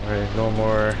 Alright, no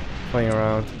more playing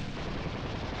around.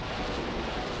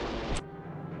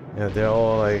 Yeah, they're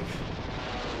all like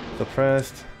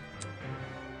suppressed.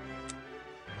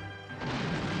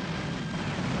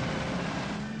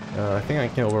 I think I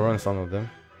can overrun some of them.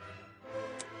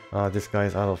 This guy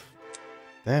is out of...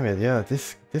 Damn it, yeah,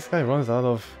 this guy runs out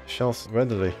of shells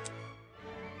readily.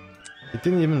 It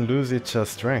didn't even lose its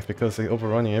strength because it's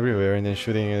overrunning everywhere and then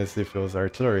shooting as if it was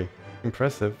artillery.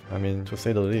 Impressive, I mean, to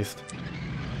say the least.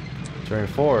 Turn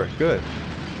 4, good.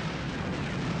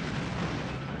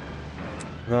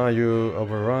 Now you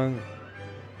overrun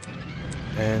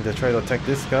and try to attack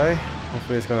this guy.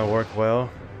 Hopefully it's gonna work well.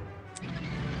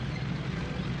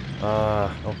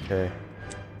 Ah, okay.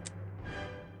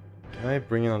 Can I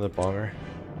bring in another bomber?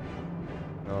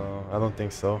 No, I don't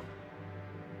think so.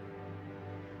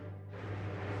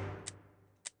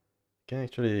 Can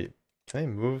I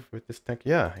move with this tank?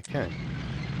 Yeah, I can.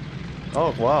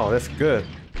 Oh wow, that's good.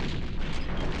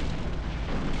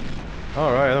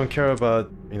 Alright, I don't care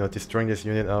about, you know, destroying this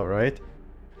unit outright.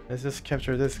 Let's just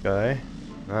capture this guy.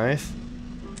 Nice.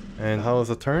 And how's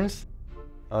the turns?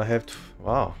 I have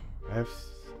wow, I have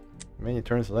many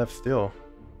turns left still.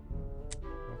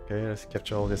 Okay, let's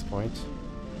capture all these points.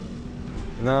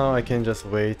 Now I can just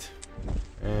wait.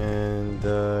 And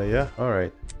yeah,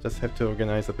 alright. Just have to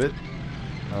organize a bit.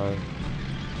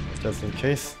 Just in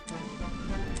case.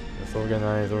 Let's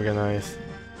organize.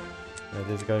 Yeah,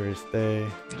 this guy will stay.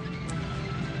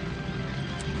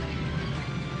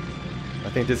 I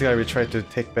think this guy will try to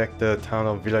take back the town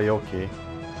of Vilajoki.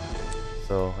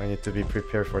 So I need to be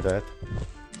prepared for that.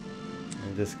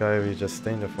 And this guy will just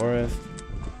stay in the forest.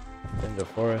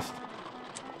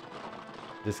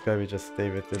 This guy will just stay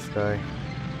with this guy.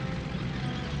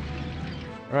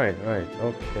 Right,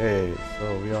 okay.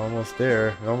 So we are almost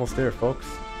there. We're almost there, folks.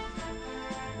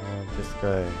 This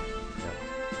guy.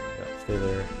 Yeah, stay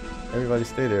there. Everybody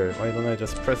stay there. Why don't I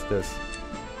just press this?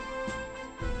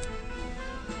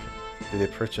 Did they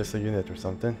purchase a unit or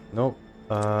something? Nope.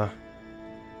 Okay,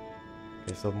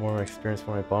 so more experience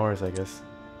for my bombers, I guess.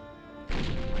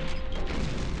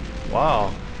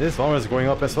 Wow, this bomber is going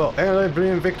up as well. And I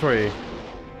bring in victory.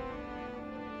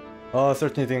 Oh,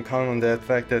 certainly didn't count on that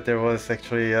fact that there was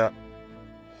actually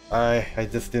I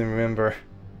just didn't remember.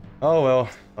 Oh well,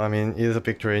 I mean, it is a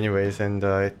victory anyways, and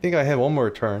I think I have one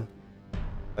more turn.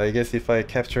 I guess if I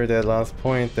capture that last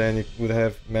point, then it would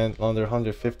have meant under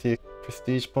 150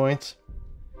 prestige points.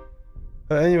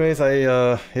 But anyways,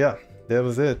 yeah, that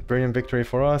was it. Brilliant victory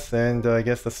for us, and I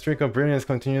guess the streak of brilliance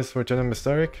continues for General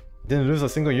Masaryk. Didn't lose a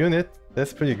single unit.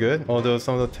 That's pretty good, although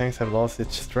some of the tanks have lost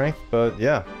its strength. But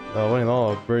yeah, all in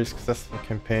all, a very successful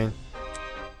campaign.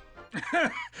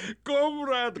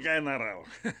 Comrade General,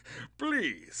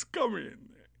 please come in.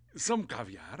 Some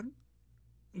caviar?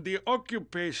 The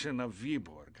occupation of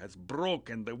Viborg has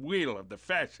broken the will of the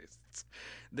fascists.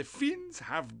 The Finns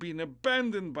have been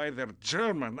abandoned by their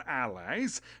German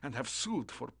allies and have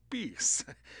sued for peace.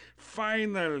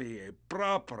 Finally, a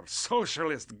proper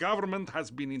socialist government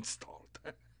has been installed.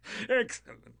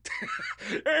 Excellent.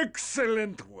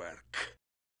 Excellent work.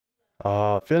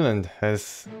 Finland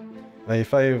has...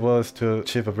 if I was to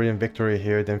achieve a brilliant victory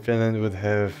here, then Finland would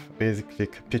have basically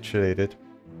capitulated.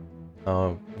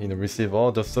 You know, receive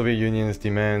all the Soviet Union's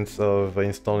demands of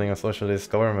installing a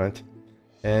socialist government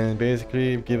and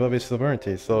basically give up its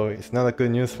sovereignty. So it's not a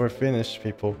good news for Finnish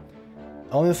people.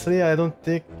 Honestly, I don't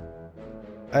think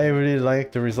I really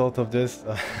like the result of this.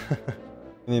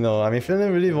 You know, I mean,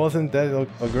 Finland really wasn't that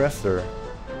aggressor.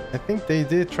 I think they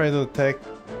did try to attack,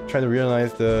 try to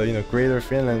realize the, you know, greater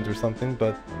Finland or something,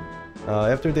 but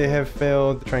after they have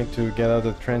failed trying to get out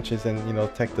of the trenches and, you know,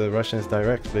 attack the Russians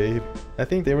directly, I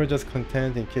think they were just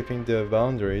content in keeping the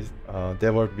boundaries. They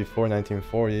were before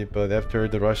 1940, but after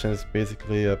the Russians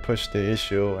basically pushed the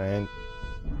issue and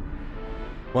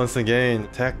once again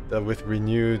attacked with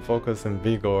renewed focus and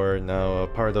vigor, now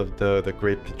part of the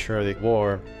Great Patriotic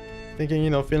War. Thinking, you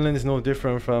know, Finland is no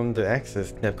different from the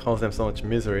Axis that caused them so much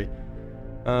misery.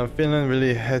 Finland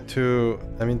really had to,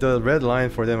 I mean, the red line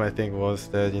for them, I think, was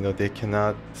that, you know, they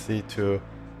cannot see to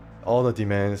all the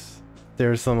demands.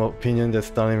 There's some opinion that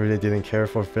Stalin really didn't care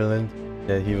for Finland,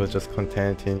 that he was just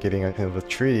content in getting a kind of a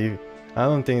treaty. I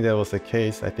don't think that was the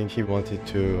case. I think he wanted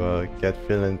to get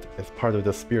Finland as part of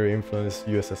the sphere-influenced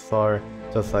USSR,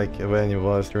 just like when it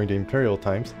was during the imperial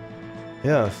times.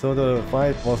 Yeah, so the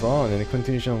fight was on in the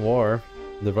continuation war.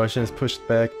 The Russians pushed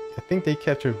back. I think they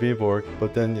captured Viborg,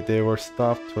 but then they were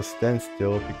stopped to a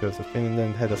standstill because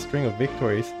Finland had a string of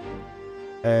victories.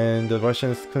 And the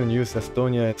Russians couldn't use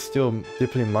Estonia. It's still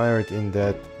deeply mired in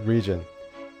that region.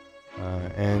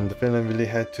 And Finland really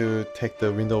had to take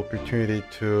the window of opportunity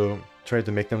to try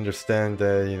to make them understand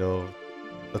that, you know,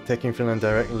 attacking Finland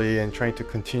directly and trying to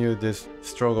continue this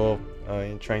struggle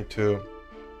in trying to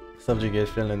subjugate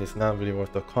Finland is not really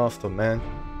worth the cost of men.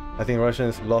 I think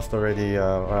Russians lost already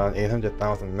around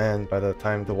 800,000 men by the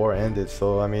time the war ended,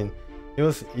 so I mean, it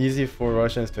was easy for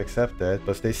Russians to accept that,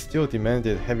 but they still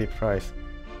demanded heavy price.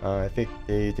 I think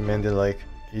they demanded like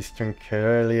Eastern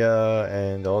Karelia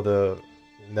and all the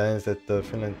lands that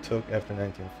Finland took after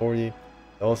 1940.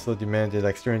 They also demanded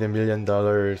like $300 million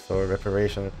or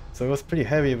reparation. So it was pretty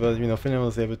heavy, but you know, Finland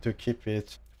was able to keep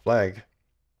its flag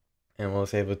and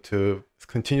was able to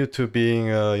continue to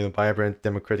being a, you know, vibrant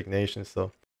democratic nation.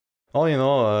 So All in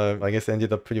all, I guess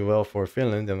ended up pretty well for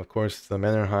Finland, and of course the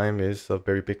Mannerheim is a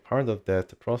very big part of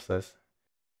that process.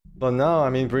 But now, I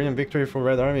mean, brilliant victory for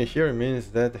Red Army here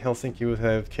means that Helsinki would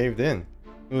have caved in.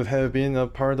 It would have been a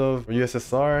part of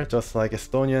USSR, just like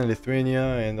Estonia and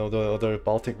Lithuania and all the other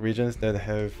Baltic regions that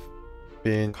have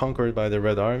been conquered by the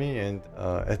Red Army, and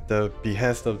at the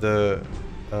behest of the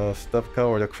Stavka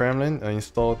or the Kremlin,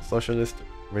 installed socialist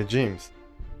regimes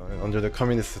under the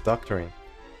communist doctrine.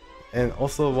 And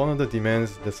also one of the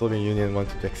demands the Soviet Union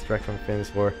wanted to extract from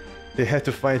Finns were they had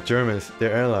to fight Germans,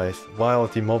 their allies, while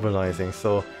demobilizing.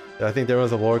 So I think there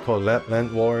was a war called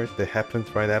Lapland War that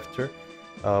happened right after,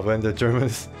 when the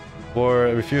Germans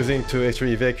were refusing to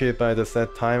actually evacuate by the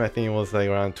set time. I think it was like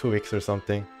around 2 weeks or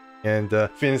something. And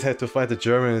Finns had to fight the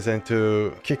Germans and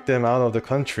to kick them out of the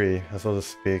country, so to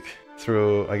speak,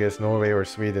 through, I guess, Norway or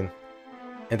Sweden.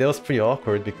 And that was pretty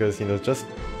awkward because, you know, just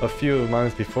a few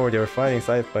months before they were fighting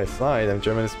side by side, and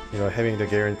Germans, you know, having the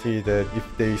guarantee that if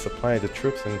they supply the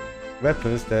troops and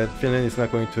weapons, that Finland is not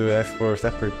going to ask for a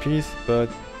separate peace. But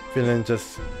Finland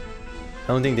just, I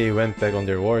don't think they went back on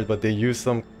their word, but they used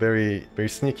some very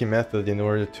sneaky method in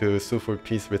order to sue for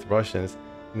peace with Russians,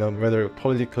 you know, rather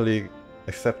politically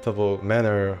acceptable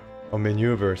manner of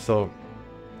maneuver. So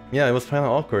yeah, it was kind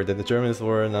of awkward that the Germans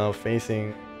were now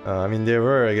facing, I mean, they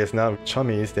were, I guess, now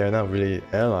chummies. They're not really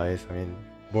allies. I mean,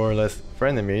 more or less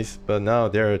frenemies, but now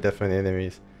they're definitely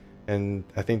enemies. And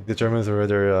I think the Germans were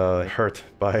rather hurt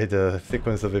by the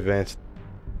sequence of events.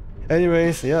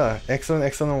 Anyways, yeah,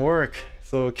 excellent work.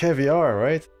 So caviar,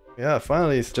 right? Yeah,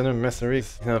 finally it's General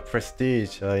Masaryk's, you know,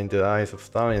 prestige in the eyes of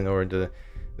Stalin, or the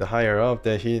higher up,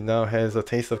 that he now has a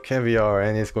taste of caviar,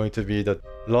 and it's going to be the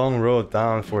long road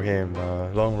down for him,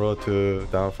 long road to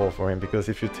downfall for him. Because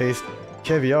if you taste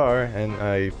caviar, and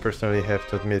I personally have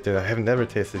to admit that I have never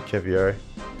tasted caviar,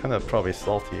 kind of probably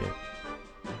salty.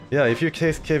 Yeah, if you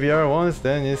taste caviar once,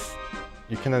 then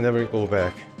you cannot never go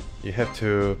back. You have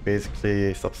to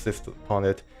basically subsist upon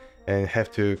it and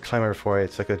have to clamor for it.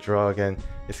 It's like a drug, and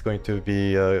it's going to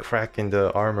be a crack in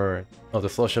the armor of the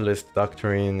socialist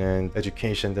doctrine and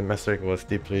education that Masaryk was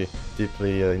deeply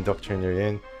indoctrinated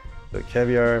in. The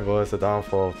caviar was the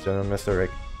downfall of General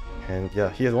Masaryk. And yeah,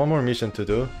 he has one more mission to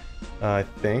do, I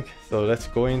think. So let's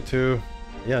go into,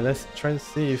 yeah, let's try to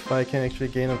see if I can actually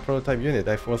gain a prototype unit.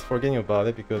 I was forgetting about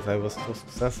it because I was so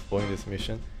successful in this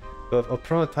mission. But a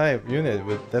prototype unit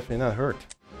would definitely not hurt.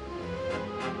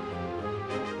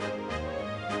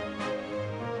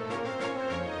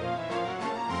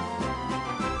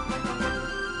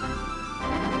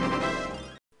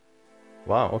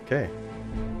 Wow, okay.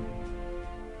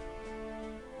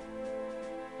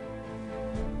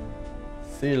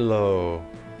 Silo.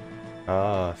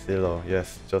 Ah, Silo,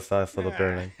 yes, just south of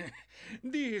Berlin.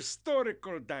 The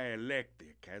historical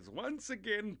dialectic has once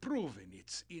again proven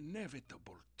its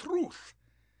inevitable truth.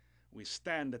 We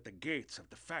stand at the gates of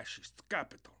the fascist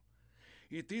capital.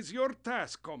 It is your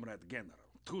task, Comrade General,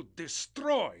 to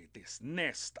destroy this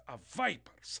nest of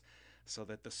vipers, so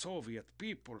that the Soviet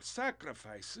people's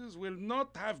sacrifices will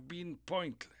not have been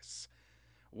pointless.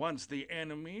 Once the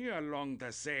enemy along the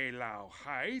Zeylau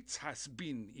Heights has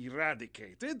been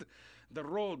eradicated, the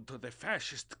road to the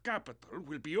fascist capital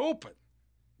will be open.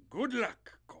 Good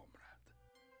luck, comrade.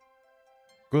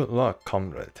 Good luck,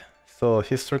 comrade. So,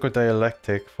 historical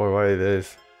dialectic, for what it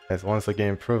is, has once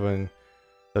again proven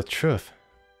the truth.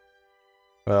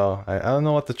 Well, I don't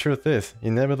know what the truth is.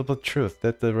 Inevitable truth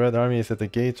that the Red Army is at the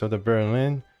gates of the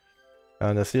Berlin.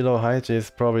 And the Silo Heights is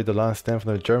probably the last stand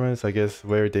for the Germans, I guess,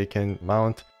 where they can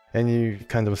mount any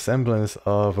kind of semblance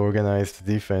of organized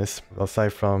defense,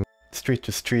 aside from street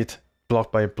to street,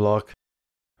 block by block.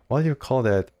 What do you call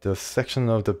that? The section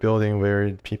of the building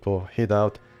where people hid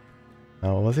out.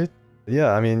 Was it?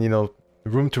 Yeah, I mean, you know,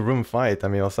 room to room fight. I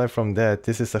mean, aside from that,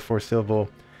 this is a foreseeable,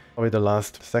 probably the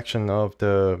last section of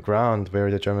the ground where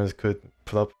the Germans could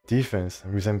put up defense,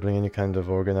 resembling any kind of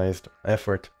organized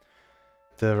effort.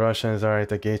 The Russians are at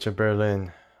the gates of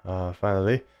Berlin,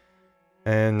 finally.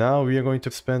 And now we are going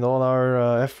to spend all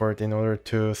our effort in order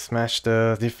to smash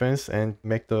the defense and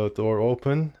make the door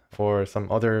open for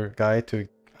some other guy to,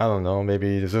 I don't know,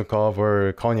 maybe Zhukov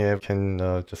or Konev can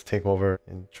just take over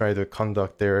and try to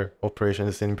conduct their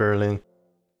operations in Berlin.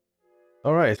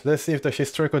 Alright, let's see if the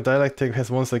historical dialectic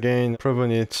has once again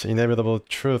proven its inevitable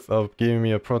truth of giving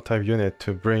me a prototype unit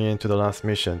to bring into the last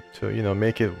mission, to, you know,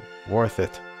 make it worth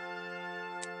it.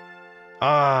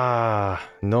 Ah,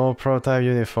 no prototype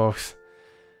unit, folks.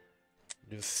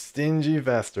 You stingy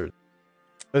bastard.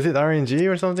 Was it RNG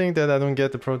or something that I don't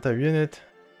get the prototype unit?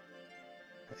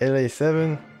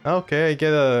 LA7. Okay, I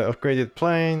get a upgraded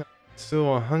plane.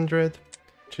 Su-100.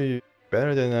 Actually,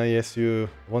 better than ISU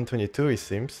 122, it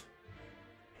seems,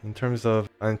 in terms of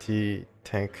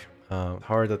anti-tank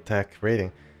hard attack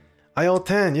rating.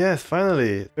 IL-10, yes,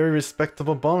 finally! Very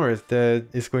respectable bombers that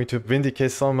is going to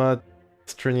vindicate somewhat,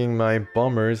 stringing my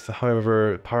bombers,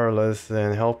 however powerless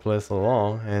and helpless,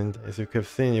 along. And as you have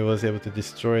seen, he was able to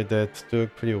destroy that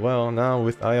Stug pretty well. Now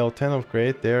with IL-10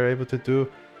 upgrade, they are able to do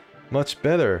much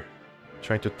better.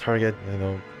 Trying to target, you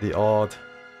know, the odd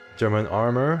German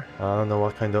armor. I don't know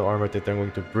what kind of armor that they're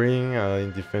going to bring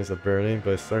in defense of Berlin,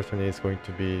 but certainly it's going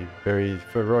to be very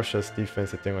ferocious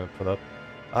defense that they're going to put up.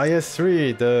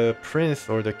 IS-3, the prince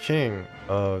or the king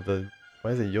of the,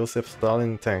 what is it, Joseph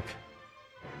Stalin tank.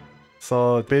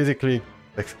 So basically,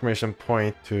 exclamation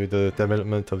point to the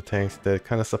development of tanks that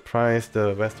kind of surprised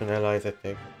the Western allies, I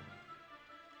think.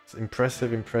 It's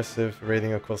impressive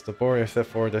rating across the board, except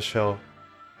for the shell.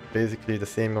 Basically the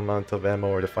same amount of ammo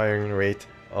or the firing rate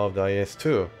of the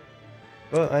IS-2.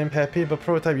 But I'm happy, but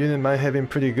prototype unit might have been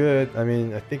pretty good. I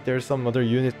mean, I think there's some other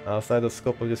unit outside the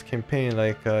scope of this campaign,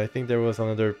 like I think there was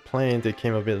another plane that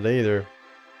came a bit later.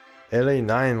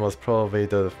 LA-9 was probably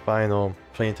the final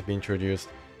plane to be introduced,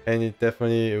 and it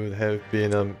definitely would have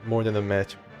been more than a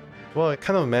match. Well,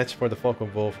 kind of a match for the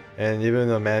Focke-Wulf, and even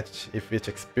a match if it's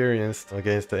experienced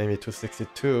against the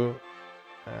Me-262.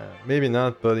 Maybe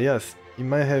not, but yes, it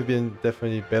might have been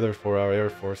definitely better for our Air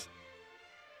Force.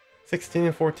 16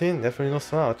 and 14, definitely no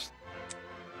slouch.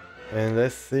 And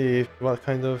let's see what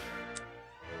kind of...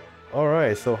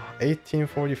 Alright, so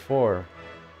 1844.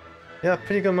 Yeah,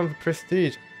 pretty good amount of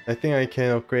prestige. I think I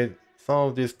can upgrade some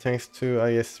of these tanks to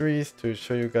IS-3s to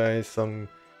show you guys some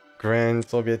grand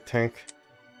Soviet tank.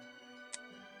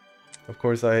 Of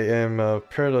course, I am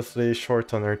perilously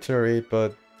short on artillery,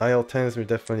 but IL-10s will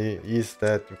definitely ease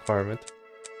that requirement.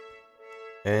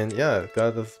 And yeah,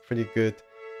 got us pretty good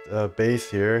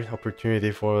base here,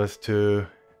 opportunity for us to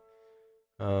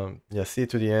see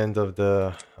to the end of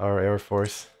our Air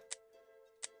Force.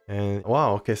 And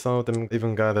wow, okay, some of them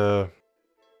even got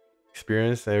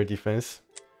experience air defense.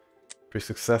 Pretty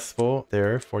successful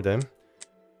there for them.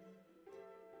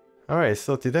 Alright,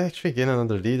 so did I actually get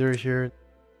another leader here?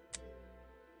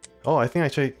 Oh, I think I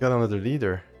actually got another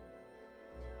leader.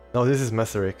 No, this is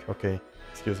Masaryk. Okay,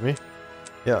 excuse me.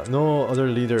 Yeah, no other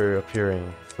leader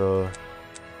appearing, so...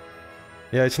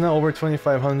 Yeah, it's not over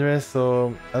 2500,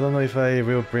 so I don't know if I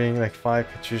will bring like 5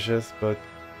 Katyushas, but...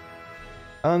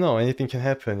 I don't know, anything can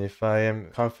happen. If I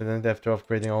am confident after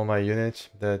upgrading all my units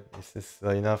that this is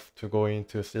enough to go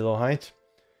into Silo Heights,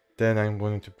 then I'm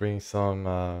going to bring some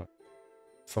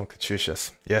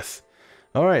Katyushas. Yes.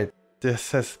 Alright,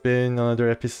 this has been another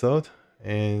episode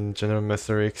in General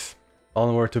Masaryk's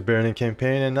Onward to Berlin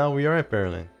campaign, and now we are at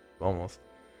Berlin. Almost.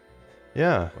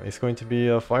 Yeah, it's going to be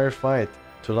a firefight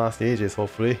to last ages,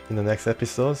 hopefully, in the next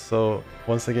episode. So,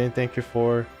 once again, thank you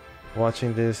for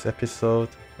watching this episode,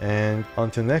 and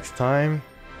until next time,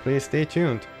 please stay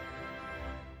tuned.